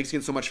place. So thanks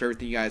again so much for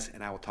everything, you guys,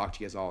 and I will talk to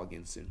you guys all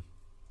again soon.